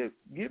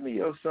 give me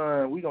your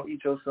son. We're going to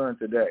eat your son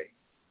today.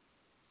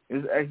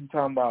 It's actually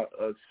talking about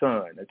a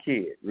son, a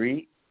kid.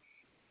 Read.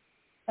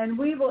 And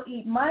we will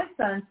eat my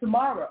son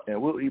tomorrow. And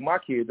we'll eat my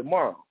kid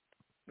tomorrow.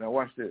 Now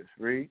watch this.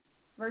 Read.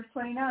 Verse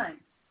 29.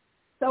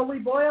 So we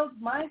boiled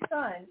my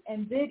son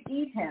and did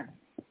eat him.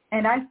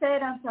 And I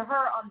said unto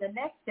her on the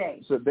next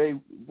day. So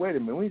wait a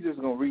minute. We just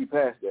going to read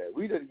past that.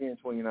 Read it again,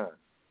 29.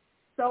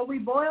 So we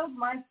boiled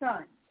my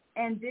son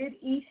and did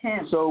eat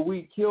him. So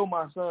we killed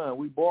my son.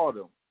 We boiled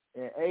him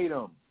and ate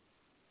him.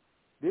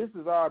 This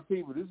is our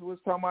people. This is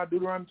what's talking about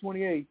Deuteronomy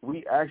 28.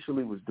 We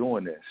actually was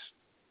doing this.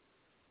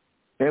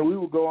 And we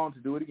will go on to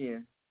do it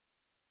again.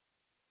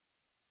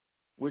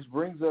 Which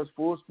brings us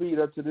full speed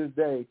up to this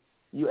day.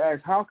 You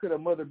ask, how could a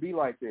mother be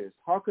like this?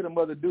 How could a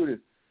mother do this?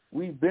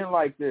 We've been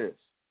like this.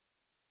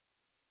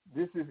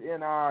 This is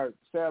in our,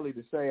 sadly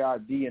to say, our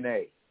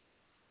DNA.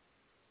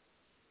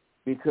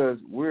 Because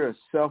we're a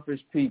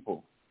selfish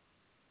people.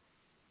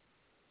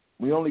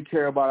 We only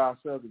care about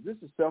ourselves. This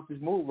is a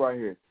selfish move right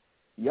here.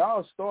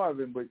 Y'all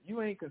starving, but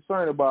you ain't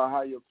concerned about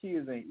how your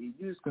kids ain't eating.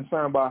 You're just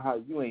concerned about how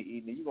you ain't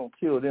eating, and you're going to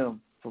kill them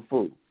for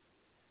food.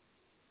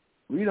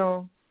 Read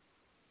on.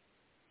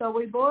 So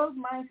we boiled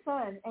my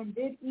son and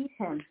did eat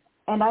him.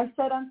 And I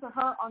said unto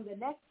her on the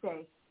next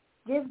day,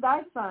 Give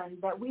thy son,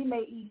 that we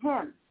may eat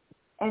him.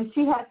 And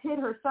she hath hid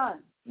her son.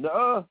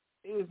 No,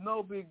 it's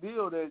no big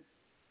deal that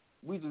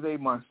we just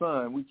ate my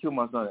son. We killed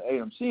my son and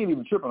ate him. She ain't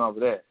even tripping off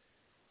of that.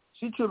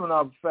 She tripping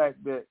off the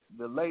fact that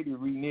the lady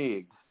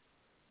reneged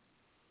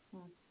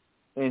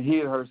and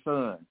hid her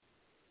son.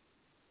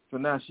 So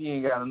now she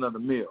ain't got another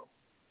meal.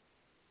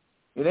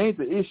 It ain't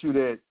the issue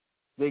that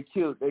they're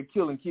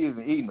killing kids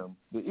and eating them.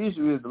 The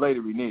issue is the lady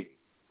reneged.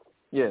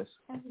 Yes.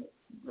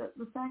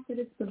 The fact that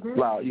it's the very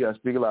loud. You gotta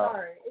speak loud.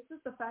 Sorry, it's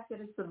just the fact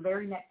that it's the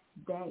very next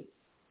day.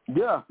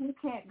 Yeah. You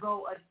can't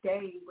go a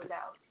day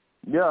without.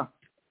 Yeah.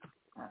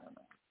 I don't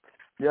know.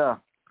 Yeah.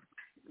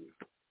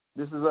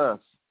 This is us.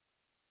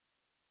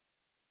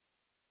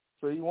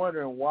 So you're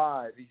wondering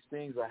why these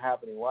things are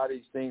happening, why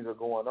these things are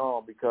going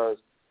on, because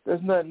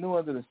there's nothing new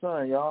under the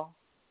sun, y'all.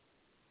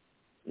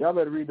 Y'all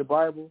better read the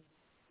Bible.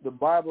 The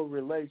Bible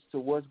relates to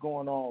what's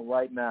going on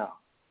right now.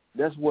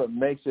 That's what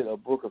makes it a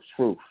book of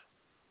truth.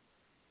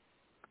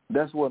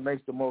 That's what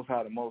makes the Most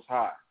High the Most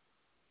High.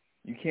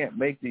 You can't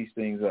make these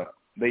things up.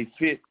 They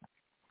fit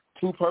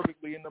too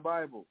perfectly in the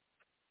Bible.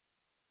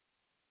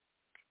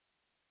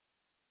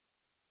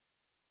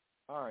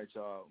 All right,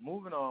 y'all.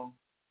 Moving on.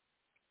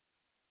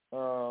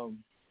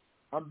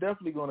 I'm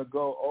definitely going to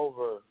go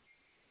over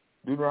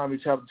Deuteronomy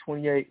chapter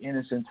 28 in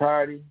its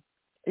entirety,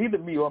 either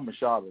me or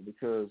Mashaba,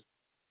 because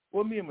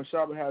what me and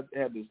Mashaba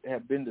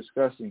have been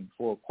discussing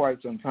for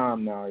quite some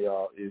time now,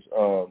 y'all, is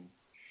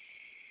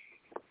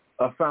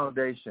a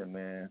foundation,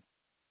 man.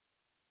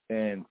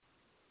 And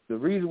the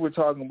reason we're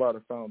talking about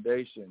a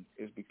foundation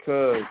is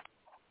because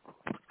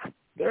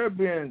there have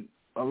been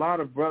a lot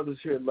of brothers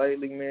here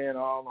lately, man,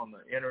 all on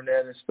the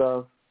internet and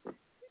stuff.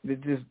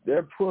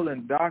 They're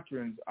pulling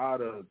doctrines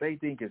out of, they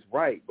think it's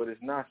right, but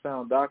it's not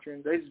sound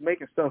doctrine. They're just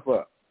making stuff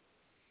up.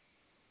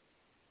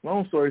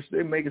 Long story,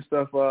 they're making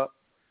stuff up.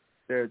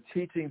 They're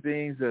teaching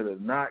things that are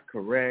not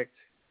correct.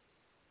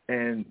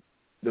 And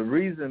the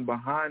reason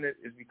behind it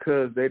is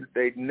because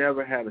they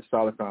never had a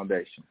solid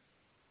foundation.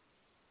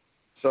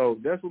 So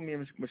that's what me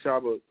and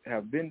Mashaba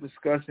have been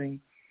discussing,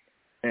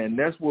 and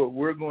that's what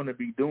we're going to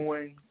be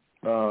doing.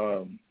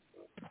 I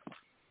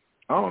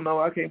don't know.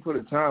 I can't put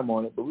a time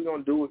on it, but we're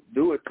going to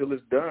do it till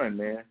it's done,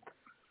 man,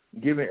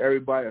 giving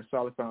everybody a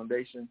solid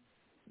foundation.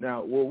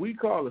 Now, what we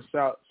call a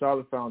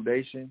solid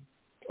foundation,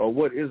 or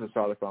what is a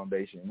solid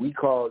foundation, we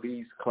call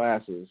these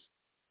classes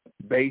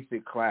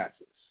basic classes,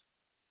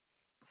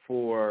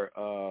 for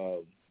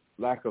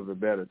lack of a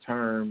better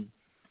term.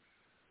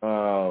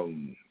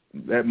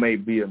 That may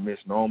be a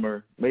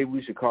misnomer. Maybe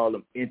we should call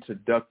them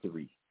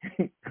introductory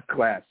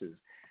classes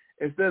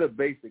instead of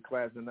basic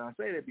classes. And I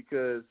say that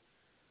because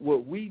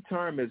what we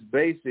term as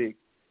basic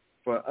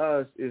for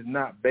us is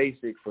not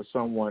basic for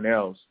someone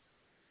else,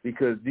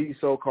 because these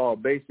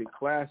so-called basic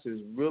classes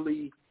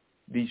really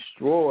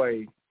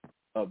destroy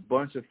a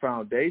bunch of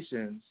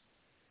foundations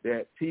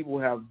that people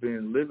have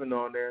been living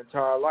on their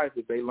entire life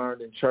that they learned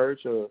in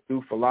church or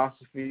through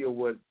philosophy or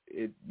what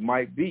it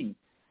might be.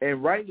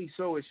 And rightly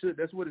so, it should.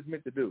 That's what it's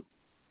meant to do,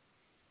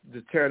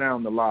 to tear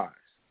down the lies.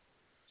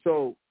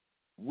 So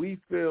we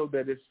feel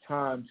that it's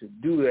time to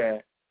do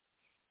that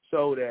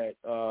so that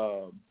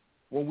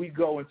when we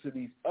go into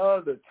these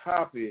other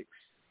topics,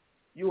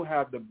 you'll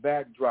have the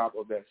backdrop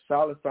of that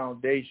solid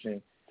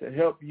foundation to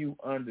help you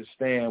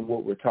understand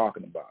what we're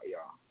talking about,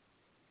 y'all.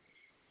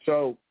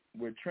 So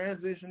we're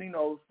transitioning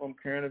over from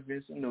current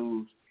events and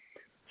news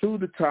to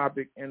the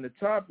topic, and the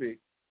topic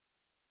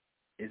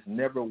is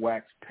never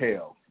wax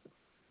pale.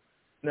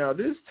 Now,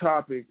 this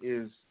topic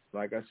is,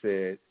 like I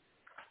said,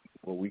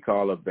 what we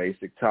call a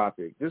basic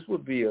topic. This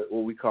would be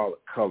what we call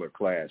a color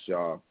class,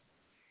 y'all.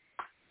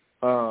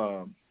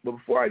 But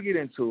before I get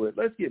into it,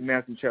 let's get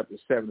Matthew chapter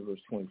 7,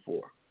 verse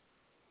 24.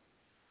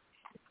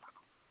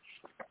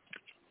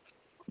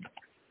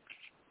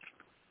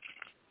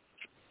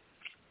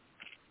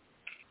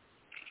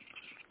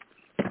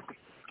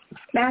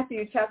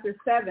 Matthew chapter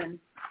 7,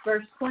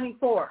 verse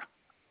 24.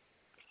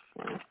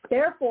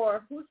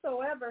 Therefore,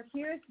 whosoever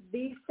heareth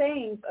these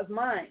sayings of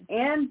mine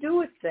and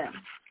doeth them,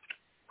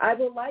 I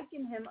will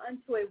liken him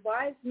unto a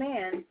wise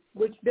man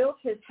which built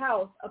his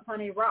house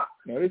upon a rock.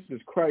 Now, this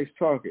is Christ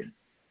talking.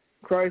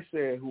 Christ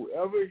said,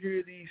 whoever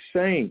hear these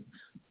sayings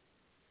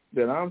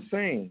that I'm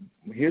saying,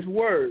 his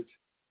words,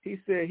 he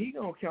said he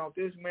going to count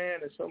this man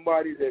as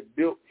somebody that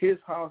built his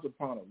house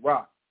upon a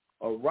rock.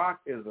 A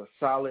rock is a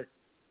solid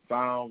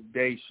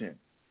foundation.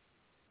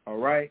 All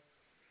right?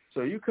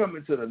 So you come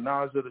into the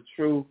knowledge of the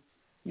truth.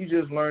 You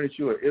just learn that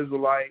you're an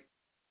Israelite.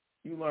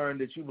 You learn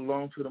that you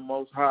belong to the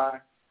Most High.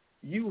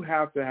 You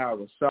have to have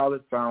a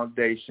solid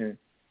foundation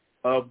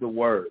of the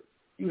word.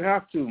 You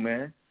have to,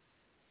 man.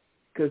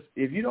 Because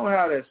if you don't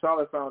have that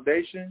solid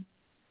foundation,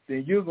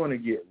 then you're going to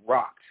get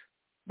rocked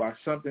by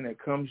something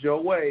that comes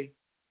your way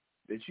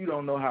that you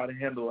don't know how to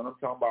handle. And I'm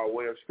talking about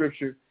way of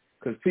Scripture,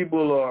 because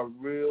people are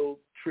real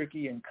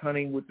tricky and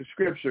cunning with the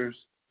Scriptures.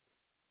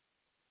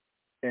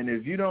 And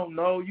if you don't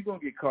know, you're going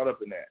to get caught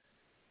up in that.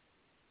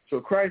 So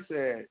Christ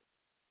said,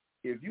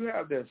 if you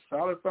have that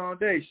solid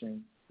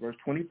foundation, verse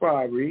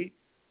 25, read.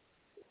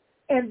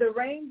 And the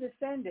rain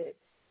descended,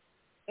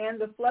 and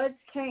the floods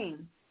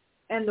came,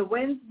 and the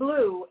winds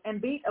blew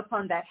and beat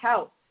upon that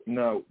house.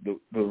 No,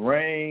 the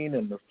rain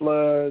and the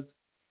floods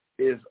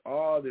is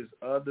all this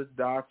other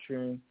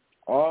doctrine,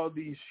 all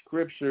these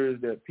scriptures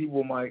that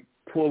people might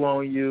pull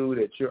on you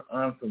that you're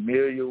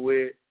unfamiliar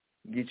with,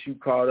 get you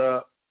caught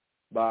up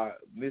by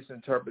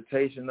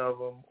misinterpretation of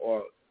them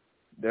or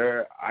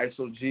their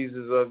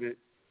eisegesis of it.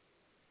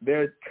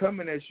 They're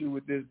coming at you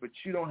with this, but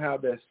you don't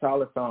have that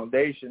solid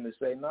foundation to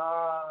say,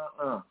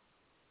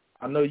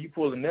 I know you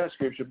pulling that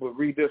scripture, but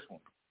read this one.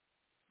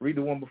 Read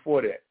the one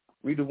before that.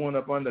 Read the one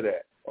up under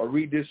that. Or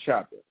read this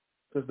chapter.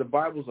 Because the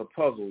Bible's a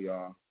puzzle,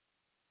 y'all.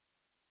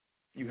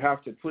 You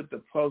have to put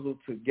the puzzle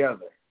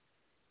together.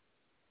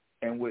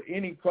 And with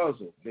any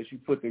puzzle that you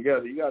put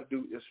together, you got to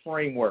do this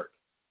framework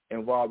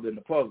involved in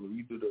the puzzle.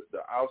 You do the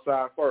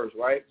outside first,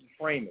 right? You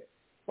frame it.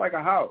 Like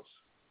a house.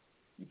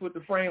 You put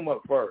the frame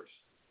up first,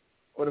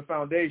 or the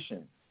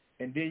foundation,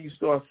 and then you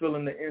start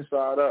filling the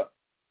inside up.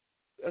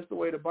 That's the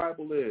way the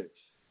Bible is.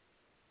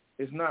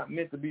 It's not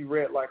meant to be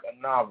read like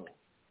a novel.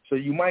 So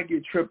you might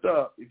get tripped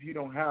up if you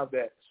don't have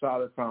that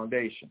solid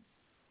foundation.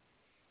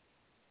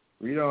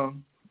 Read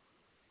on.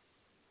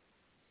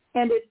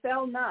 And it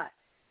fell not,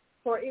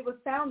 for it was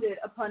founded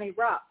upon a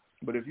rock.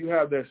 But if you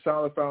have that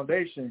solid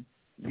foundation,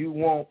 you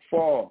won't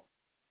fall.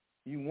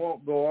 You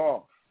won't go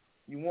off.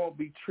 You won't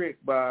be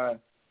tricked by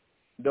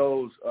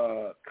those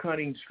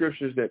cunning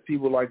scriptures that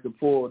people like to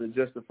pull to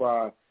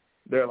justify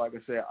their, like I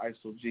said,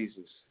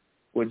 eisegesis,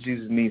 what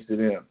Jesus means to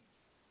them.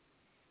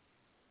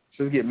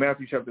 So let's get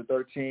Matthew chapter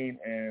 13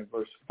 and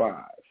verse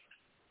 5.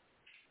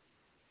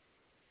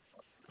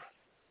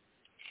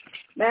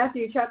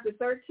 Matthew chapter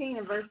 13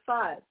 and verse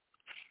 5.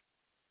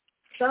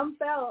 Some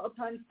fell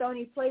upon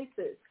stony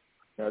places.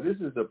 Now this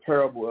is the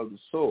parable of the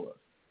sower.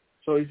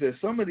 So he says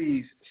some of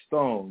these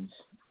stones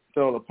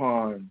fell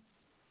upon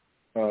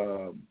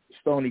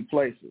stony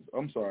places.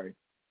 I'm sorry.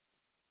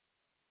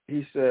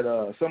 He said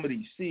some of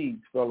these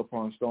seeds fell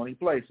upon stony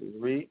places.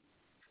 Read.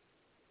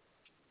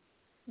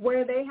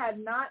 Where they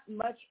had not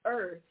much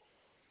earth,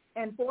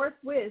 and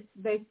forthwith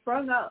they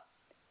sprung up,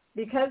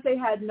 because they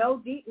had no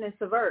deepness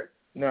of earth.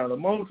 Now the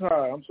Most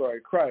High,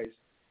 Christ,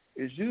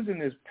 is using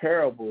this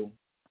parable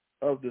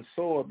of the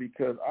sower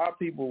because our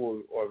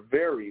people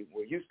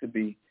used to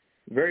be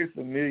very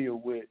familiar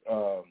with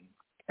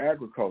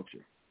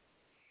agriculture.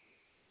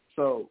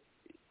 So,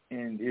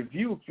 and if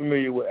you're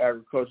familiar with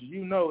agriculture,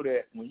 you know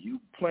that when you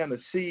plant a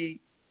seed,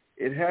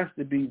 it has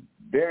to be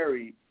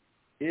buried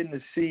in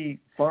the seed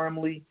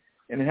firmly,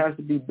 and it has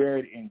to be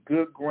buried in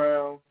good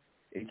ground.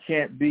 It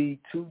can't be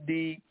too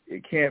deep.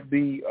 It can't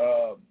be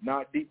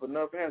not deep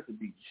enough. It has to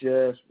be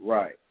just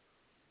right.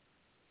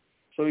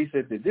 So he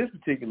said that this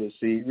particular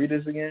seed, read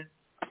this again.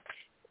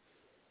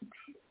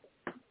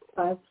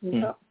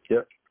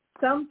 Yep.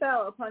 Some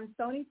fell upon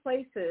stony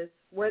places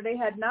where they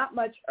had not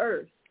much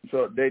earth.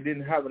 So they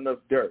didn't have enough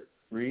dirt.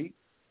 Read.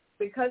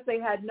 Because they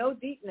had no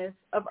deepness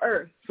of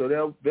earth. So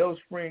they'll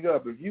spring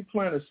up. If you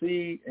plant a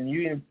seed and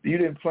you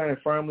didn't plant it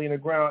firmly in the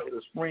ground,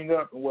 it'll spring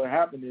up. And what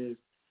happened is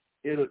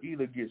it'll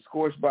either get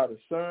scorched by the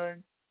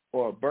sun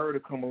or a bird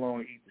will come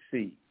along and eat the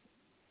seed.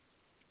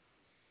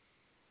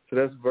 So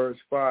that's verse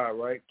 5,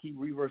 right?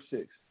 Read verse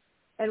 6.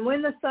 And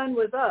when the sun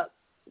was up,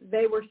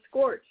 they were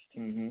scorched.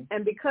 Mm-hmm.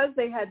 And because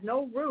they had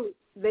no root,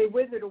 they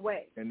withered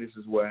away. And this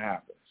is what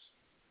happens.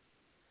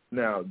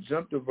 Now,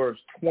 jump to verse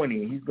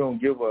 20. He's going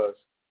to give us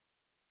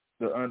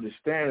the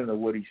understanding of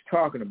what he's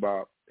talking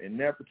about in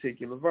that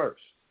particular verse.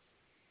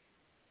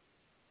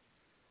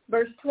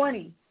 Verse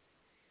 20.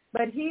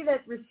 But he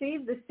that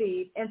received the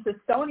seed into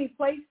stony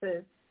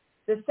places,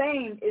 the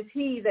same is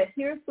he that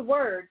hears the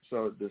word.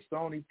 So the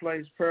stony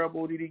place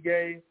parable that he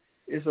gave,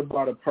 it's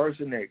about a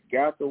person that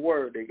got the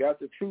word. They got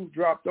the truth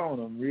dropped on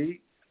them. Read.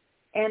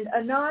 And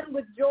anon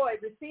with joy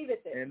receiveth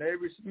it. And they,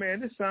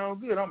 man, this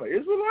sounds good. I'm an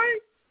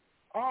Israelite?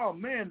 Oh,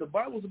 man, the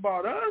Bible's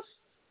about us?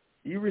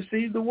 You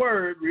received the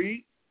word.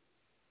 Read.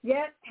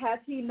 Yet hath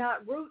he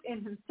not root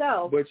in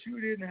himself. But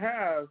you didn't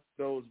have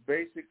those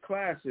basic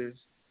classes,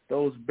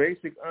 those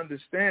basic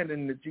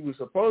understanding that you were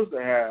supposed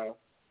to have.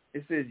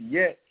 It says,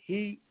 yet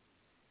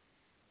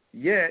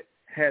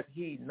hath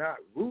he not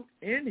root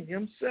in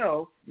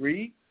himself.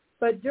 Read.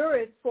 But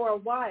dureth for a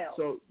while.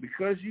 So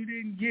because you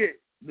didn't get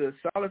the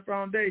solid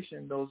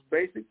foundation, those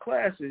basic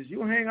classes,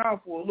 you'll hang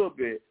out for a little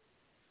bit.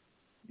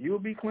 You'll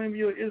be claiming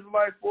you're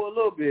Israelite for a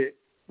little bit.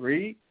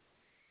 Read.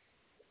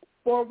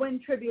 For when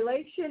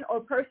tribulation or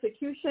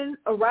persecution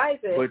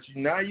arises. But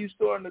now you're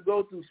starting to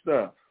go through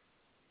stuff.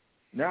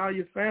 Now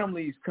your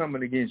family's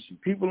coming against you.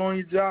 People on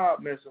your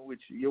job messing with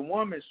you. Your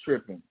woman's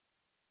tripping.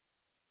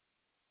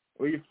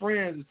 Or your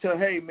friends tell,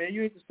 hey, man,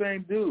 you ain't the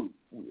same dude.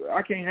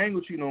 I can't hang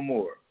with you no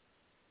more.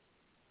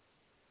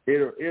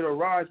 It'll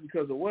arise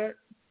because of what?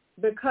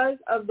 Because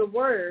of the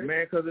word.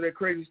 Man, because of that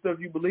crazy stuff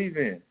you believe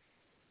in.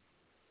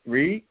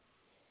 Read.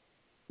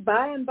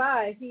 By and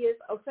by he is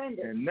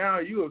offended. And now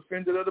you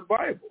offended of the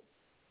Bible.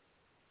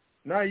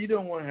 Now you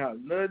don't want to have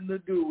nothing to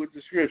do with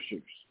the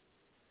scriptures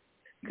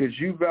because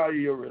you value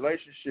your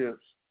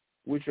relationships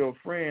with your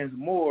friends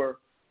more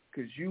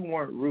because you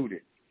weren't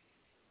rooted.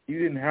 You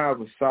didn't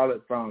have a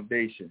solid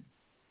foundation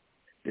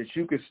that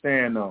you could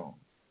stand on,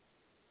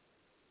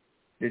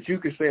 that you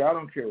could say, I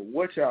don't care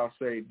what y'all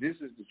say, this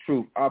is the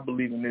truth. I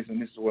believe in this,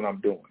 and this is what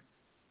I'm doing.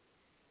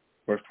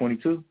 Verse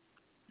 22.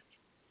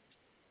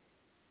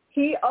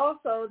 He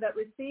also that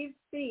receives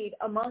seed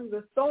among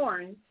the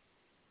thorns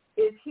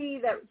is he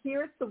that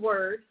hears the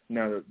word.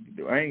 Now,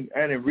 I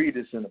didn't read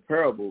this in the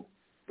parable,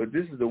 but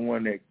this is the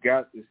one that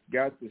got the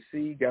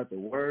seed, got the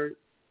word.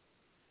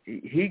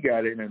 He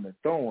got it in the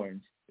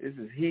thorns. This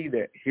is he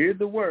that hears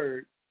the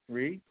word.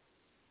 Read.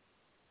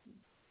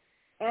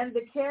 And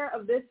the care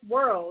of this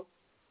world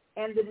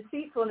and the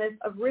deceitfulness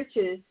of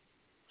riches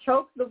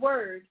choke the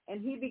word,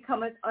 and he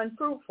becometh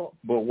unfruitful.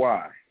 But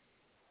why?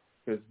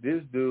 because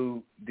this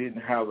dude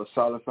didn't have a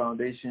solid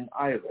foundation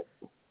either.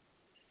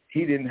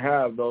 He didn't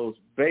have those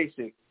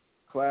basic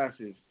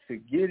classes to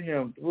get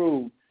him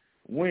through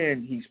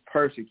when he's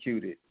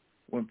persecuted,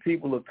 when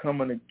people are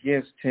coming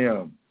against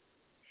him.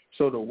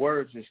 So the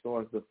word just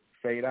starts to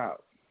fade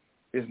out.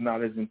 It's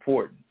not as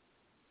important.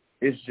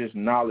 It's just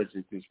knowledge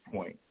at this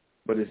point,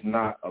 but it's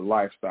not a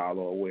lifestyle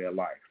or a way of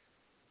life.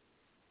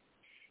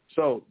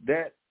 So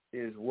that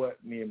is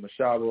what me and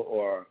Mashaba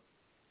are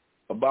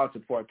about to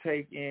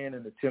partake in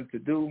and attempt to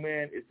do,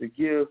 man, is to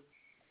give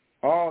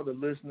all the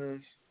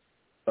listeners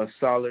a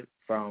solid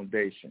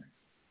foundation.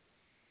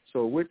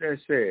 So with that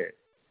said,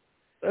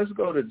 let's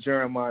go to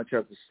Jeremiah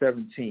chapter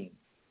 17.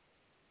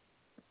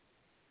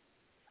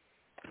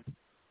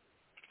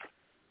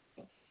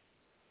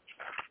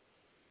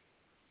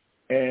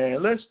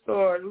 And let's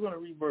start, we're going to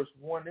read verse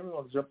 1, then we're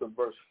going to jump to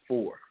verse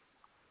 4.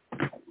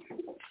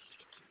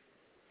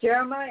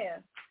 Jeremiah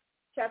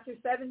chapter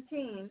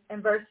 17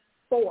 and verse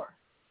 4.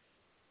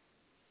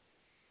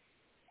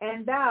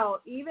 And thou,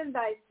 even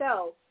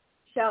thyself,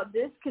 shalt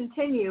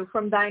discontinue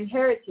from thine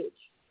heritage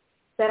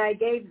that I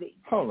gave thee.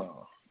 Hold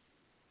on.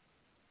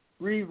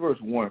 Read verse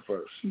 1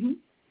 first. Mm-hmm.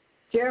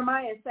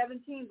 Jeremiah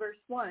 17, verse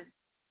 1.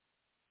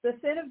 The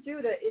sin of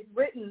Judah is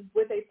written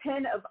with a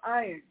pen of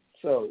iron.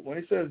 So when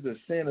he says the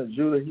sin of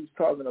Judah, he's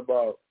talking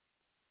about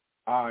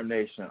our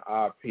nation,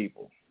 our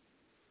people.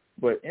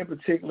 But in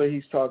particular,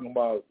 he's talking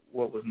about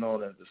what was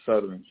known as the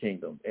Southern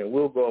Kingdom. And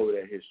we'll go over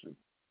that history.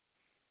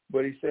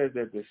 But he says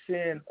that the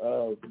sin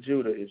of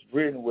Judah is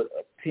written with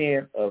a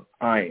pen of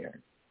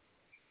iron,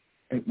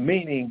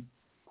 meaning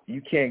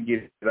you can't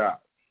get it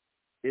out.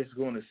 It's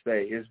going to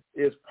stay.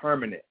 It's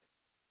permanent,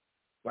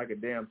 like a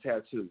damn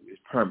tattoo.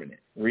 It's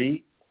permanent.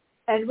 Read.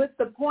 And with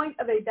the point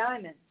of a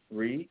diamond.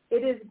 Read.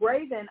 It is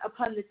graven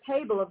upon the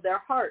table of their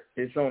heart.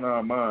 It's on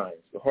our minds.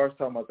 The heart's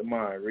talking about the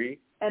mind. Read.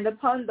 And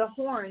upon the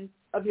horns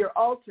of your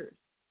altars.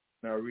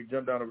 Now read.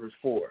 Jump down to verse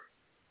 4.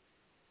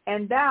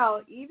 And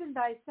thou, even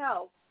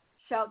thyself,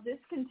 shalt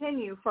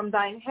discontinue from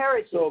thine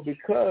heritage. So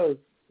because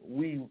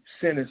we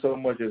sinning so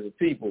much as a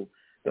people,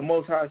 the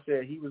Most High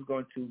said he was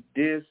going to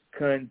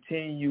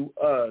discontinue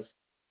us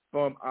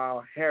from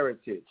our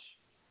heritage.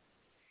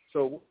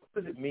 So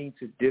what does it mean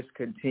to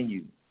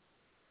discontinue?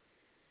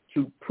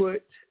 To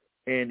put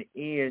an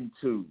end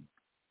to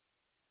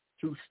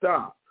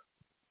stop,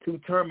 to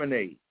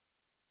terminate,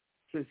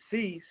 to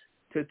cease,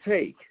 to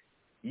take,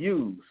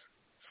 use,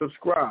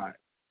 subscribe.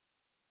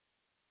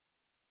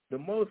 The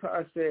Most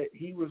High said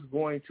he was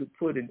going to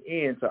put an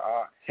end to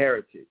our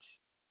heritage.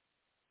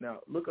 Now,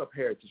 look up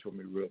heritage for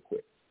me real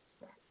quick.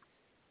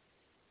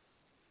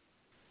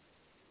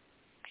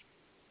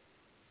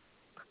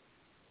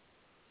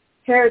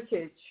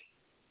 Heritage.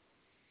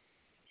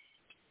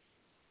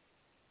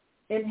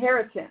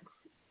 Inheritance.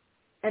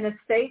 An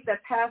estate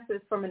that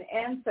passes from an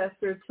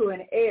ancestor to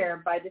an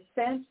heir by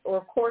descent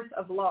or course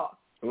of law.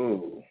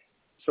 Ooh.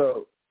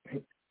 So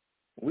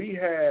we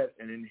had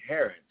an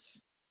inheritance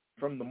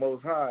from the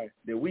Most High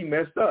that we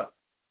messed up.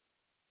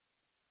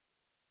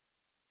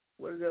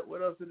 What is that?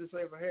 What else did it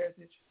say for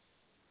heritage?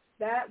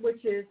 That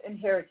which is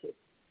inherited.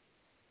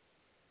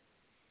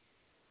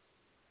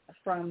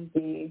 From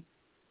the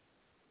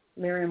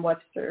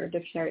Merriam-Webster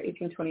Dictionary,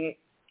 1828.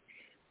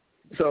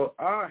 So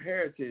our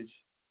heritage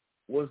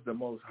was the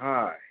Most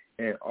High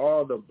and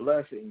all the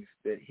blessings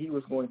that he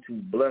was going to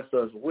bless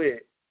us with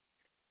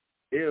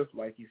if,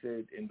 like he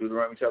said in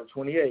Deuteronomy chapter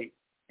 28,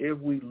 if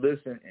we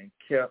listened and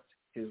kept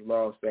his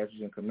laws, statutes,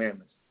 and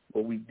commandments.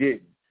 But we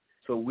didn't.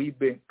 So we've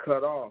been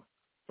cut off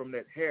from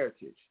that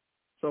heritage.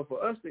 So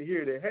for us to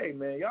hear that, hey,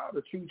 man, y'all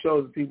the true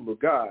chosen people of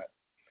God,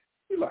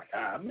 we're like,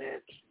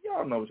 man,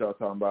 y'all know what y'all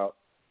talking about.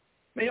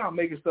 Man, y'all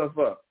making stuff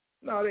up.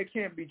 No, that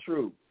can't be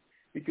true.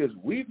 Because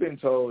we've been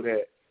told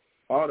that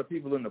all the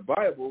people in the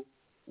Bible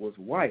was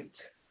white.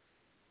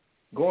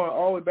 Going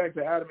all the way back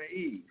to Adam and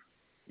Eve,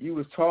 you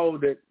was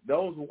told that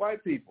those were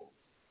white people.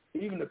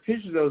 Even the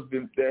pictures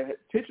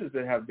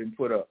that have been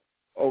put up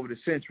over the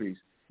centuries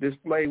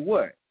display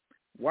what?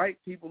 White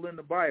people in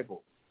the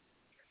Bible.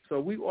 So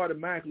we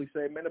automatically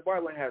say, man, the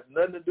Bible has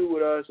nothing to do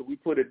with us, so we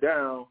put it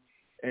down,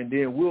 and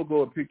then we'll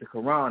go and pick the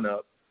Quran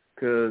up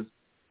because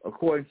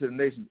according to the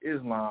Nation of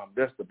Islam,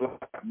 that's the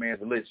black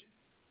man's religion.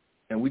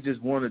 And we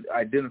just want to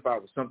identify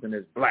with something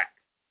that's black.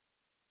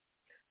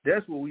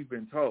 That's what we've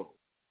been told.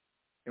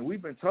 And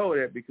we've been told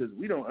that because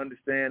we don't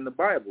understand the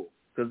Bible.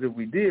 Because if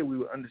we did, we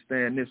would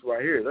understand this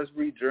right here. Let's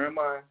read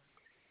Jeremiah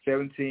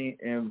 17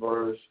 and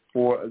verse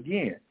 4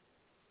 again.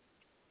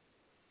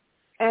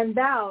 And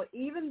thou,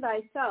 even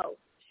thyself,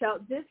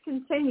 shalt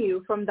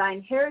discontinue from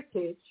thine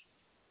heritage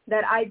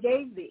that I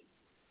gave thee,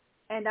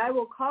 and I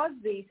will cause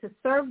thee to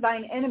serve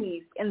thine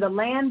enemies in the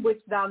land which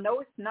thou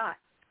knowest not.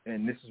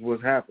 And this is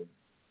what's happened.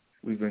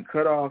 We've been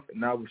cut off, and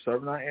now we're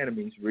serving our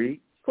enemies. Read.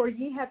 For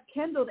ye have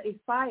kindled a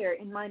fire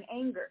in mine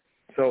anger.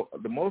 So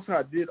the Most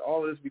High did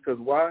all this because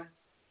why?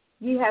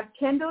 Ye have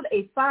kindled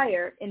a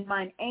fire in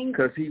mine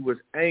anger. Because he was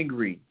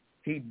angry.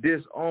 He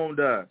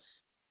disowned us.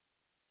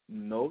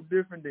 no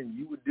different than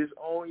you would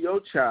disown your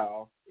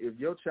child if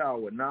your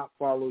child would not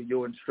follow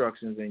your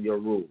instructions and your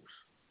rules.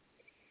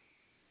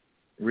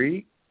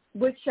 Read.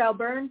 Which shall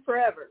burn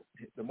forever.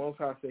 The Most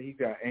High said he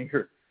got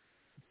anger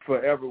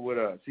forever with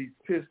us. He's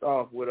pissed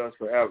off with us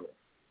forever.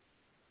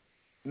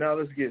 Now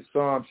let's get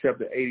Psalm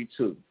chapter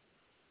 82.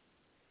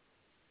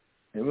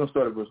 And we're going to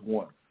start at verse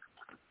 1.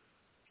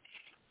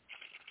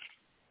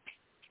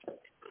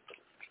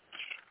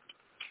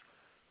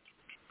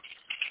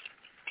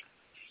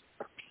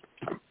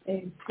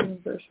 82,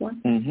 verse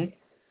 1. Mm-hmm.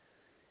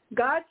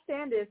 God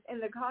standeth in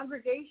the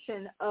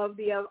congregation of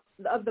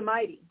the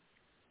mighty.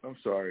 I'm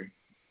sorry.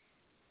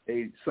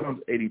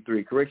 Psalms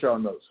 83. Correct y'all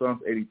notes.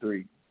 Psalms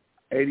 83.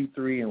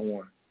 83 and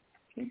 1.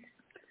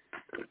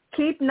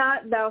 Keep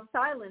not thou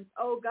silence,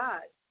 O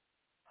God.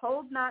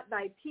 Hold not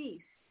thy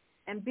peace,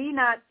 and be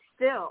not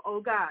still,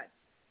 O God.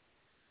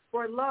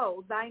 For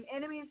lo, thine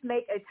enemies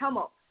make a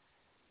tumult,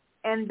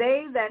 and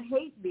they that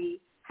hate thee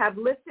have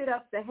lifted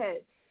up the head.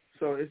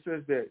 So it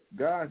says that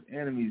God's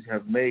enemies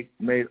have made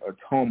a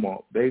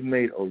tumult. They've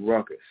made a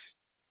ruckus.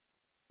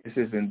 It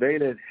says, and they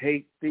that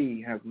hate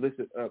thee have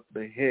lifted up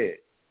the head.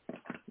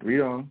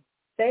 Read on.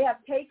 They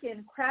have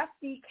taken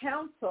crafty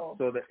counsel.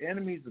 So the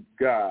enemies of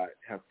God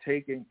have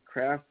taken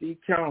crafty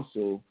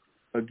counsel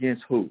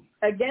against who?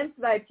 Against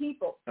thy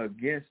people.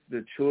 Against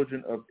the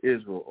children of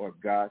Israel, or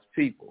God's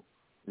people.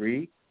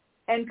 Read.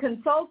 And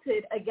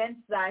consulted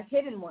against thy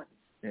hidden ones.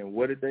 And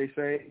what did they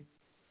say?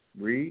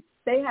 Read.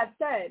 They have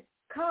said,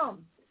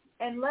 come,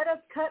 and let us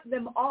cut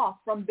them off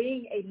from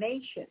being a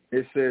nation.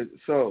 It says,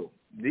 so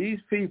these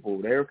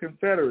people, they are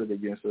confederate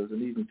against us,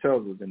 and even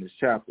tells us in this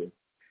chapter,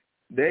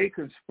 they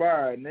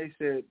conspired and they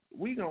said,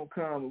 we're going to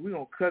come and we're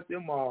going to cut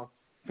them off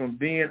from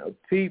being a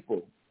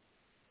people.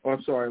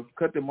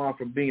 Cut them off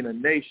from being a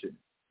nation.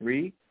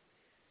 Read.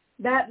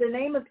 That the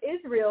name of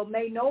Israel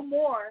may be no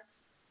more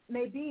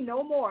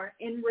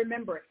in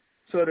remembrance.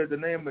 So that the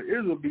name of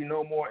Israel be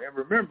no more in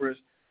remembrance.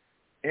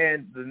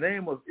 And the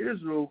name of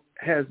Israel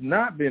has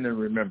not been in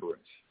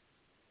remembrance,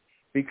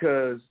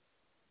 because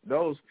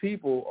those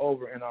people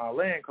over in our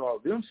land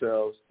called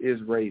themselves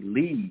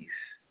Israelis,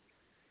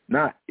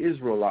 not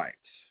Israelites.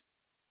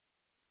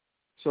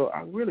 So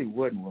I really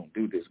wasn't going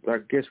to do this, but I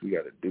guess we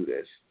got to do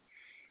this.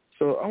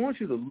 So I want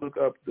you to look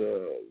up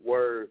the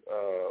word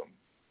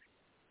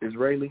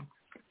Israeli.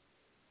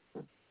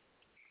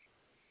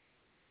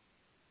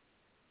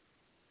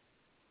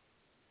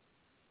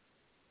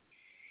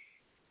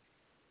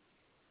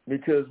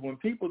 Because when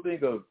people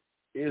think of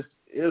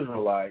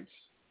Israelites,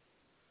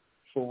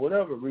 for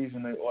whatever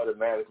reason, they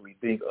automatically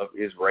think of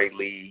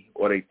Israeli,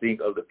 or they think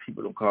of the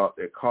people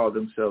that call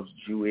themselves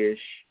Jewish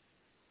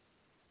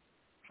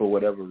for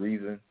whatever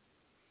reason.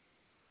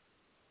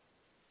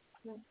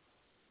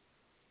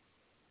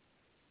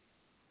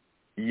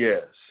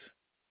 Yes.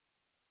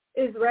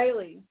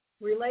 Israeli,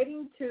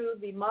 relating to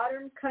the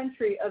modern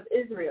country of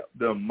Israel.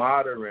 The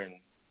modern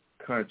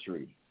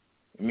country.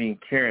 I mean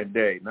current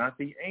day, not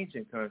the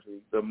ancient country,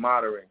 the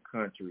modern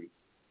country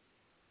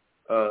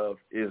of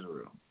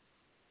Israel.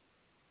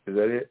 Is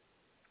that it?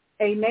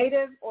 A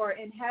native or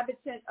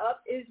inhabitant of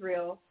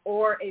Israel,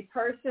 or a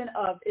person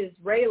of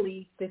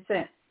Israeli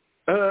descent.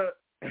 That's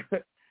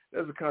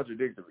a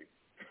contradictory.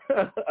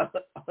 How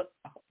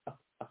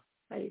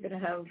are you going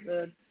to have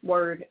the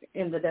word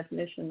in the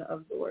definition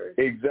of the word?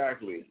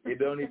 Exactly. It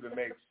don't even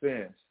make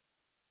sense.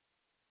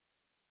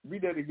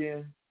 Read that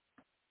again.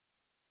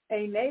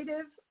 A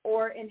native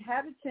or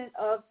inhabitant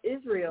of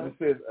Israel. It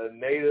says a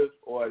native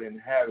or an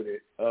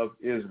inhabitant of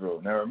Israel.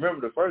 Now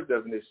remember, the first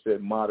definition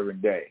said modern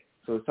day.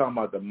 So it's talking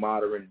about the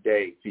modern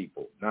day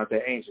people, not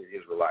the ancient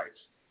Israelites.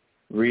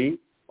 Read.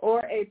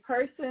 Or a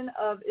person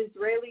of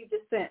Israeli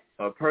descent.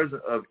 A person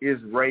of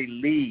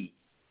Israeli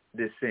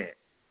descent.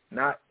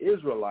 Not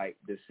Israelite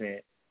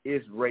descent,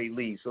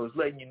 Israeli. So it's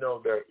letting you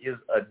know there is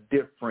a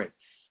difference.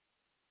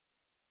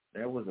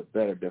 That was a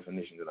better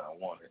definition than I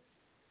wanted.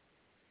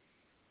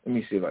 Let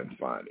me see if I can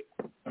find it.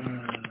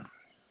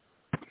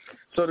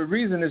 So the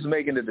reason it's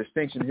making the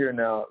distinction here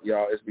now,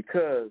 y'all, is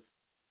because,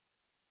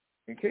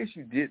 in case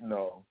you didn't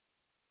know,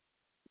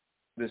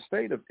 the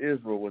state of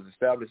Israel was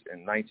established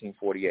in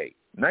 1948.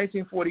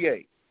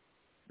 1948,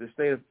 the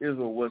state of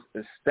Israel was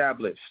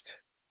established,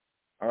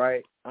 all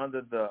right,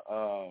 under the,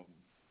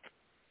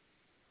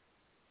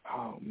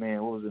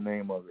 what was the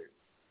name of it?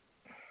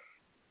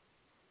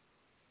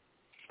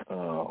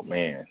 Oh,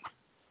 man.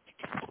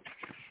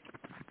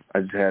 I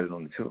just had it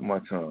on the tip of my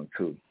tongue,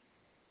 too.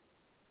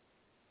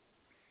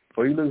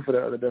 Are you looking for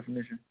the other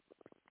definition?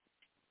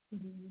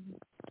 Mm-hmm.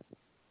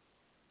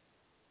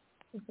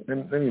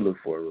 Let me look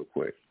for it real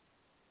quick.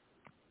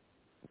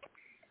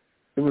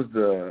 It was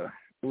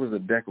a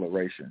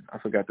declaration. I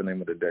forgot the name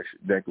of the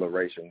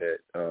declaration that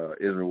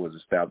Israel was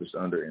established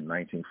under in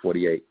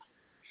 1948.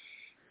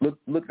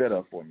 Look that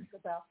up for me. The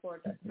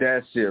Balfour Declaration.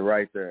 That's it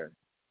right there.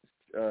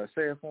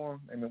 Say it for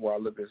him, and then while I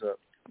look this up.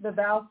 The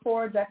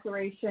Balfour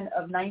Declaration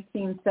of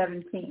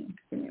 1917.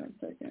 Give me 1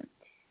 second.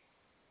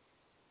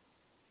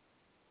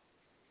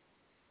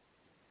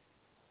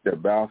 The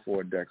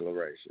Balfour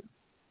Declaration.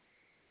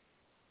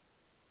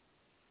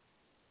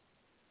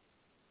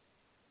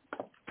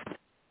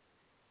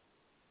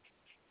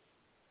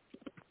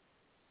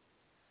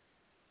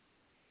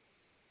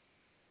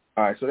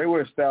 All right, so they were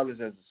established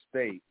as a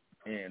state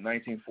in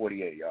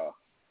 1948, y'all.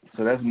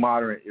 So that's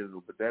modern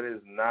Israel, but that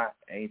is not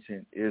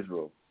ancient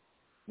Israel.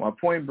 My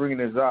point in bringing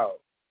this out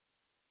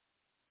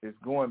is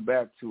going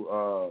back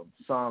to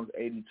Psalms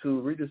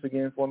 82. Read this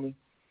again for me.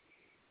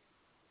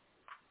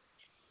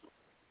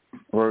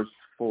 Verse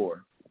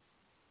 4.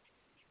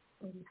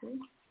 83?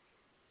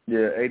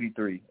 Yeah,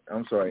 83.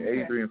 I'm sorry,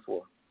 Okay. 83 and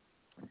 4.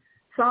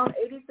 Psalm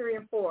 83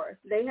 and 4.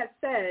 They have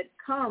said,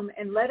 come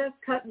and let us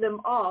cut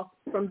them off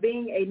from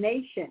being a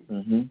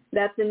nation,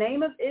 that the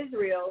name of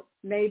Israel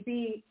may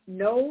be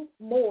no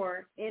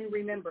more in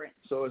remembrance.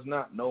 So it's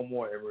not no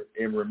more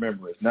in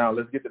remembrance. Now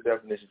let's get the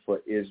definition for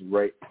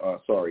Israelites.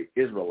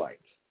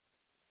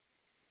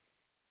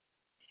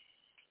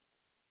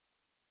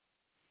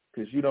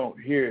 Because you don't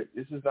hear it.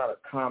 This is not a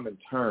common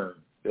term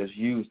that's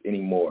used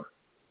anymore.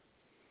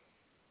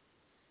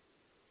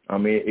 I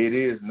mean, it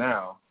is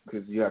now,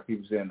 because you have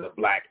people saying the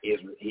black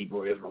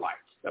Hebrew Israelites,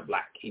 the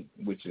black Hebrew,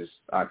 which is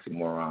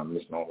oxymoron,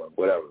 misnomer,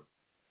 whatever.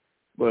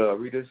 But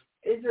read this.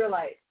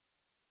 Israelite,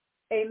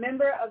 a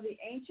member of the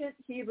ancient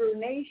Hebrew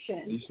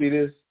nation. You see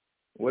this?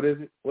 What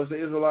is it? What's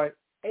the Israelite?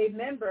 A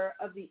member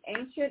of the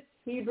ancient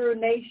Hebrew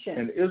nation.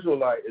 An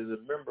Israelite is a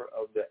member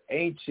of the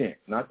ancient,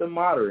 not the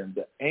modern,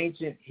 the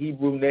ancient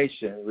Hebrew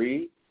nation.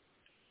 Read.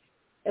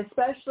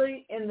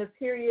 Especially in the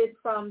period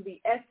from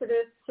the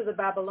Exodus to the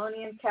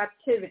Babylonian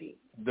captivity.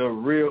 The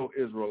real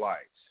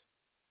Israelites,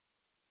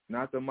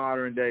 not the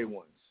modern day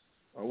ones.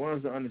 I want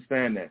us to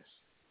understand this.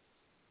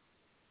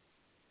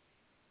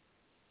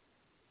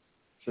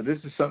 So this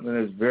is something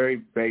that's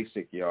very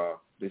basic,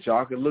 y'all, that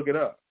y'all can look it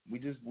up.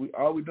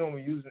 All we're doing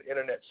is using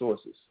internet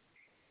sources.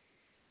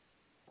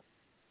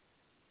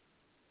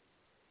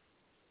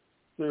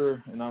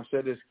 Sir, and I've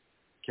said this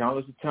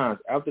countless of times,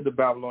 after the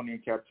Babylonian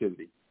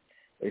captivity,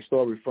 they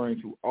start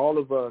referring to all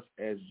of us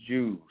as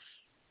Jews,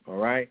 all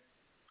right?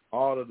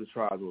 All of the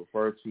tribes were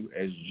referred to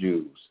as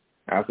Jews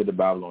after the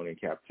Babylonian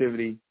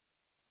captivity.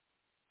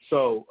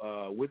 So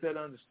with that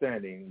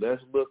understanding,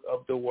 let's look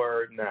up the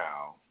word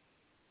now,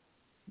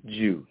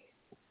 Jew.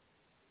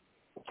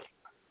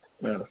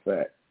 Matter of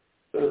fact,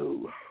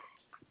 I'm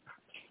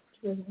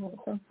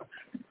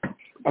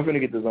going to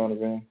get this on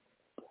again.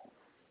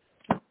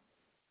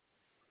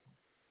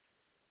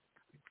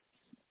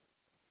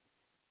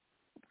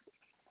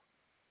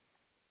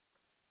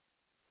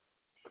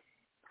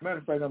 Matter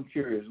of fact, I'm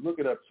curious. Look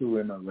it up, too,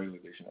 in a regular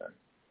dictionary.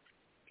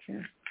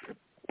 Okay.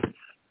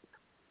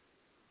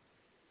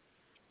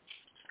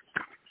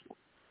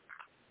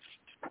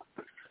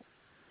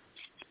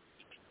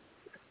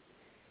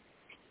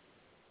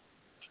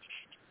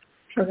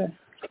 Okay.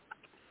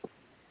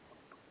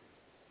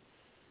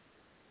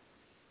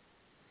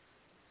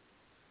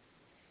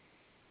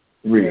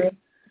 Read.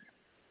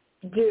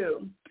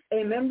 Jew,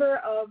 a member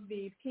of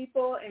the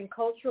people and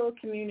cultural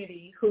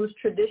community whose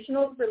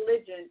traditional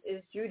religion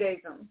is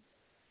Judaism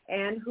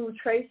and who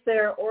trace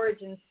their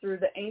origins through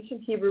the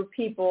ancient Hebrew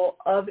people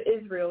of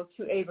Israel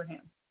to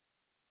Abraham.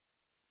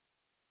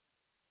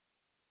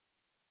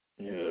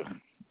 Yeah.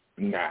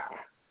 Nah.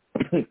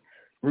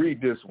 Read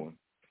this one.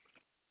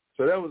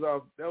 So that was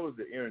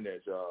the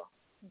internet, y'all.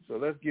 So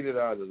let's get it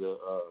out of the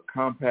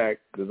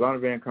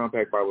Zondervan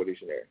Compact Bible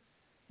Dictionary.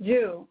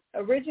 Jew.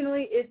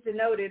 Originally, it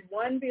denoted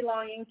one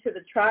belonging to the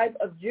tribe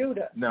of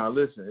Judah. Now,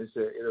 listen. It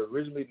said it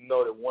originally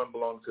denoted one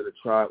belonging to the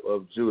tribe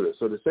of Judah.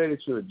 So to say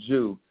that you're a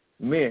Jew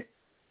meant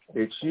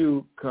that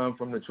you come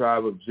from the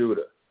tribe of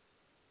Judah,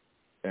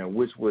 and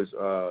which was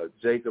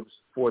Jacob's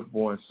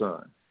fourth-born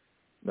son.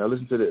 Now,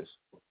 listen to this.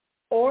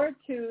 Or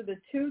to the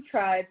two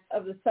tribes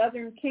of the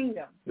southern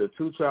kingdom. The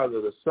two tribes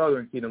of the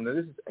southern kingdom. Now,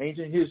 this is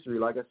ancient history.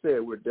 Like I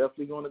said, we're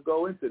definitely going to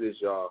go into this,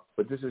 y'all.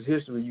 But this is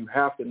history you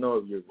have to know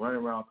if you're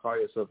running around calling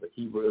yourself a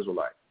Hebrew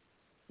Israelite.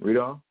 Read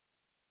on.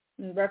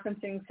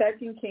 Referencing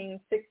 2 Kings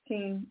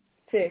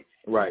 16:6.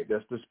 Right.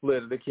 That's the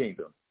split of the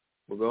kingdom.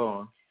 We'll go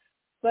on.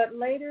 But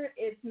later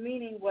its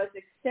meaning was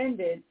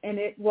extended, and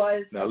it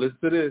was... Now, listen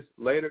to this.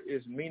 Later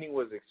its meaning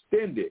was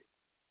extended.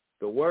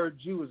 The word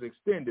Jew is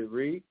extended.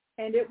 Read.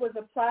 And it was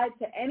applied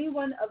to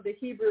anyone of the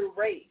Hebrew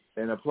race.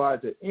 And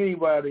applied to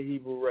anybody of the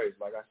Hebrew race,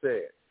 like I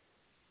said.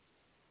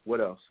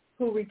 What else?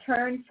 Who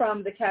returned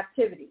from the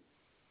captivity.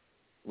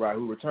 Right,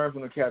 who returned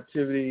from the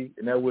captivity,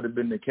 and that would have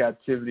been the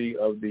captivity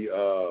of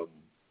the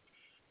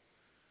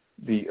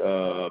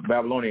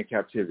Babylonian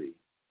captivity.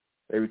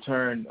 They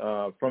returned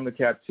from the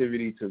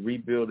captivity to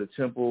rebuild the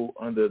temple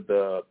under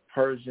the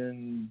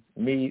Persian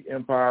Mede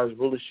Empire's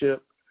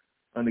rulership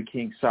under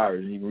King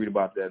Cyrus. And you can read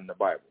about that in the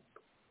Bible.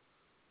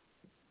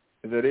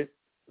 Is that it?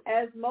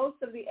 As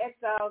most of the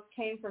exiles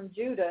came from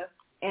Judah,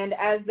 and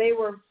as they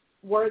were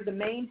the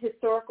main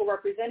historical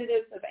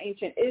representatives of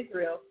ancient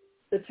Israel,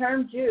 the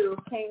term Jew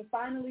came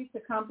finally to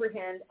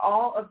comprehend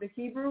all of the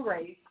Hebrew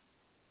race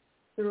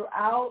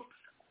throughout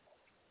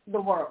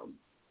the world.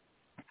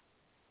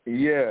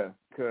 Yeah,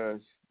 because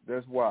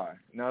that's why.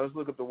 Now let's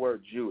look at the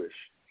word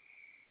Jewish.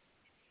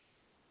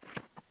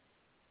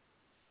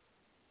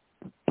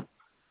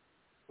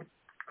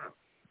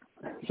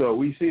 So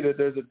we see that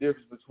there's a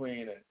difference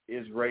between an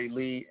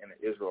Israeli and an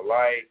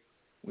Israelite.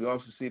 We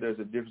also see there's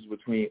a difference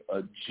between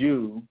a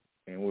Jew,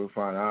 and we'll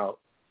find out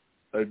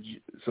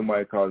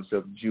somebody calls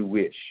himself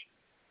Jewish.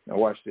 Now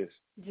watch this.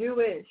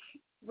 Jewish,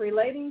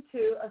 relating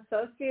to,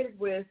 associated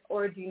with,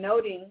 or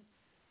denoting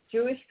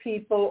Jewish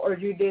people or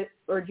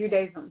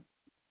Judaism.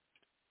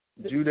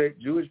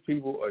 Jewish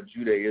people or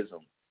Judaism.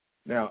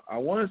 Now, I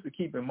want us to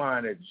keep in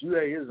mind that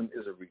Judaism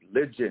is a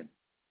religion.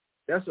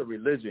 That's a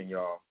religion,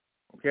 y'all,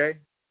 okay?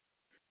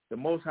 The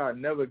Most High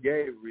never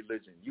gave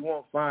religion. You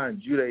won't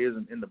find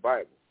Judaism in the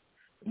Bible.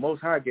 The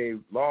Most High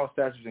gave laws,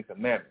 statutes, and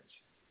commandments.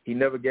 He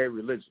never gave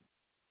religion.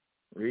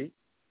 Read.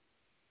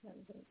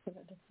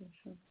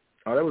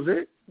 Oh, that was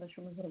it?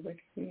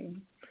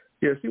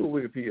 Yeah, see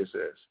what Wikipedia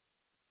says.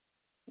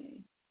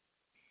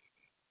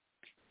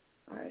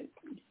 All right.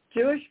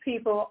 Jewish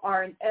people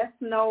are an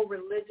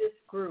ethno-religious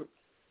group.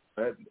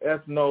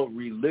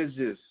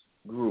 Ethno-religious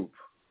group.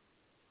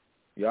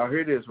 Y'all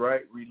hear this,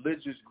 right?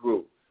 Religious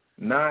group.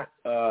 Not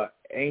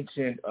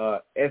ancient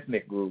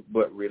ethnic group,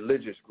 but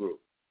religious group.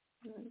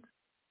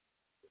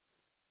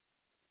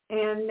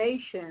 And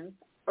nation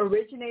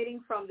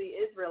originating from the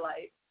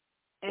Israelites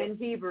and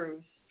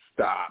Hebrews.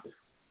 Stop.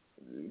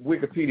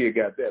 Wikipedia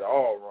got that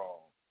all wrong.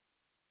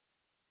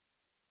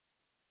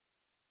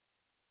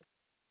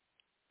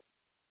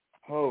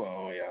 Hold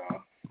on,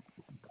 y'all.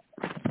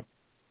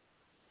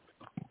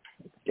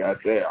 Got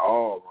that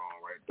all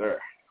wrong right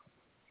there.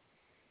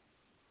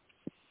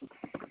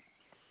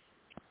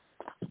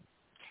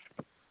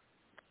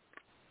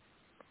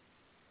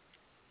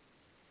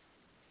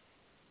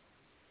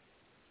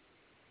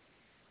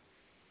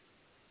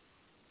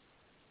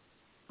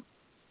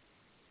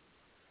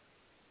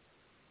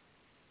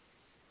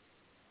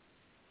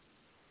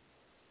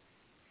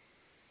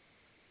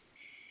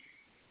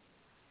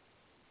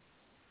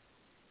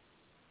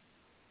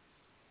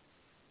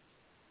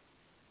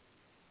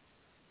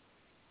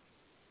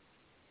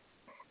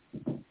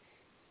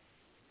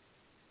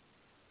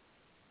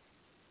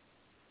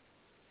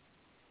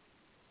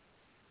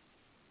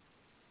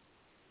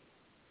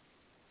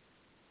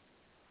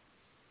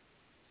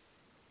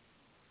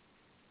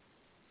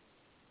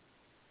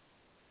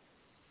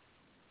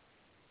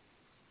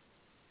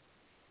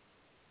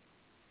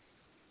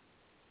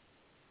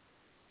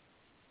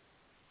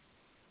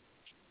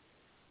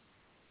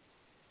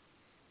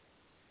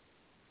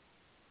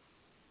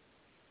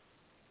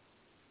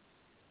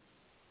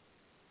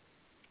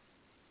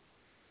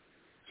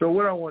 So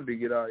what I wanted to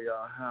get out of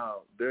y'all,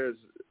 how there's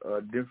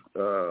a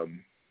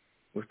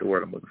what's the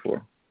word I'm looking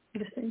for?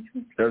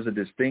 Distinction. There's a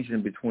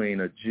distinction between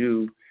a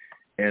Jew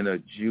and a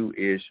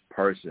Jewish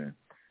person.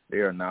 They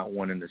are not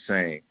one and the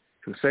same.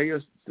 To say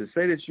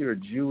that you're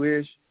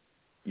Jewish,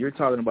 you're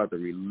talking about the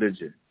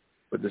religion.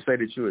 But to say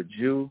that you're a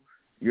Jew,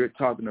 you're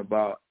talking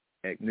about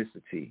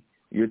ethnicity.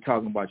 You're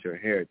talking about your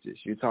heritage.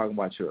 You're talking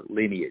about your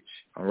lineage.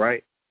 All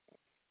right?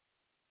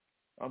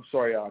 I'm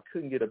sorry, I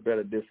couldn't get a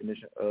better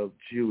definition of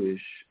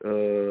Jewish.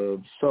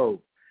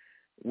 So,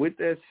 with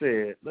that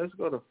said, let's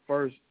go to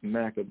 1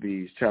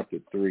 Maccabees chapter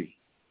 3.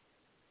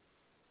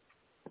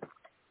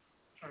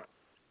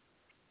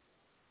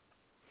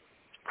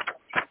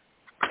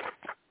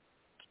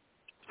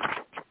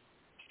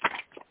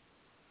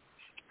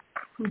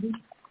 Mm-hmm.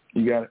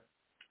 You got it?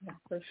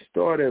 Yeah,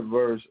 start at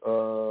verse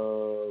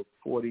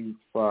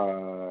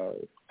 45.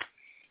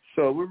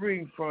 So we're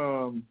reading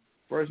from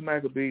 1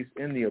 Maccabees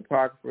in the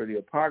Apocrypha. The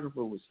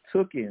Apocrypha was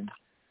taken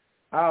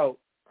out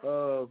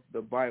of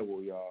the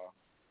Bible, y'all.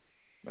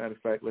 Matter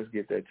of fact, let's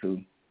get that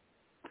too.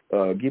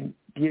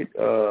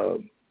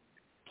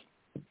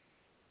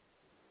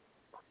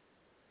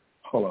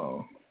 Hold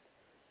on.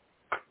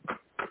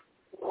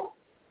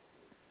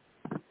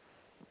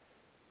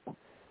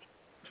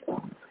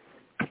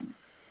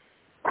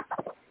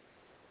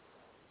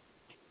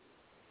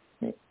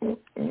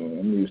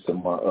 Let me use some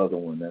of my other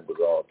one that was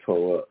all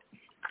tore up.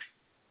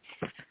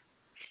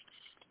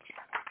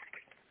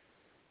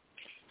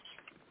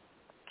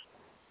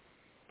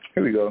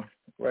 Here we go,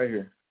 right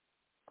here.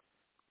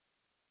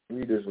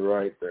 Read this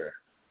right there.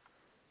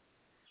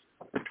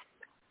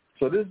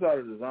 So this is out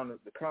of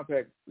the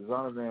compact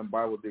Zondervan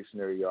Bible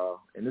Dictionary, y'all,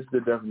 and this is the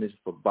definition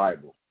for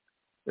Bible.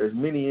 There's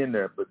many in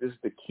there, but this is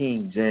the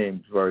King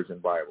James Version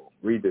Bible.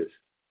 Read this.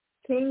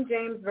 King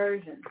James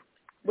Version.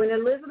 When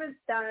Elizabeth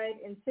died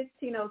in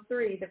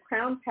 1603, the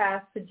crown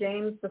passed to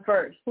James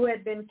I, who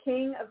had been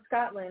King of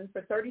Scotland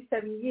for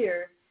 37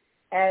 years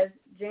as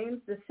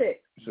James VI.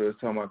 So it's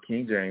talking about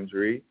King James.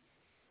 Read.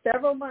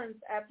 Several months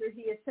after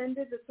he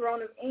ascended the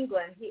throne of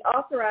England, he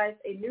authorized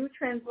a new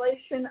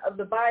translation of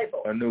the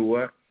Bible. A new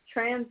what?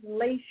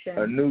 Translation.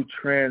 A new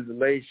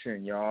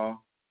translation, y'all.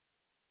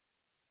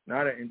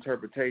 Not an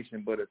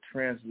interpretation, but a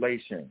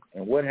translation.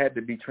 And what had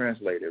to be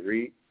translated?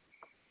 Read.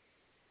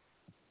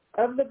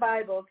 Of the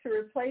Bible to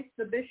replace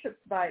the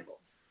bishop's Bible.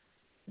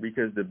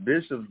 Because the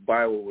bishop's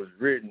Bible was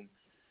written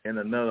in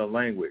another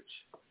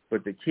language,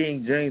 but the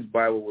King James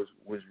Bible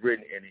was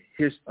written in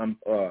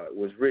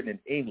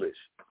English,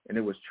 and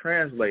it was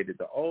translated.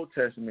 The Old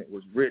Testament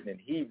was written in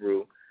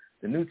Hebrew.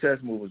 The New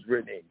Testament was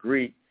written in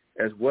Greek,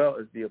 as well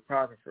as the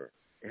Apocrypha.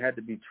 It had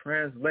to be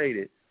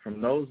translated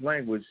from those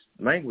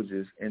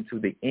languages into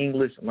the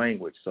English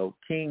language. So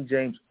King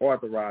James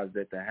authorized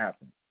that to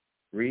happen.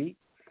 Read.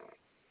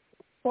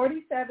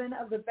 47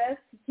 of the best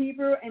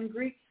Hebrew and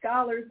Greek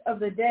scholars of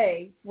the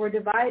day were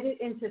divided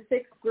into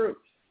 6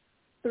 groups,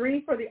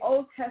 3 for the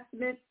Old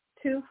Testament,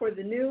 2 for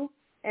the New,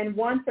 and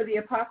 1 for the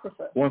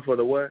Apocrypha. 1 for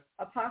the what?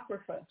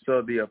 Apocrypha.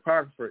 So the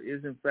Apocrypha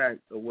is, in fact,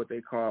 what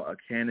they call a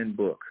canon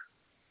book.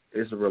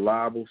 It's a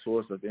reliable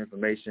source of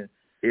information.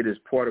 It is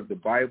part of the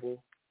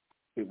Bible.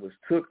 It was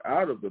took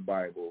out of the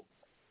Bible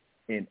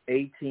in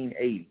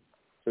 1880.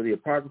 So the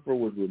Apocrypha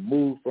was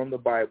removed from the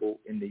Bible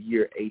in the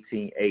year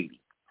 1880.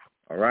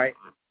 All right?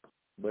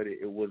 But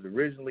it was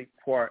originally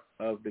part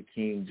of the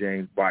King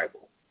James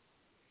Bible.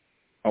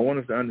 I want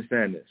us to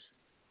understand this.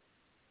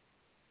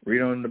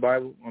 Read on the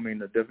Bible,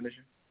 the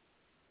definition.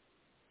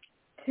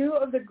 2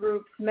 of the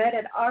groups met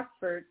at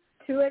Oxford,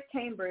 2 at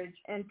Cambridge,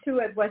 and 2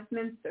 at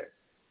Westminster.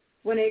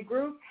 When a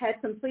group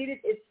had completed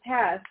its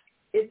task,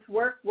 its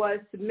work was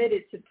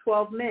submitted to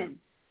 12 men,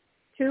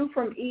 2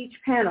 from each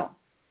panel.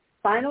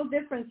 Final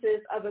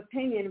differences of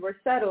opinion were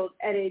settled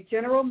at a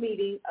general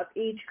meeting of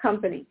each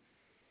company.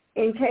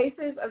 In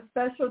cases of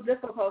special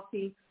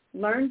difficulty,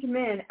 learned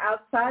men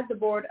outside the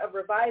Board of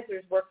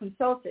Revisers were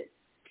consulted.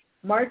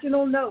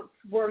 Marginal notes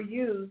were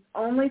used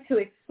only to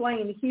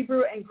explain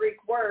Hebrew and Greek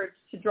words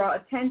to draw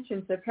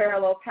attention to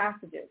parallel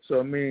passages.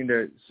 So meaning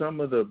that some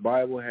of the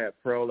Bible had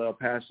parallel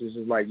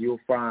passages, like you'll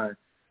find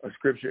a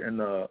scripture in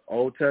the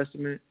Old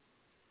Testament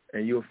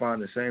and you'll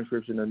find the same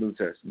scripture in the New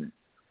Testament.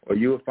 Or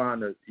you'll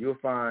find a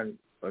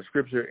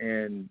scripture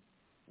in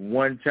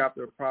one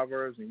chapter of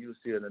Proverbs and you'll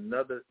see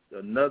another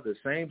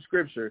same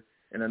scripture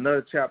in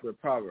another chapter of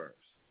Proverbs.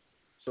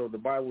 So the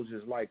Bible is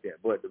just like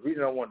that. But the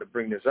reason I wanted to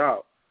bring this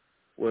out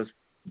was,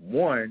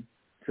 1,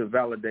 to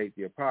validate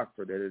the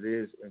Apocrypha, that it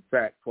is, in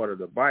fact, part of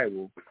the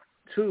Bible.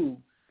 2,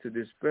 to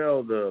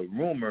dispel the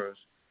rumors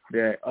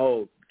that,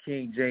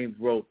 King James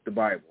wrote the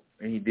Bible,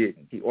 and he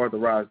didn't. He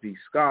authorized these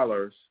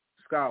scholars.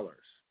 How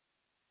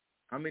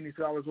many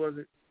scholars was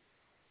it?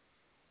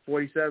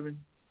 47?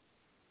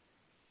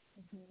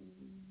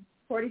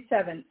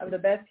 47 of the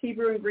best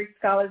Hebrew and Greek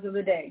scholars of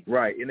the day.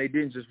 Right, and they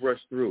didn't just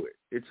rush through it.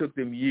 It took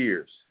them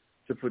years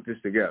to put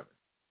this together.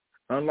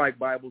 Unlike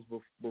Bibles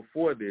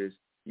before this,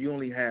 you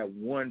only had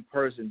one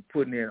person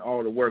putting in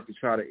all the work to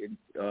try to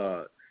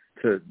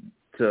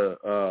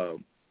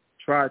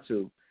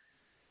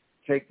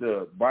take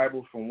the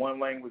Bible from one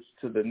language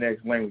to the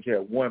next language. You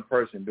had one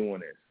person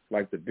doing this,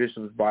 like the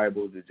Bishop's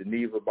Bible, the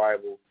Geneva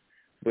Bible.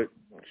 But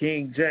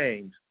King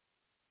James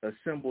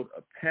assembled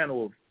a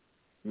panel of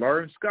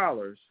learned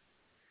scholars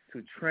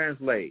to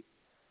translate,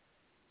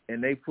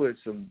 and they put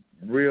some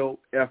real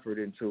effort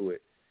into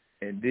it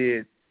and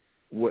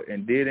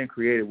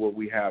created what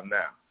we have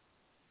now.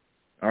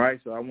 All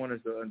right, so I want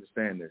us to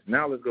understand this.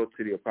 Now let's go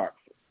to the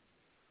Apocrypha.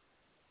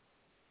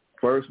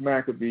 First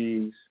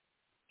Maccabees,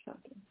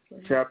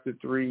 chapter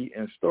 3,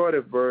 and start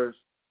at verse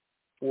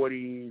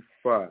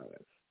 45.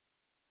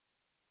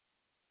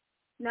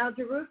 Now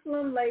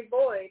Jerusalem lay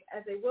void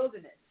as a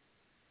wilderness.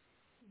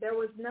 There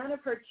was none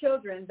of her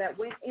children that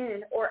went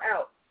in or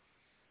out.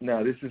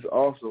 Now this is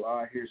also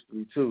our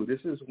history too.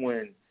 This is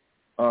when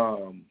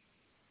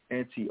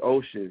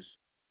Antiochus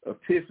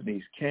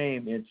Epiphanes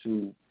came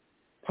into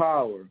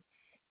power,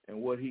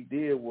 and what he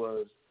did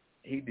was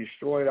he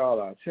destroyed all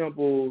our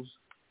temples.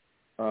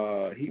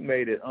 He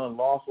made it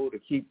unlawful to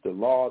keep the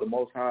law, the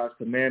Most High's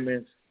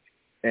commandments,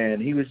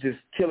 and he was just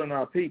killing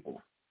our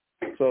people.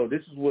 So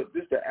this is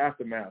the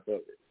aftermath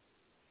of it.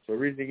 So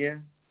read it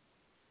again.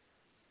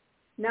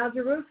 Now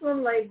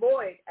Jerusalem lay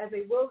void as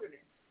a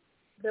wilderness.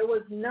 There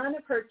was none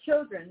of her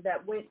children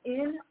that went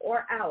in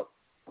or out.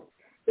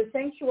 The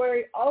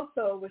sanctuary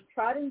also was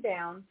trodden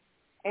down,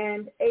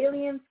 and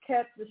aliens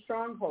kept the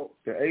strongholds.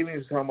 The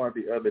aliens are talking about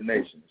the other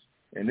nations.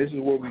 And this is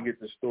where we get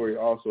the story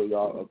also,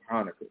 y'all, of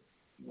Hanukkah.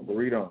 But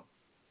read on.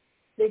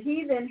 The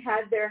heathen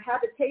had their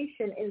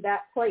habitation in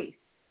that place,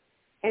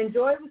 and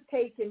joy was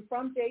taken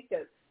from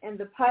Jacob, and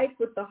the pipe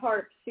with the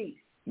harp ceased.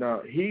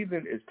 Now,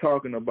 heathen is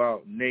talking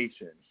about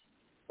nations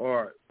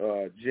or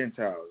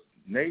Gentiles.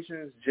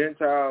 Nations,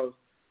 Gentiles,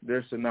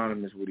 they're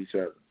synonymous with each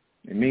other.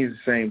 It means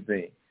the same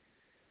thing.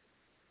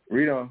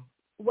 Read on.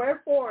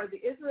 Wherefore the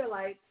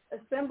Israelites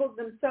assembled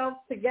themselves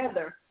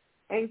together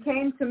and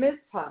came to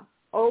Mizpah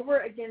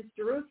over against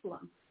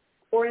Jerusalem.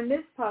 For in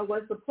Mizpah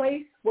was the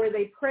place where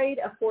they prayed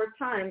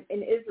aforetime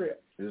in Israel.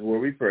 This is where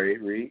we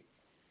prayed. Read.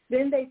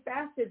 Then they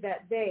fasted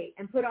that day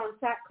and put on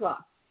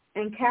sackcloth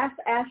and cast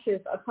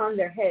ashes upon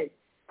their heads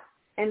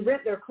and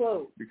rent their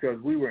clothes. Because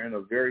we were in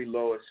a very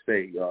low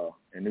state, y'all.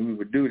 And then we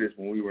would do this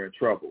when we were in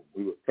trouble.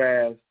 We would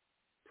fast,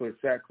 put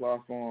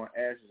sackcloth on,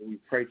 ashes, and we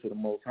pray to the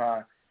Most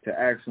High to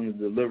ask him to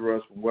deliver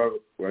us from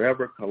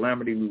whatever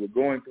calamity we were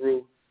going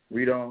through.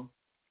 Read on.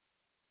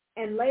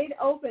 And laid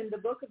open the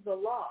book of the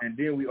law. And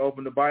then we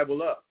opened the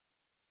Bible up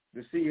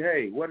to see,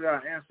 hey, what did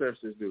our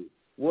ancestors do?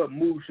 What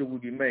move should we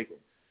be making?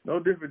 No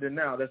different than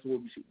now. That's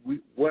what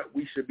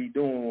we should be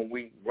doing when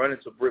we run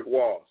into brick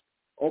walls.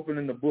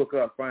 Opening the book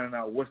up, finding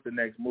out what's the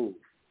next move.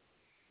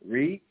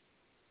 Read.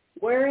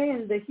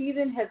 wherein the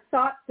heathen had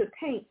sought to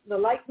paint the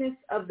likeness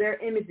of their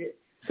images.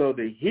 So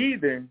the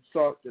heathen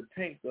sought to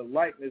paint the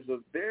likeness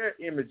of their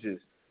images,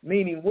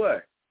 meaning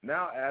what?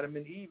 Now Adam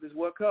and Eve is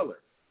what color?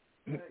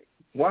 Right.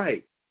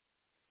 White.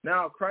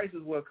 Now Christ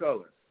is what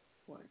color?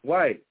 White.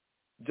 White.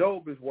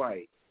 Job is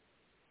white.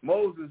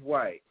 Moses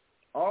white.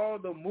 All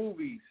the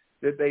movies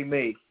that they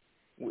make,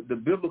 the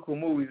biblical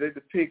movies, they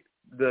depict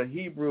the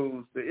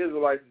Hebrews, the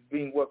Israelites, as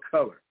being what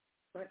color?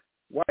 Right.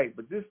 White.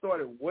 But this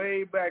started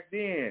way back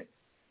then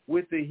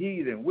with the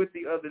heathen, with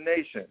the other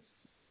nations.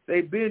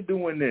 They've been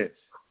doing this.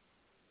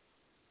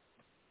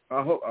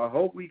 I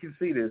hope we can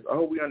see this. I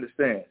hope we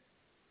understand.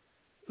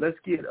 Let's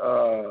get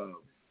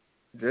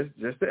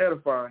just to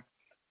edify.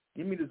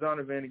 Give me the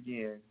Zondervan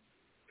again,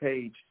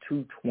 page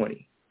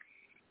 220.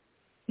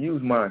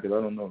 Use mine because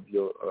I don't know if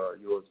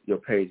your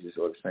pages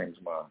are the same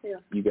as mine. Yeah.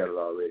 You got it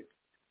already.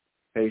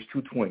 Page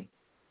 220.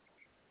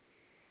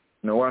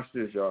 Now watch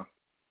this, y'all.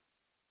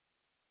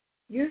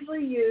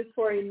 Usually used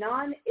for a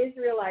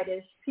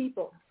non-Israelitish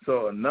people.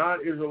 So a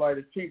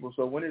non-Israelitish people.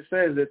 So when it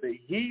says that the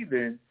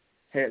heathen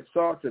had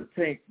sought to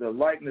paint the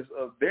likeness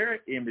of their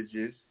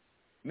images,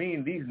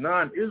 meaning these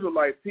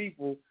non-Israelite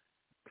people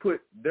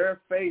put their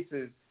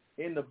faces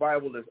in the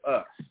Bible as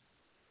us.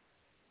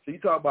 So you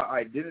talk about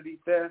identity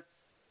theft,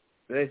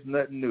 that's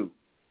nothing new.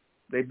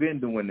 They've been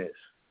doing this.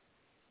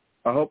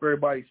 I hope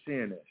everybody's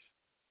seeing this.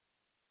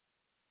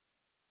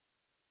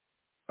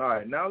 All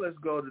right, now let's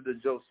go to the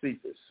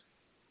Josephus.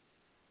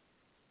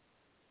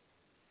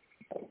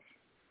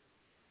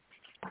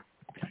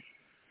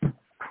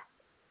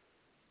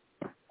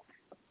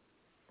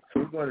 So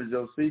we're going to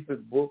Josephus,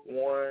 book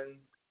 1.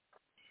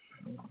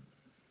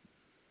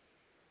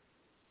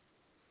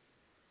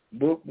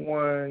 Book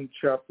 1,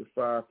 chapter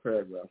 5,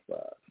 paragraph 5.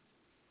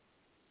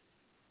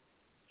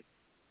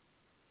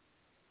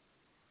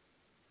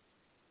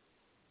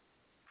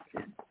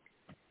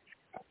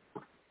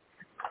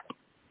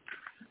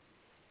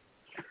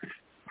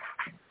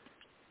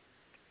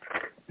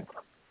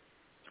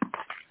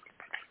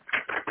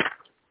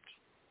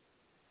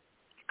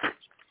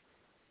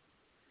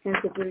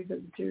 Antiquities of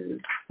the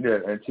Jews. Yeah,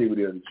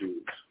 Antiquity of the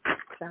Jews.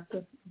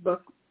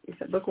 You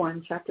said book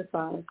 1, chapter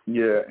 5.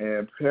 Yeah,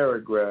 and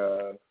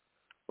paragraph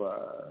 5.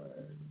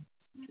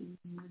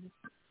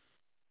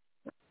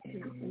 Let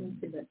me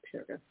see that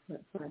paragraph,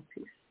 that 5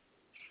 piece.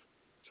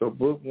 So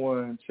book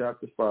 1,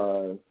 chapter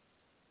 5,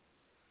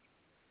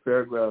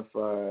 paragraph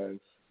 5.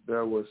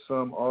 There were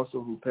some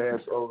also who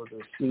passed over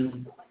the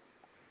sea.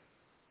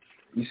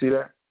 You see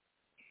that?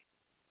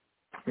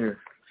 Here,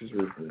 just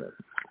read from that.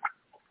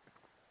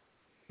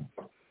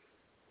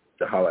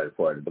 The highlighted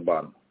part at the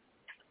bottom.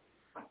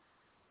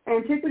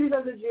 Antiquities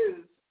of the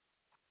Jews,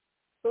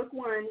 book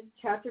 1,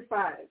 chapter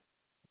 5,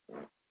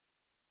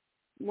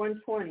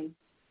 120.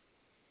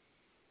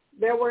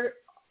 There were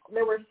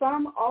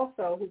some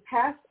also who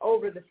passed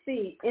over the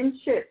sea in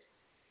ships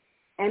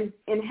and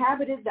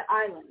inhabited the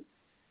islands.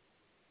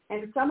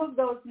 And some of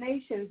those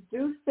nations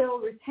do still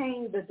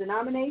retain the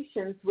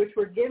denominations which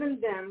were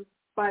given them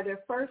by their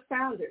first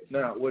founders.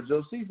 Now, what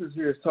Josephus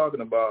here is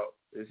talking about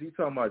is he's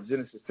talking about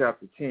Genesis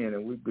chapter 10,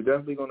 and we're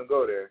definitely going to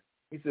go there.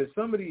 He says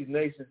some of these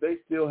nations, they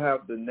still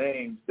have the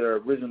names, their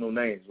original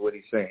names, what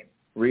he's saying.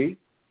 Read.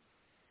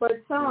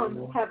 But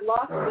some have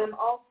lost them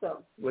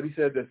also. What he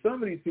said, that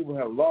some of these people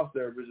have lost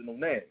their original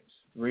names.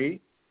 Read.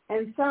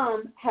 And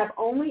some have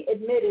only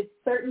admitted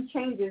certain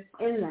changes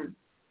in them,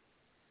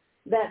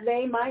 that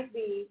they might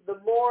be the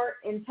more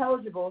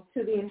intelligible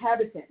to the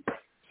inhabitants.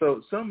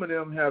 So some of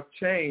them have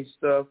changed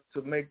stuff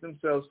to make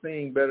themselves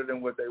seem better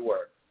than what they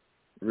were.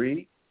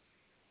 Read.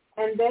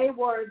 And they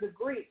were the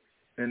Greeks.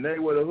 And they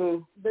were the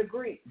who? The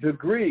Greeks. The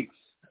Greeks.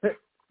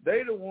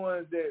 They the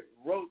ones that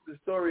wrote the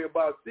story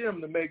about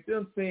them to make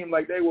them seem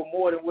like they were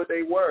more than what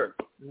they were,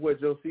 is what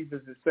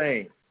Josephus is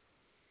saying.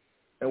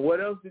 And what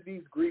else did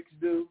these Greeks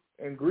do?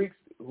 And Greeks,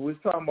 who is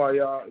talking about,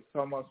 y'all, is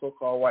talking about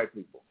so-called white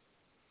people.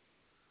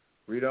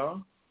 Read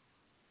on.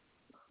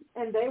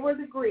 And they were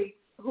the Greeks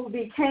who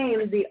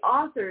became the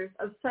authors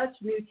of such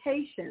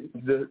mutations.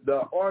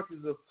 The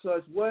authors of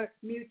such what?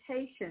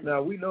 Mutations.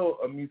 Now, we know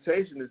a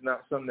mutation is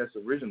not something that's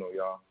original,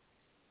 y'all.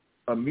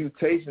 A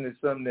mutation is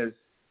something that's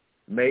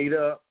made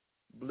up,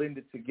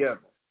 blended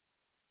together.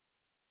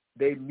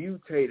 They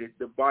mutated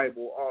the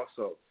Bible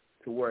also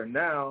to where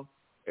now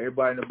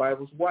everybody in the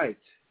Bible's white.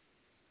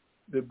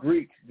 The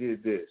Greeks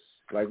did this.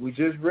 Like we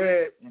just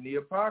read in the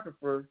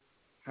Apocrypha,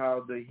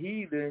 how the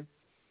heathen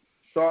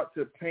sought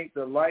to paint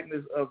the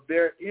likeness of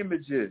their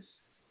images.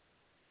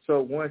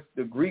 So once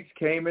the Greeks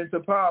came into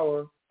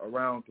power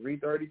around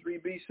 333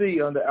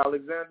 BC under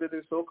Alexander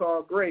the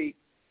so-called Great,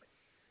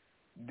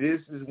 this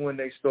is when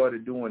they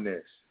started doing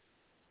this.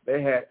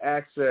 They had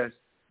access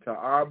to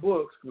our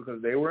books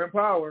because they were in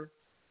power,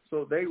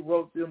 so they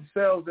wrote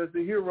themselves as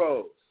the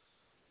heroes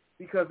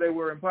because they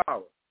were in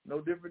power.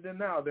 No different than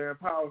now. They're in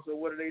power, so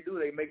what do?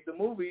 They make the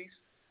movies,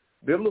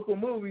 biblical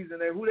movies,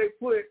 and then who they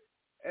put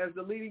as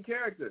the leading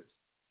characters?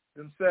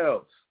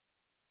 Themselves.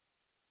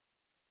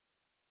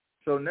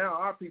 So now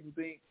our people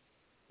think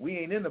we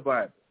ain't in the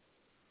Bible.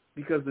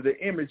 because of the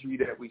imagery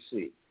that we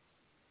see.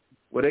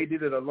 Well, they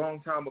did it a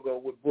long time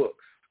ago with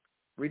books.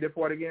 Read that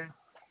part again.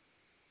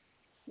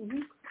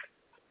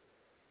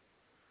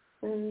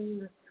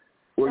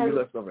 Where you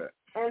left off at?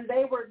 And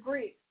they were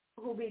Greeks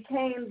who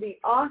became the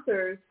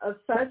authors of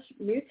such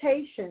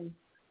mutations,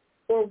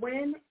 for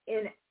when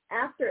in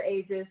after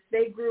ages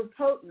they grew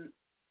potent,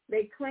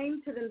 they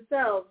claimed to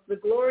themselves the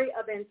glory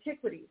of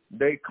antiquity.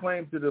 They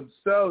claimed to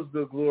themselves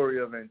the glory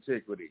of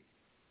antiquity.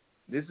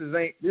 This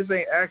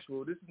ain't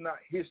actual. This is not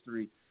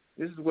history.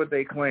 This is what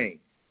they claim.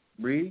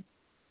 Read.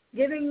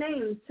 Giving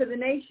names to the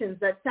nations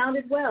that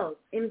sounded well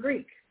in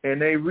Greek.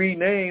 And they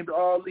renamed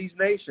all these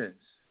nations.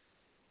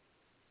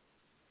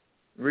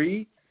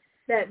 Read.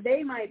 That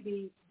they might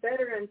be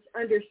better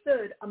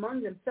understood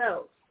among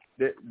themselves.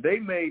 That they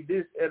made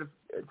this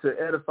to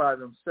edify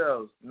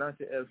themselves, not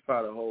to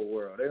edify the whole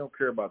world. They don't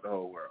care about the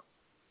whole world.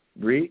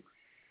 Read.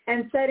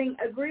 And setting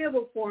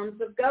agreeable forms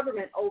of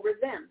government over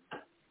them,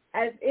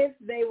 as if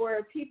they were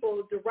a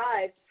people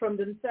derived from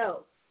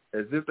themselves.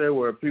 As if they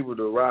were a people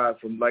derived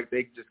from, like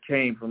they just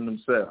came from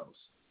themselves.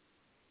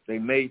 They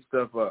made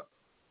stuff up.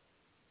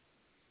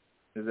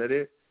 Is that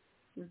it?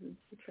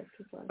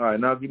 Mm-hmm. All right,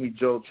 now give me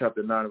Job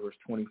chapter 9, verse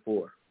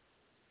 24.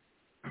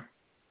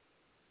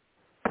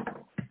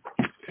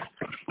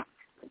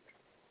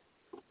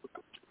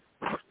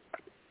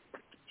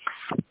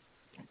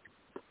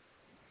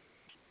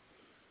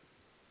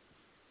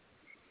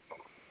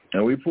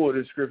 And we pulled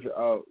this scripture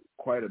out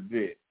quite a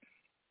bit,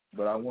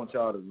 but I want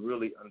y'all to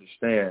really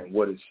understand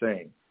what it's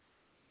saying.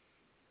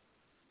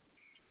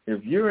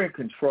 If you're in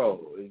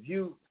control, if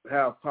you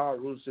have power,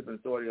 rulership, and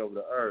authority over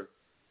the earth,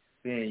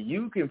 then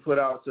you can put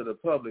out to the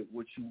public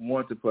what you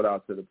want to put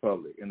out to the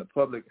public, and the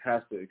public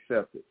has to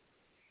accept it.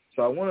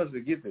 So I want us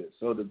to get this.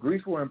 So the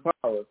Greeks were in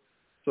power,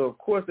 so of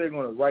course they're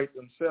going to write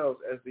themselves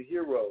as the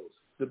heroes,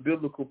 the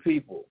biblical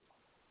people.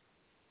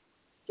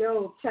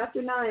 Job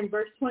chapter 9,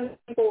 verse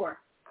 24.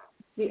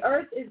 The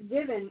earth is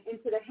given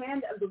into the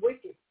hand of the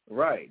wicked.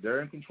 Right.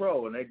 They're in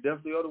control, and they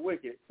definitely are the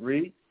wicked.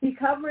 Read. He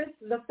covereth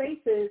the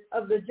faces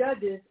of the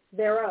judges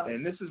thereof.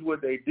 And this is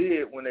what they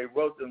did when they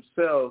wrote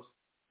themselves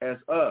as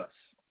us.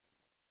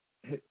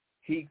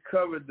 He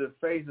covered the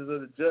faces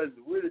of the judges.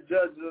 We're the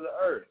judges of the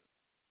earth.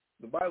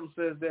 The Bible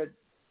says that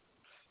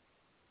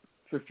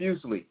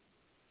profusely.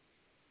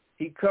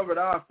 He covered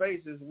our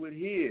faces with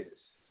his.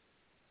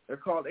 They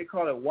call it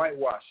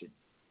whitewashing.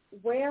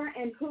 Where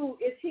and who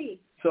is he?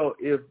 So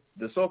if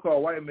the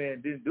so-called white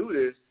man didn't do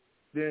this,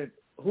 then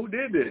who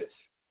did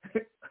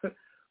this?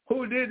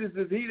 Who did this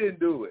if he didn't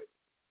do it?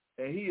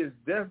 And he is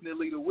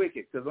definitely the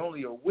wicked, because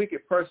only a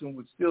wicked person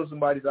would steal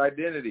somebody's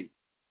identity.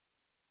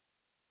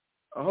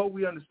 I hope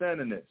we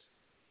understanding this.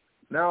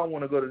 Now I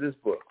want to go to this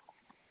book.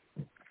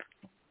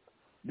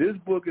 This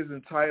book is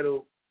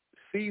entitled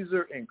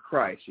Caesar and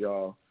Christ,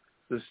 y'all.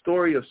 The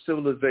Story of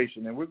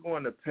Civilization. And we're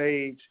going to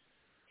page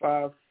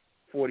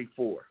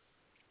 544.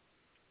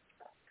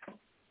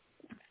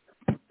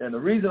 And the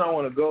reason I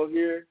want to go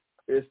here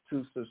is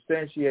to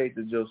substantiate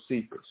the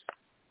Josephus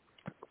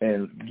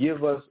and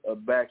give us a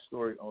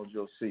backstory on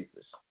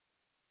Josephus.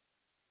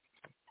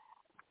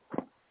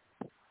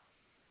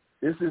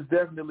 This is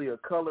definitely a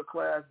color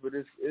class, but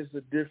it's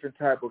a different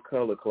type of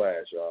color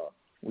class, y'all.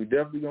 We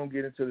definitely going to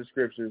get into the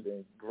scriptures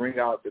and bring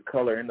out the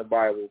color in the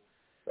Bible,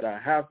 but I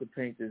have to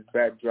paint this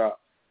backdrop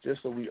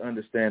just so we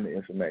understand the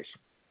information.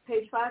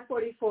 Page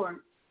 544.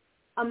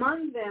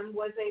 Among them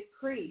was a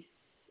priest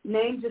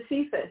named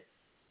Josephus.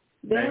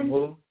 Name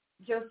who?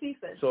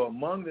 Josephus. So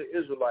among the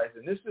Israelites,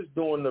 and this is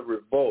during the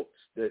revolts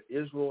that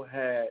Israel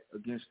had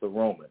against the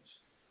Romans.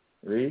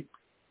 Read.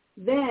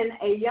 Then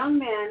a young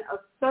man of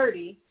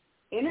 30,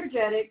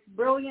 energetic,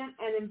 brilliant,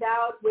 and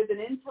endowed with an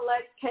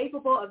intellect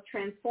capable of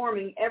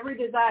transforming every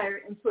desire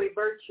into a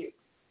virtue.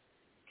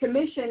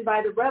 Commissioned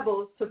by the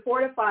rebels to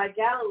fortify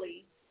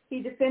Galilee,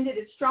 he defended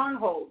its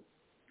stronghold,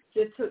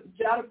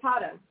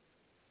 Jotapata,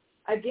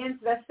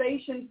 against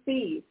Vespasian's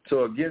thieves.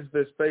 So against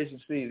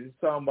Vespasian's thieves, he's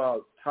talking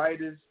about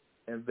Titus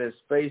and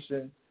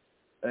Vespasian,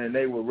 and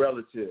they were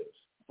relatives,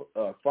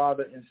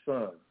 father and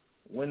son,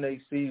 when they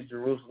seized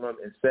Jerusalem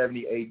in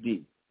 70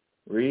 A.D.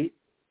 Read.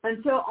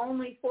 Until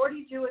only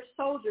 40 Jewish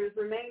soldiers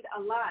remained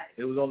alive.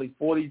 It was only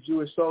 40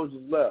 Jewish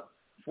soldiers left.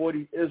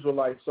 40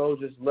 Israelite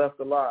soldiers left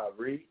alive.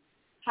 Read.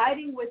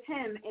 Hiding with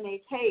him in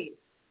a cave.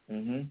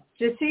 Mm-hmm.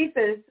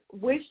 Josephus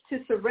wished to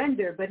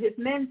surrender, but his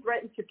men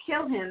threatened to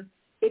kill him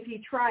if he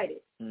tried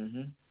it.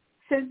 Mm-hmm.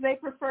 Since they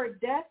preferred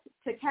death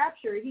to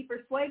capture, he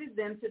persuaded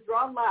them to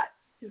draw lots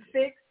to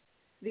fix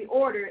the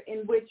order in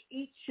which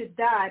each should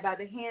die by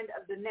the hand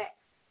of the next.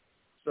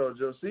 So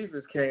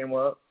Josephus came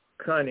up,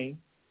 cunning.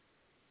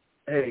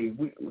 Hey,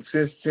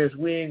 since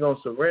we ain't going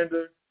to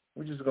surrender,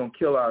 we're just going to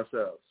kill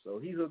ourselves. So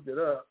he hooked it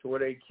up to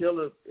where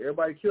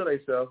everybody kill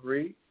themselves.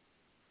 Read.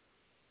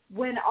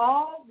 When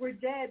all were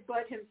dead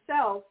but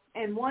himself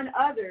and one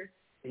other.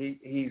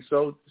 He's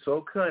so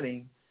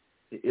cunning.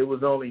 It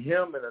was only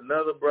him and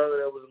another brother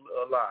that was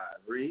alive.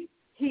 Read.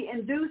 He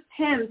induced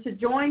him to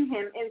join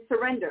him in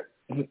surrender.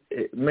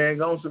 Man,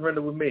 go and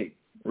surrender with me.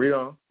 Read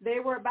on. They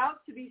were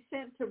about to be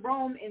sent to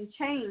Rome in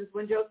chains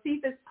when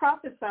Josephus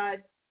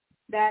prophesied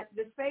that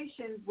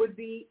Vespasian would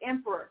be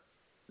emperor.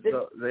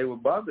 So they were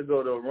about to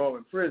go to a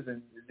Roman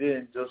prison.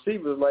 Then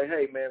Josephus was like,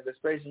 hey, man,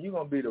 Vespasian, you're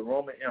going to be the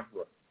Roman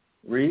emperor.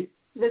 Read.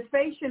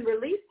 Vespasian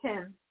released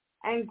him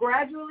and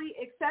gradually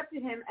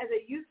accepted him as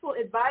a useful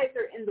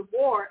advisor in the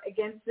war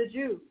against the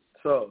Jews.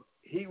 So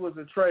he was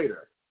a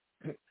traitor.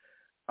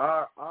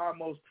 Our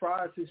most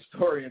prized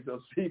historian,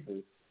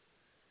 Josephus,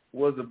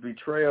 was a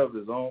betrayer of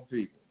his own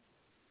people.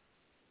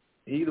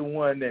 He the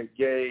one that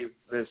gave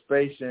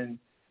Vespasian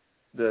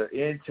the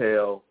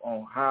intel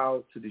on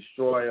how to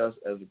destroy us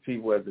as a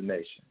people, as a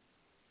nation.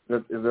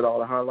 Is it all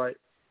the highlight?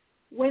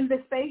 When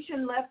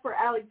Vespasian left for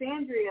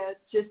Alexandria,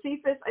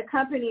 Josephus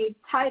accompanied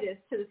Titus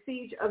to the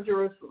siege of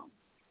Jerusalem.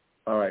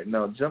 All right,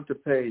 now jump to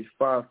page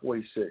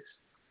 546.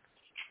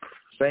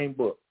 Same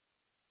book.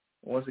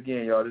 Once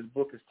again, y'all, this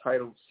book is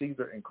titled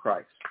Caesar and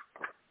Christ.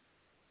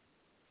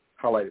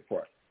 Highlighted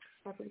part.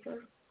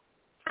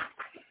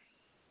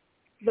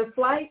 The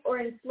flight or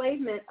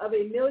enslavement of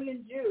 1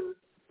 million Jews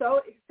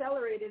so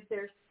accelerated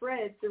their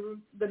spread through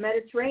the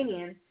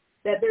Mediterranean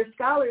that their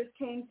scholars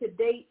came to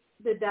date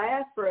the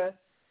diaspora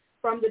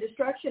from the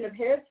destruction of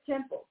Herod's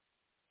temple.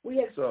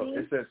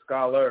 It says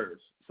scholars.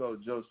 So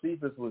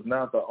Josephus was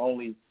not the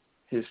only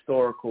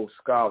historical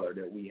scholar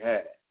that we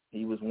had.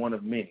 He was one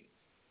of many.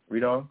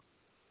 Read on.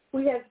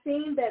 We have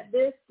seen that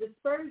this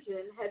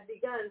dispersion had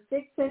begun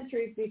 6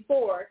 centuries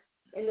before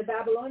in the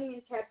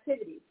Babylonian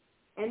captivity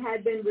and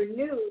had been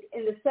renewed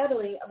in the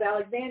settling of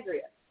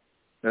Alexandria.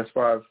 That's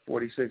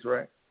 546,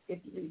 right? If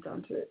you read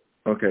on to it.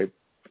 Okay.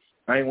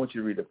 I ain't want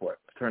you to read the part.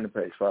 Turn the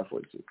page,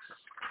 546.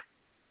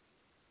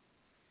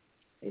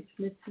 It's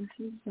missing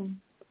something.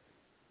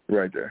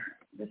 Right there.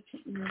 Let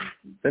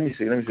me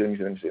see.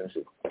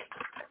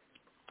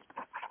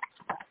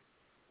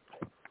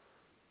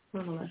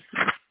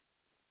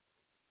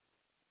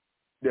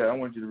 Yeah, I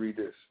want you to read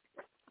this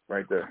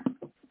right there.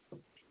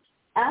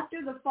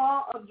 After the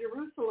fall of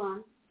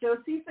Jerusalem,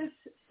 Josephus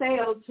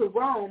sailed to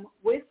Rome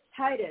with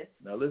Titus.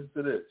 Now listen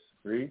to this.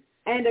 Read.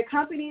 And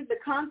accompanied the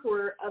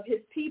conqueror of his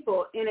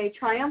people in a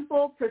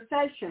triumphal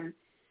procession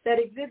that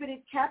exhibited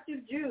captive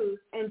Jews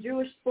and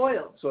Jewish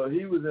spoils. So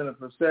he was in a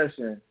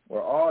procession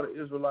where all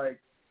the Israelite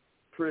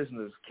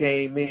prisoners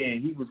came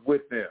in. He was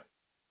with them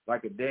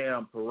like a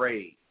damn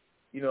parade.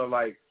 You know,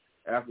 like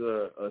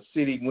after a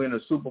city win a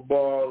Super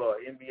Bowl or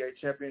NBA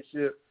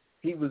championship,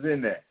 he was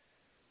in that.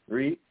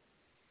 Read.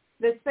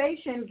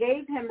 Vespasian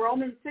gave him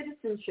Roman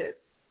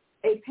citizenship,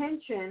 a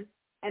pension,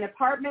 an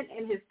apartment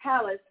in his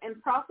palace,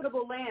 and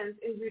profitable lands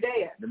in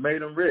Judea. They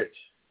made him rich.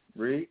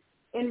 Read.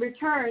 In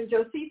return,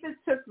 Josephus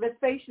took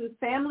Vespasian's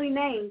family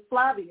name,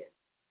 Flavius.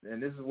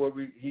 And this is where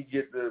he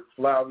get the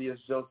Flavius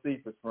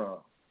Josephus from.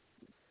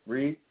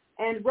 Read.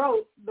 And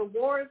wrote the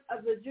Wars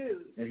of the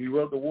Jews. And he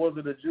wrote the Wars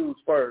of the Jews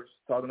first,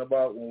 talking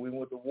about when we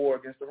went to war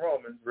against the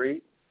Romans.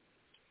 Read.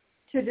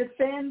 To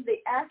defend the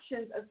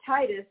actions of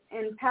Titus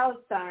in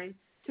Palestine,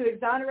 to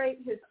exonerate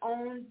his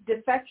own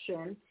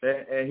defection.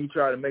 And he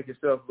tried to make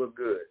himself look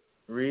good.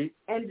 Read.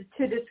 And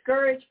to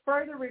discourage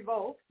further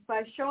revolt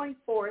by showing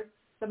forth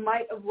the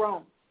might of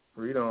Rome.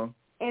 Read on.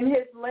 In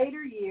his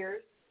later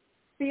years,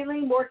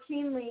 feeling more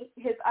keenly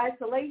his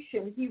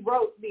isolation, he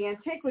wrote the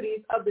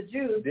Antiquities of the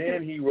Jews.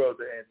 Then he wrote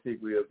the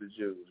Antiquity of the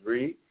Jews.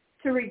 Read.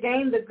 To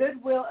regain the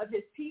goodwill of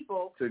his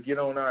people. To get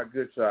on our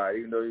good side,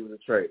 even though he was a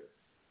traitor.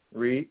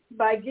 Read.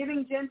 By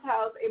giving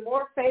Gentiles a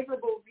more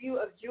favorable view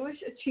of Jewish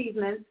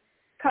achievements,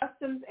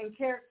 customs, and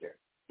character.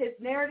 His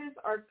narratives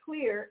are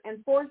clear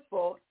and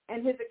forceful,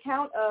 and his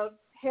account of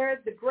Herod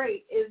the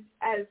Great is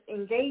as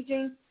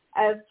engaging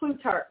as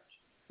Plutarch.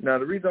 Now,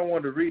 the reason I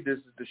wanted to read this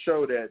is to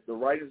show that the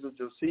writings of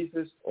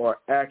Josephus are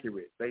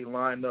accurate. They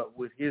line up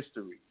with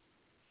history.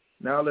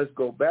 Now let's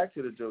go back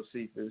to the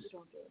Josephus.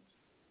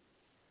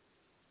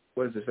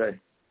 What does it say?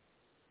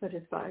 That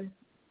his bias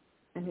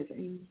and his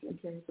aims and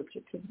his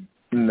objectivity.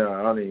 No,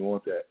 I don't even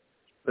want that.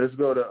 Let's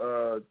go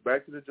to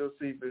back to the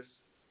Josephus.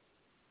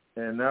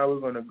 And now we're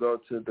going to go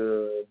to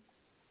the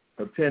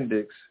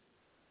appendix,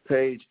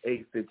 page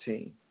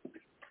 815.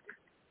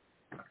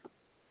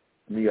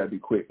 We got to be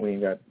quick. We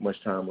ain't got much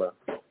time left.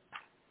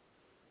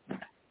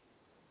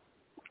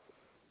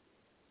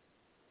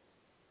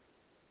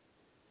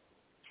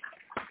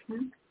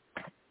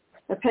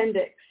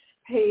 Appendix,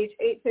 page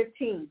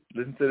 815.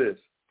 Listen to this.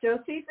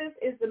 Josephus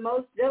is the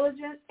most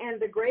diligent and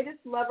the greatest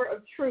lover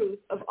of truth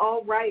of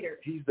all writers.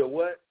 He's the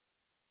what?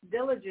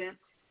 Diligent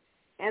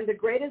and the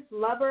greatest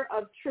lover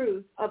of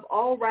truth of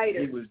all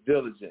writers. He was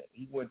diligent.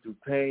 He went through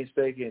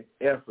painstaking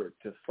effort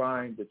to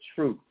find the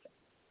truth.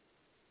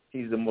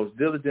 He's the most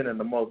diligent and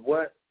the most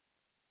what?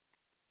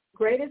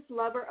 Greatest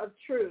lover of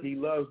truth. He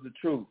loves the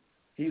truth.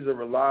 He's a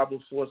reliable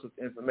source of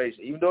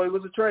information. Even though he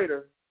was a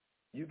traitor,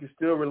 you can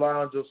still rely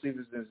on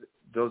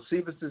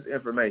Josephus's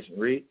information.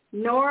 Read.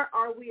 Nor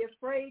are we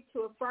afraid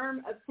to affirm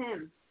of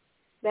him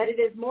that it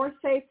is more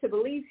safe to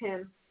believe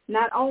him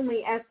not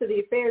only as to the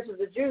affairs of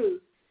the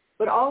Jews,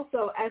 but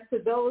also as to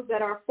those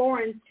that are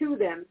foreign to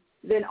them,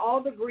 than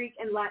all the Greek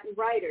and Latin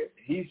writers.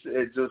 He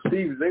said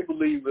Josephus, they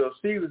believe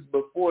Josephus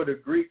before the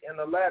Greek and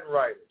the Latin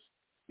writers,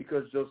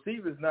 because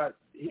Josephus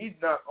he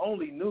not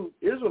only knew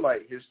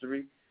Israelite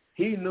history,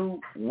 he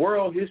knew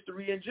world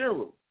history in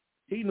general.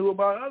 He knew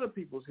about other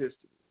people's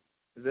history.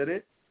 Is that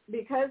it?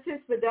 Because his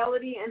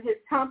fidelity and his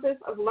compass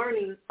of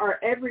learning are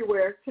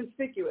everywhere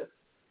conspicuous.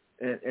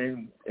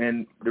 And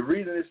the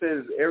reason it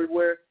says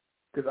everywhere,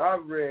 because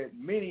I've read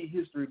many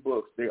history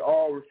books. They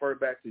all refer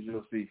back to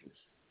Josephus.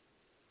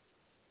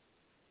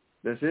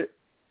 That's it?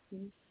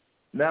 Mm-hmm.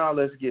 Now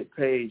let's get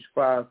page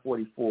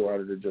 544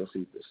 out of the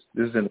Josephus.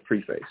 This is in the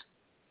preface.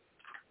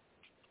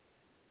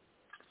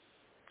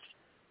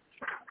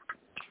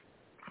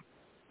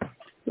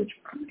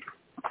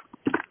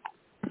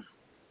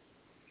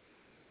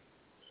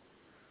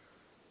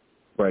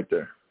 Right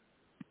there.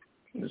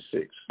 The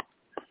 6.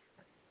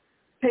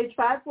 Page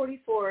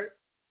 544,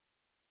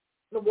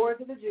 The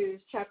Wars of the Jews,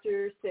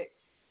 chapter 6.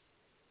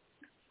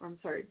 I'm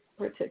sorry,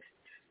 part 6.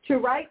 To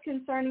write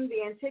concerning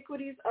the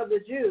antiquities of the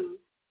Jews,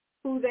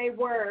 who they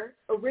were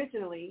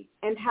originally,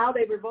 and how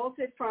they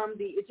revolted from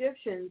the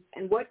Egyptians,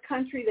 and what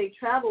country they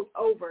traveled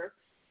over,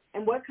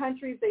 and what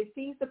countries they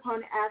seized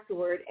upon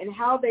afterward, and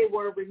how they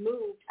were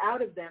removed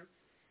out of them,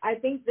 I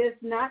think this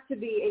not to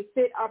be a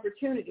fit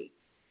opportunity.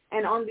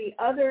 And on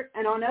other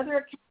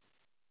accounts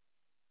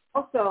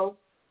also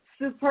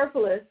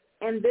superfluous,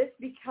 and this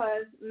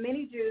because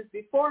many Jews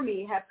before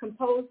me have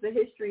composed the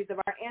histories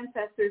of our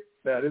ancestors.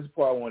 Now, this is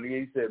part one.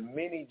 He said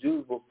many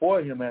Jews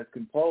before him have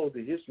composed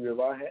the history of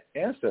our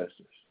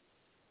ancestors.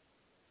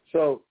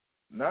 So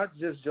not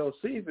just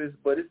Josephus,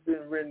 but it's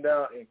been written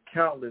down in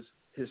countless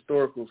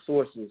historical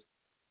sources,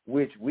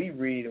 which we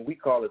read, and we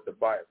call it the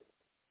Bible.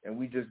 And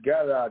we just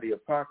gathered out the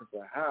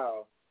Apocrypha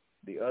how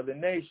the other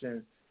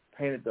nations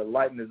painted the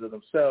likeness of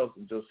themselves,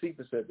 and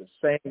Josephus said the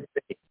same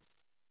thing.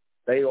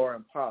 They are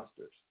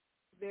imposters.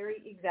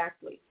 Very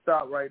exactly.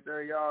 Stop right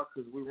there, y'all,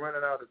 because we're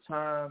running out of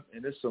time,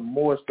 and there's some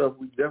more stuff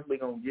we definitely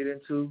going to get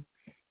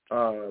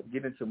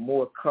into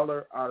more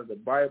color out of the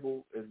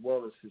Bible as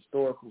well as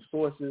historical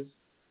sources.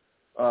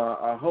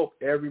 I hope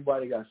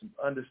everybody got some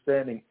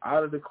understanding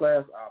out of the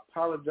class. I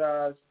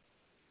apologize.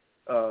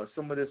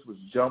 Some of this was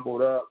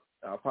jumbled up.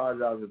 I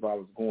apologize if I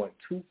was going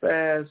too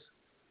fast.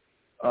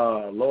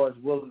 Lord's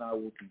willing, I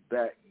will be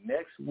back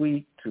next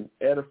week to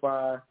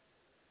edify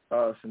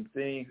some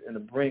things and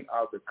to bring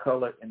out the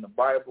color in the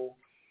Bible.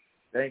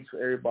 Thanks for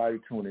everybody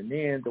tuning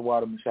in. The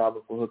Water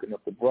Mashaba for hooking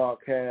up the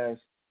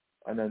broadcast.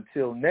 And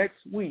until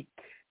next week,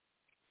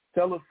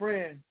 tell a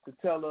friend to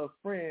tell a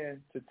friend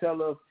to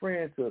tell a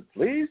friend to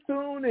please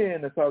tune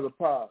in to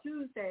Tazapa.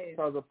 Tuesday.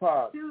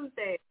 Tazapa.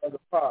 Tuesday.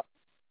 Tazapa.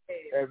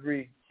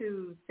 Every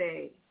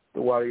Tuesday.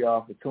 The Water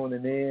y'all for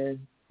tuning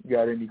in. You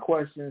got any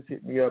questions,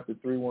 hit me up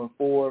at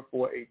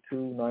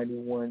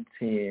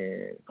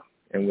 314-482-9110.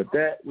 And with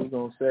that, we're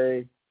going to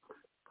say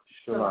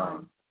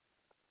shalom.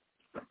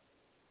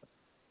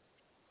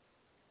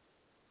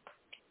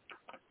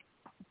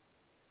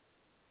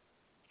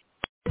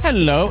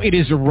 Hello, it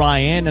is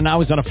Ryan, and I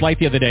was on a flight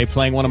the other day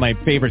playing one of my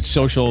favorite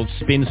social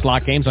spin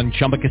slot games on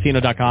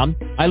ChumbaCasino.com.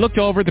 I looked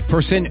over the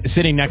person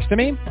sitting next to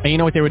me, and you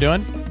know what they were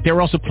doing? They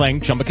were also playing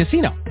Chumba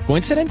Casino.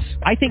 Coincidence?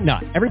 I think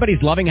not.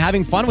 Everybody's loving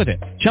having fun with it.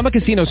 Chumba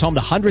Casino is home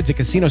to hundreds of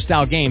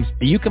casino-style games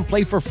that you can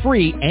play for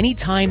free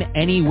anytime,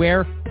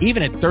 anywhere,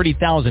 even at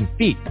 30,000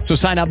 feet. So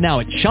sign up now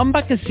at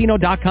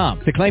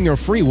ChumbaCasino.com to claim your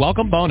free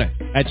welcome bonus.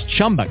 That's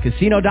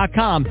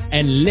ChumbaCasino.com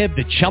and live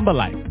the Chumba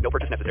life. No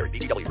purchase necessary.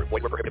 VGW. Void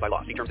where prohibited by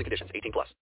law. See terms and conditions. 18+.